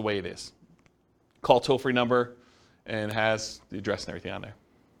just the way it is. Call toll-free number and has the address and everything on there.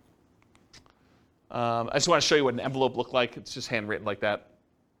 I just want to show you what an envelope looked like. It's just handwritten like that.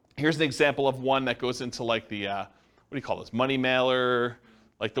 Here's an example of one that goes into like the, what do you call this, money mailer,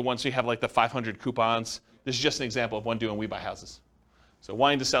 like the ones you have like the 500 coupons. This is just an example of one doing We Buy Houses. So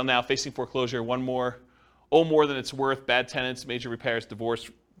wanting to sell now, facing foreclosure, one more, owe more than it's worth, bad tenants, major repairs, divorce,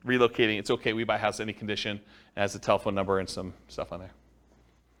 relocating. It's okay, We Buy House, any condition. It has a telephone number and some stuff on there.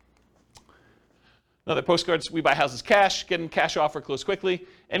 Another postcards, We Buy Houses cash, getting cash offer, close quickly.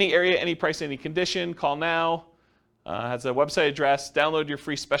 Any area, any price, any condition, call now. Has a website address, download your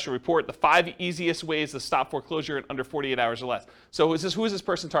free special report, the 5 easiest ways to stop foreclosure in under 48 hours or less. So who is this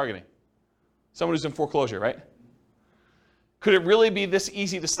person targeting? Someone who's in foreclosure, right? Could it really be this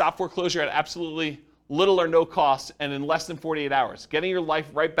easy to stop foreclosure at absolutely little or no cost and in less than 48 hours? Getting your life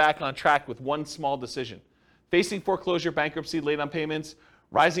right back on track with one small decision. Facing foreclosure, bankruptcy, late on payments,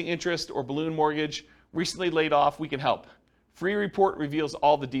 rising interest or balloon mortgage, recently laid off, we can help. Free report reveals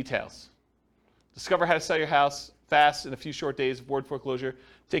all the details. Discover how to sell your house fast in a few short days, avoid foreclosure,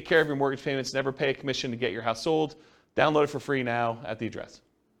 take care of your mortgage payments, never pay a commission to get your house sold. Download it for free now at the address.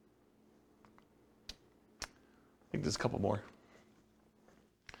 I think there's a couple more.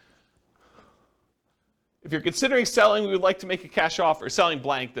 If you're considering selling, we would like to make a cash offer, or selling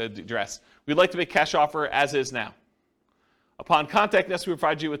blank, the address. We'd like to make cash offer as is now. Upon contacting us, we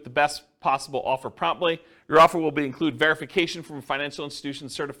provide you with the best possible offer promptly. Your offer will include verification from a financial institution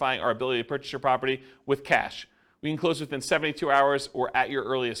certifying our ability to purchase your property with cash. We can close within 72 hours or at your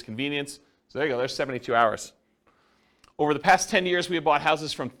earliest convenience. So there you go, there's 72 hours. Over the past 10 years, we have bought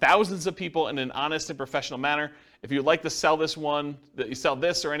houses from thousands of people in an honest and professional manner. If you'd like to sell this one, that you sell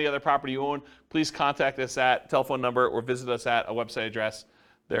this or any other property you own, please contact us at telephone number or visit us at a website address.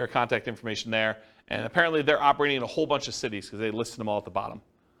 There are contact information there. And apparently they're operating in a whole bunch of cities because they listed them all at the bottom.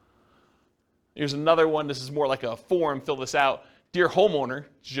 Here's another one. This is more like a form. Fill this out. Dear homeowner,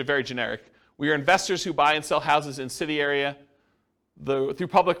 which is very generic. We are investors who buy and sell houses in city area. Through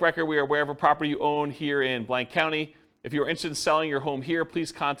public record, we are aware of a property you own here in blank county. If you're interested in selling your home here,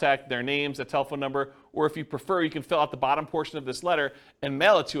 please contact their names, a telephone number, or if you prefer, you can fill out the bottom portion of this letter and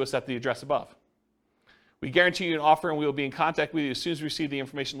mail it to us at the address above. We guarantee you an offer and we will be in contact with you as soon as we receive the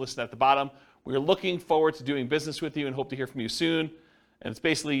information listed at the bottom. We are looking forward to doing business with you and hope to hear from you soon. And it's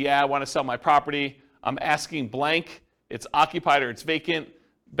basically, yeah, I want to sell my property. I'm asking blank. It's occupied or it's vacant.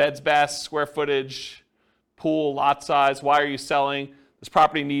 Beds, baths, square footage, pool, lot size. Why are you selling? Does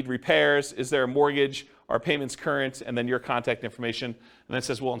property need repairs? Is there a mortgage? Are payments current? And then your contact information. And then it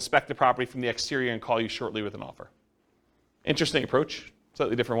says we'll inspect the property from the exterior and call you shortly with an offer. Interesting approach.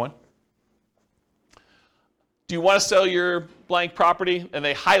 Slightly different one. Do you want to sell your blank property? And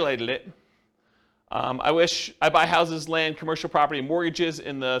they highlighted it. I buy houses, land, commercial property, and mortgages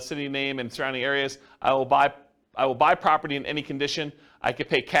in the city name and surrounding areas. I will buy property in any condition. I could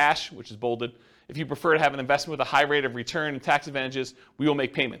pay cash, which is bolded. If you prefer to have an investment with a high rate of return and tax advantages, we will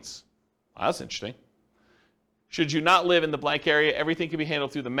make payments. Wow, that's interesting. Should you not live in the blank area, everything can be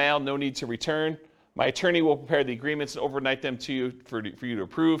handled through the mail, no need to return. My attorney will prepare the agreements and overnight them to you for you to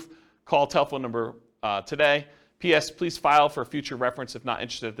approve. Call telephone number today. P.S. Please file for future reference if not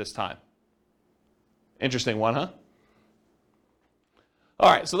interested at this time. Interesting one, huh?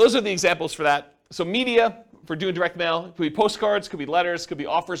 All right, so those are the examples for that. So media for doing direct mail, it could be postcards, could be letters, could be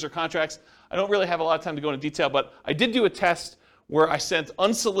offers or contracts. I don't really have a lot of time to go into detail, but I did do a test where I sent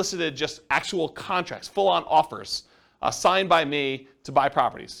unsolicited, just actual contracts, full-on offers, signed by me to buy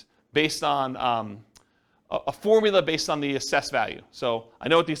properties based on a formula based on the assessed value. So I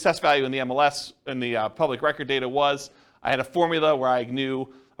know what the assessed value in the MLS and the public record data was. I had a formula where I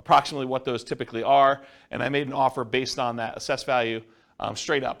knew approximately what those typically are, and I made an offer based on that assessed value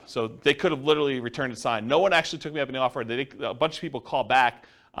straight up. So they could have literally returned it signed. No one actually took me up on the offer. A bunch of people called back.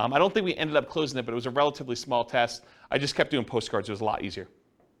 I don't think we ended up closing it, but it was a relatively small test. I just kept doing postcards. It was a lot easier.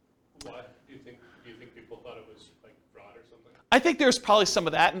 Why? Do you think people thought it was like fraud or something? I think there's probably some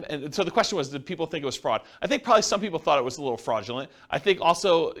of that. And so the question was, did people think it was fraud? I think probably some people thought it was a little fraudulent. I think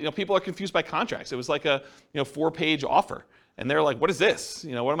also, people are confused by contracts. It was like a 4-page offer. And they're like, what is this?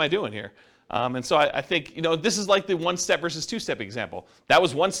 What am I doing here? And so I think, this is like the 1-step versus 2-step example. That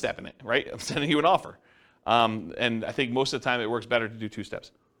was 1 step in it, right? I'm sending you an offer. And I think most of the time it works better to do 2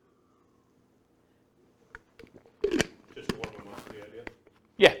 steps. Just warm them up to the idea.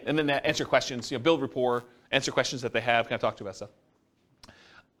 Yeah, and then answer questions, build rapport, answer questions that they have, kind of talk to about stuff.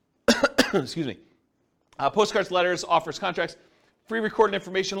 Excuse me. Postcards, letters, offers, contracts, free recorded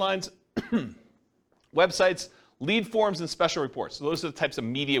information lines, websites, lead forms, and special reports. So those are the types of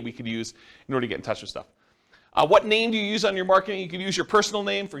media we could use in order to get in touch with stuff. What name do you use on your marketing? You can use your personal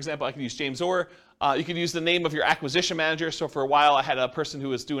name. For example, I can use James Orr. You could use the name of your acquisition manager. So for a while, I had a person who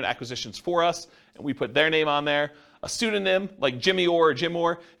was doing acquisitions for us, and we put their name on there. A pseudonym, like Jimmy Orr or Jim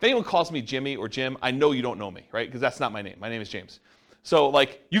Orr. If anyone calls me Jimmy or Jim, I know you don't know me, right? Because that's not my name. My name is James. So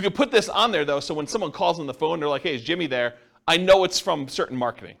you could put this on there, though, so when someone calls on the phone, they're like, hey, is Jimmy there? I know it's from certain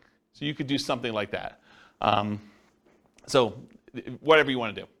marketing. So you could do something like that. So whatever you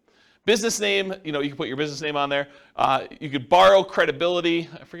want to do. Business name, you can put your business name on there. You could borrow credibility.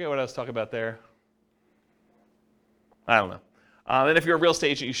 I forget what I was talking about there. I don't know. And if you're a real estate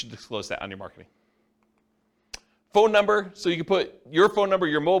agent, you should disclose that on your marketing. Phone number, so you can put your phone number,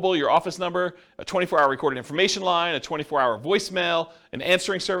 your mobile, your office number, a 24-hour recorded information line, a 24-hour voicemail, an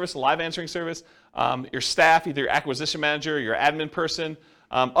answering service, a live answering service, your staff, either your acquisition manager, your admin person.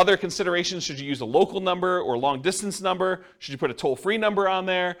 Other considerations, should you use a local number or long distance number? Should you put a toll-free number on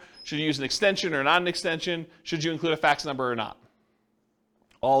there? Should you use an extension or not an extension? Should you include a fax number or not?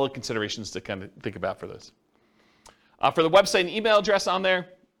 All the considerations to kind of think about for this. For the website and email address on there,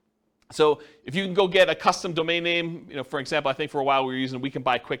 so if you can go get a custom domain name, for example, I think for a while we were using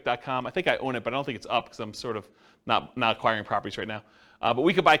wecanbuyquick.com. I think I own it, but I don't think it's up because I'm sort of not acquiring properties right now. But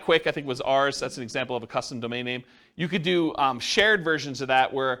We Can Buy Quick, I think, was ours. That's an example of a custom domain name. You could do shared versions of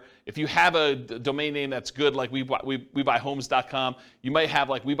that where if you have a domain name that's good, like WeBuyHomes.com, you might have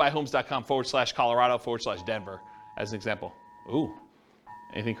like WeBuyHomes.com/Colorado/Denver as an example. Ooh,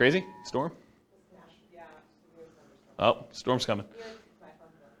 anything crazy? Storm? Oh, storm's coming.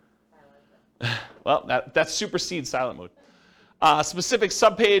 Well, that supersedes silent mode. Specific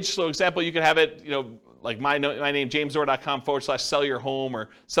subpage, so example, you could have it, like my name, jamesorr.com/sellyourhome or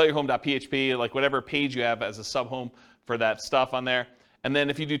sellyourhome.php, like whatever page you have as a subhome for that stuff on there. And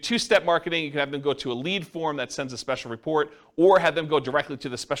then if you do 2-step marketing, you can have them go to a lead form that sends a special report, or have them go directly to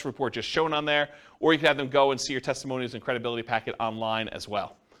the special report just shown on there, or you can have them go and see your testimonials and credibility packet online as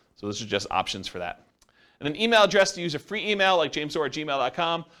well. So those are just options for that. And then email address, do you use a free email like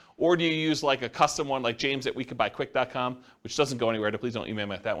jamesorr@gmail.com, or do you use like a custom one like james@wecanbuyquick.com, which doesn't go anywhere, so please don't email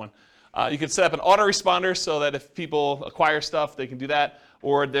me at that one. You can set up an autoresponder so that if people acquire stuff, they can do that.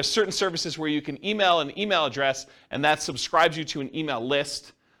 Or there's certain services where you can email an email address, and that subscribes you to an email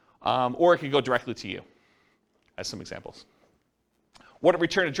list, or it can go directly to you, as some examples. What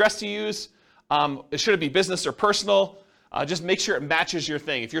return address to use? Should it be business or personal? Just make sure it matches your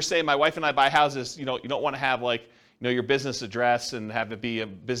thing. If you're saying my wife and I buy houses, you don't want to have like your business address and have it be a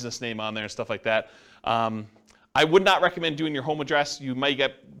business name on there and stuff like that. I would not recommend doing your home address. You might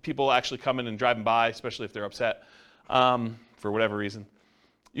get people actually coming and driving by, especially if they're upset for whatever reason.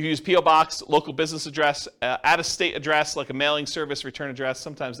 You can use P.O. Box, local business address, out-of-state address, like a mailing service return address.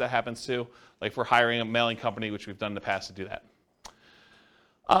 Sometimes that happens too, like if we're hiring a mailing company, which we've done in the past to do that.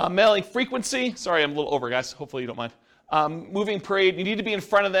 Mailing frequency. Sorry, I'm a little over, guys. Hopefully you don't mind. Moving parade. You need to be in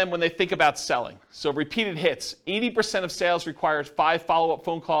front of them when they think about selling. So repeated hits. 80% of sales requires 5 follow-up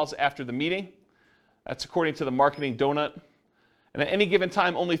phone calls after the meeting. That's according to the Marketing Donut. And at any given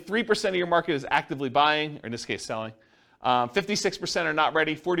time, only 3% of your market is actively buying, or in this case, selling. 56% are not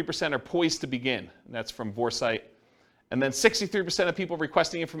ready. 40% are poised to begin. And that's from Vorsight. And then 63% of people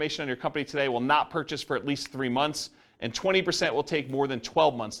requesting information on your company today will not purchase for at least 3 months. And 20% will take more than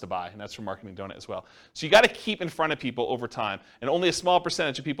 12 months to buy. And that's from Marketing Donut as well. So you got to keep in front of people over time. And only a small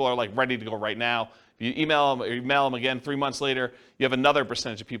percentage of people are like ready to go right now. If you email them or you mail them again 3 months later, you have another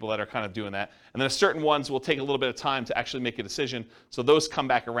percentage of people that are kind of doing that. And then certain ones will take a little bit of time to actually make a decision. So those come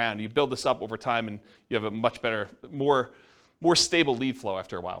back around. You build this up over time and you have a much better, more stable lead flow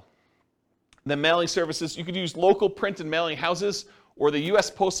after a while. Then mailing services, you could use local print and mailing houses, or the U.S.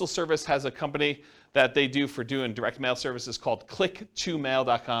 Postal Service has a company that they do for doing direct mail services called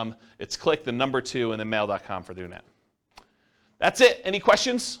click2mail.com. It's click the number 2 and then mail.com for doing that. That's it. Any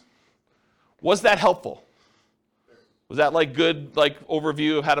questions? Was that helpful? Was that like good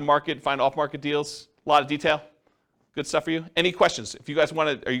overview of how to market, find off-market deals? A lot of detail? Good stuff for you? Any questions? If you guys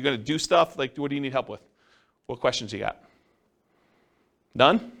want to, are you going to do stuff? Like, what do you need help with? What questions you got?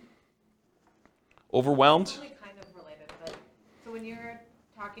 None? Overwhelmed? Only kind of related, but so when you're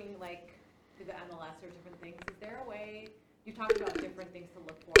talking like to the MLS or different things, is there a way, you talked about different things to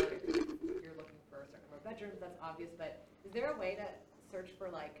look for if you're looking for a certain number of bedrooms, that's obvious, but is there a way to search for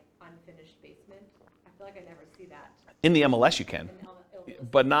like unfinished basement? I feel like I never see that. In the MLS you can,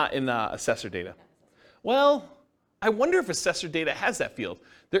 but not in assessor data. Well, I wonder if assessor data has that field.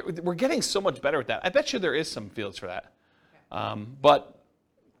 We're getting so much better at that. I bet you there is some fields for that. Okay. But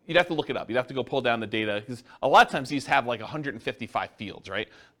you'd have to look it up. You'd have to go pull down the data, because a lot of times these have like 155 fields, right?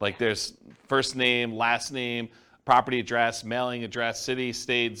 Like there's first name, last name, property address, mailing address, city,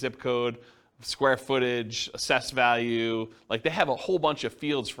 state, zip code, square footage, assessed value. Like they have a whole bunch of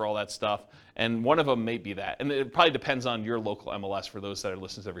fields for all that stuff, and one of them may be that. And it probably depends on your local MLS for those that are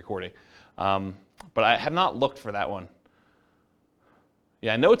listening to the recording. But I have not looked for that one.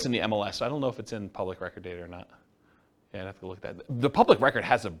 Yeah, I know it's in the MLS. So I don't know if it's in public record data or not. Yeah, I'd have to look at that. The public record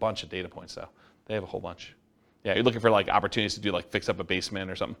has a bunch of data points, though. They have a whole bunch. Yeah, you're looking for like opportunities to do like fix up a basement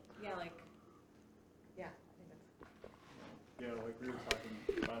or something. Yeah, I think that's. Yeah, like we were talking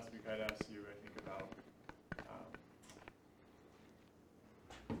last week, I'd asked you, I think, about,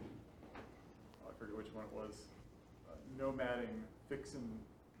 I forget which one it was, nomading, fix and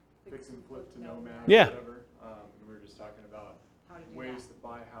flip to nomad, Yeah. or whatever. We were just talking about ways to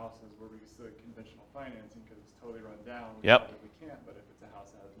buy houses where we still get conventional financing because it's totally run down. Yep. We can't, but if it's a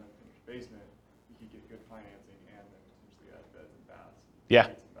house that has an unfinished basement, you can get good financing and then potentially add beds and baths. Yeah.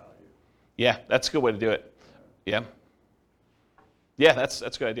 Get some value. Yeah, that's a good way to do it. Yeah. Yeah, that's a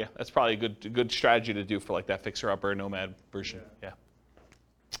good idea. That's probably a good strategy to do for like that fixer-upper nomad version. Yeah.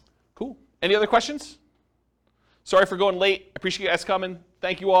 Cool. Any other questions? Sorry for going late. I appreciate you guys coming.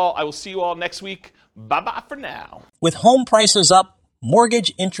 Thank you all. I will see you all next week. Bye-bye for now. With home prices up,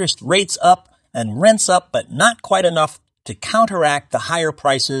 mortgage interest rates up, and rents up, but not quite enough to counteract the higher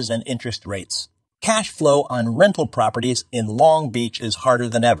prices and interest rates. Cash flow on rental properties in Long Beach is harder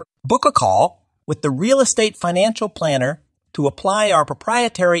than ever. Book a call with the Real Estate Financial Planner to apply our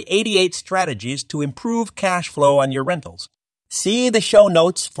proprietary 88 strategies to improve cash flow on your rentals. See the show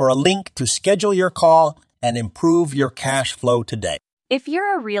notes for a link to schedule your call and improve your cash flow today. If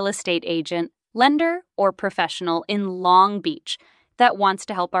you're a real estate agent, lender, or professional in Long Beach that wants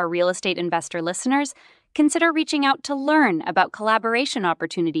to help our real estate investor listeners, consider reaching out to learn about collaboration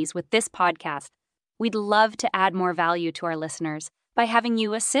opportunities with this podcast. We'd love to add more value to our listeners by having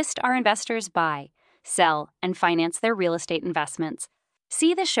you assist our investors buy, sell, and finance their real estate investments.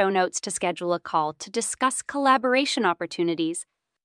 See the show notes to schedule a call to discuss collaboration opportunities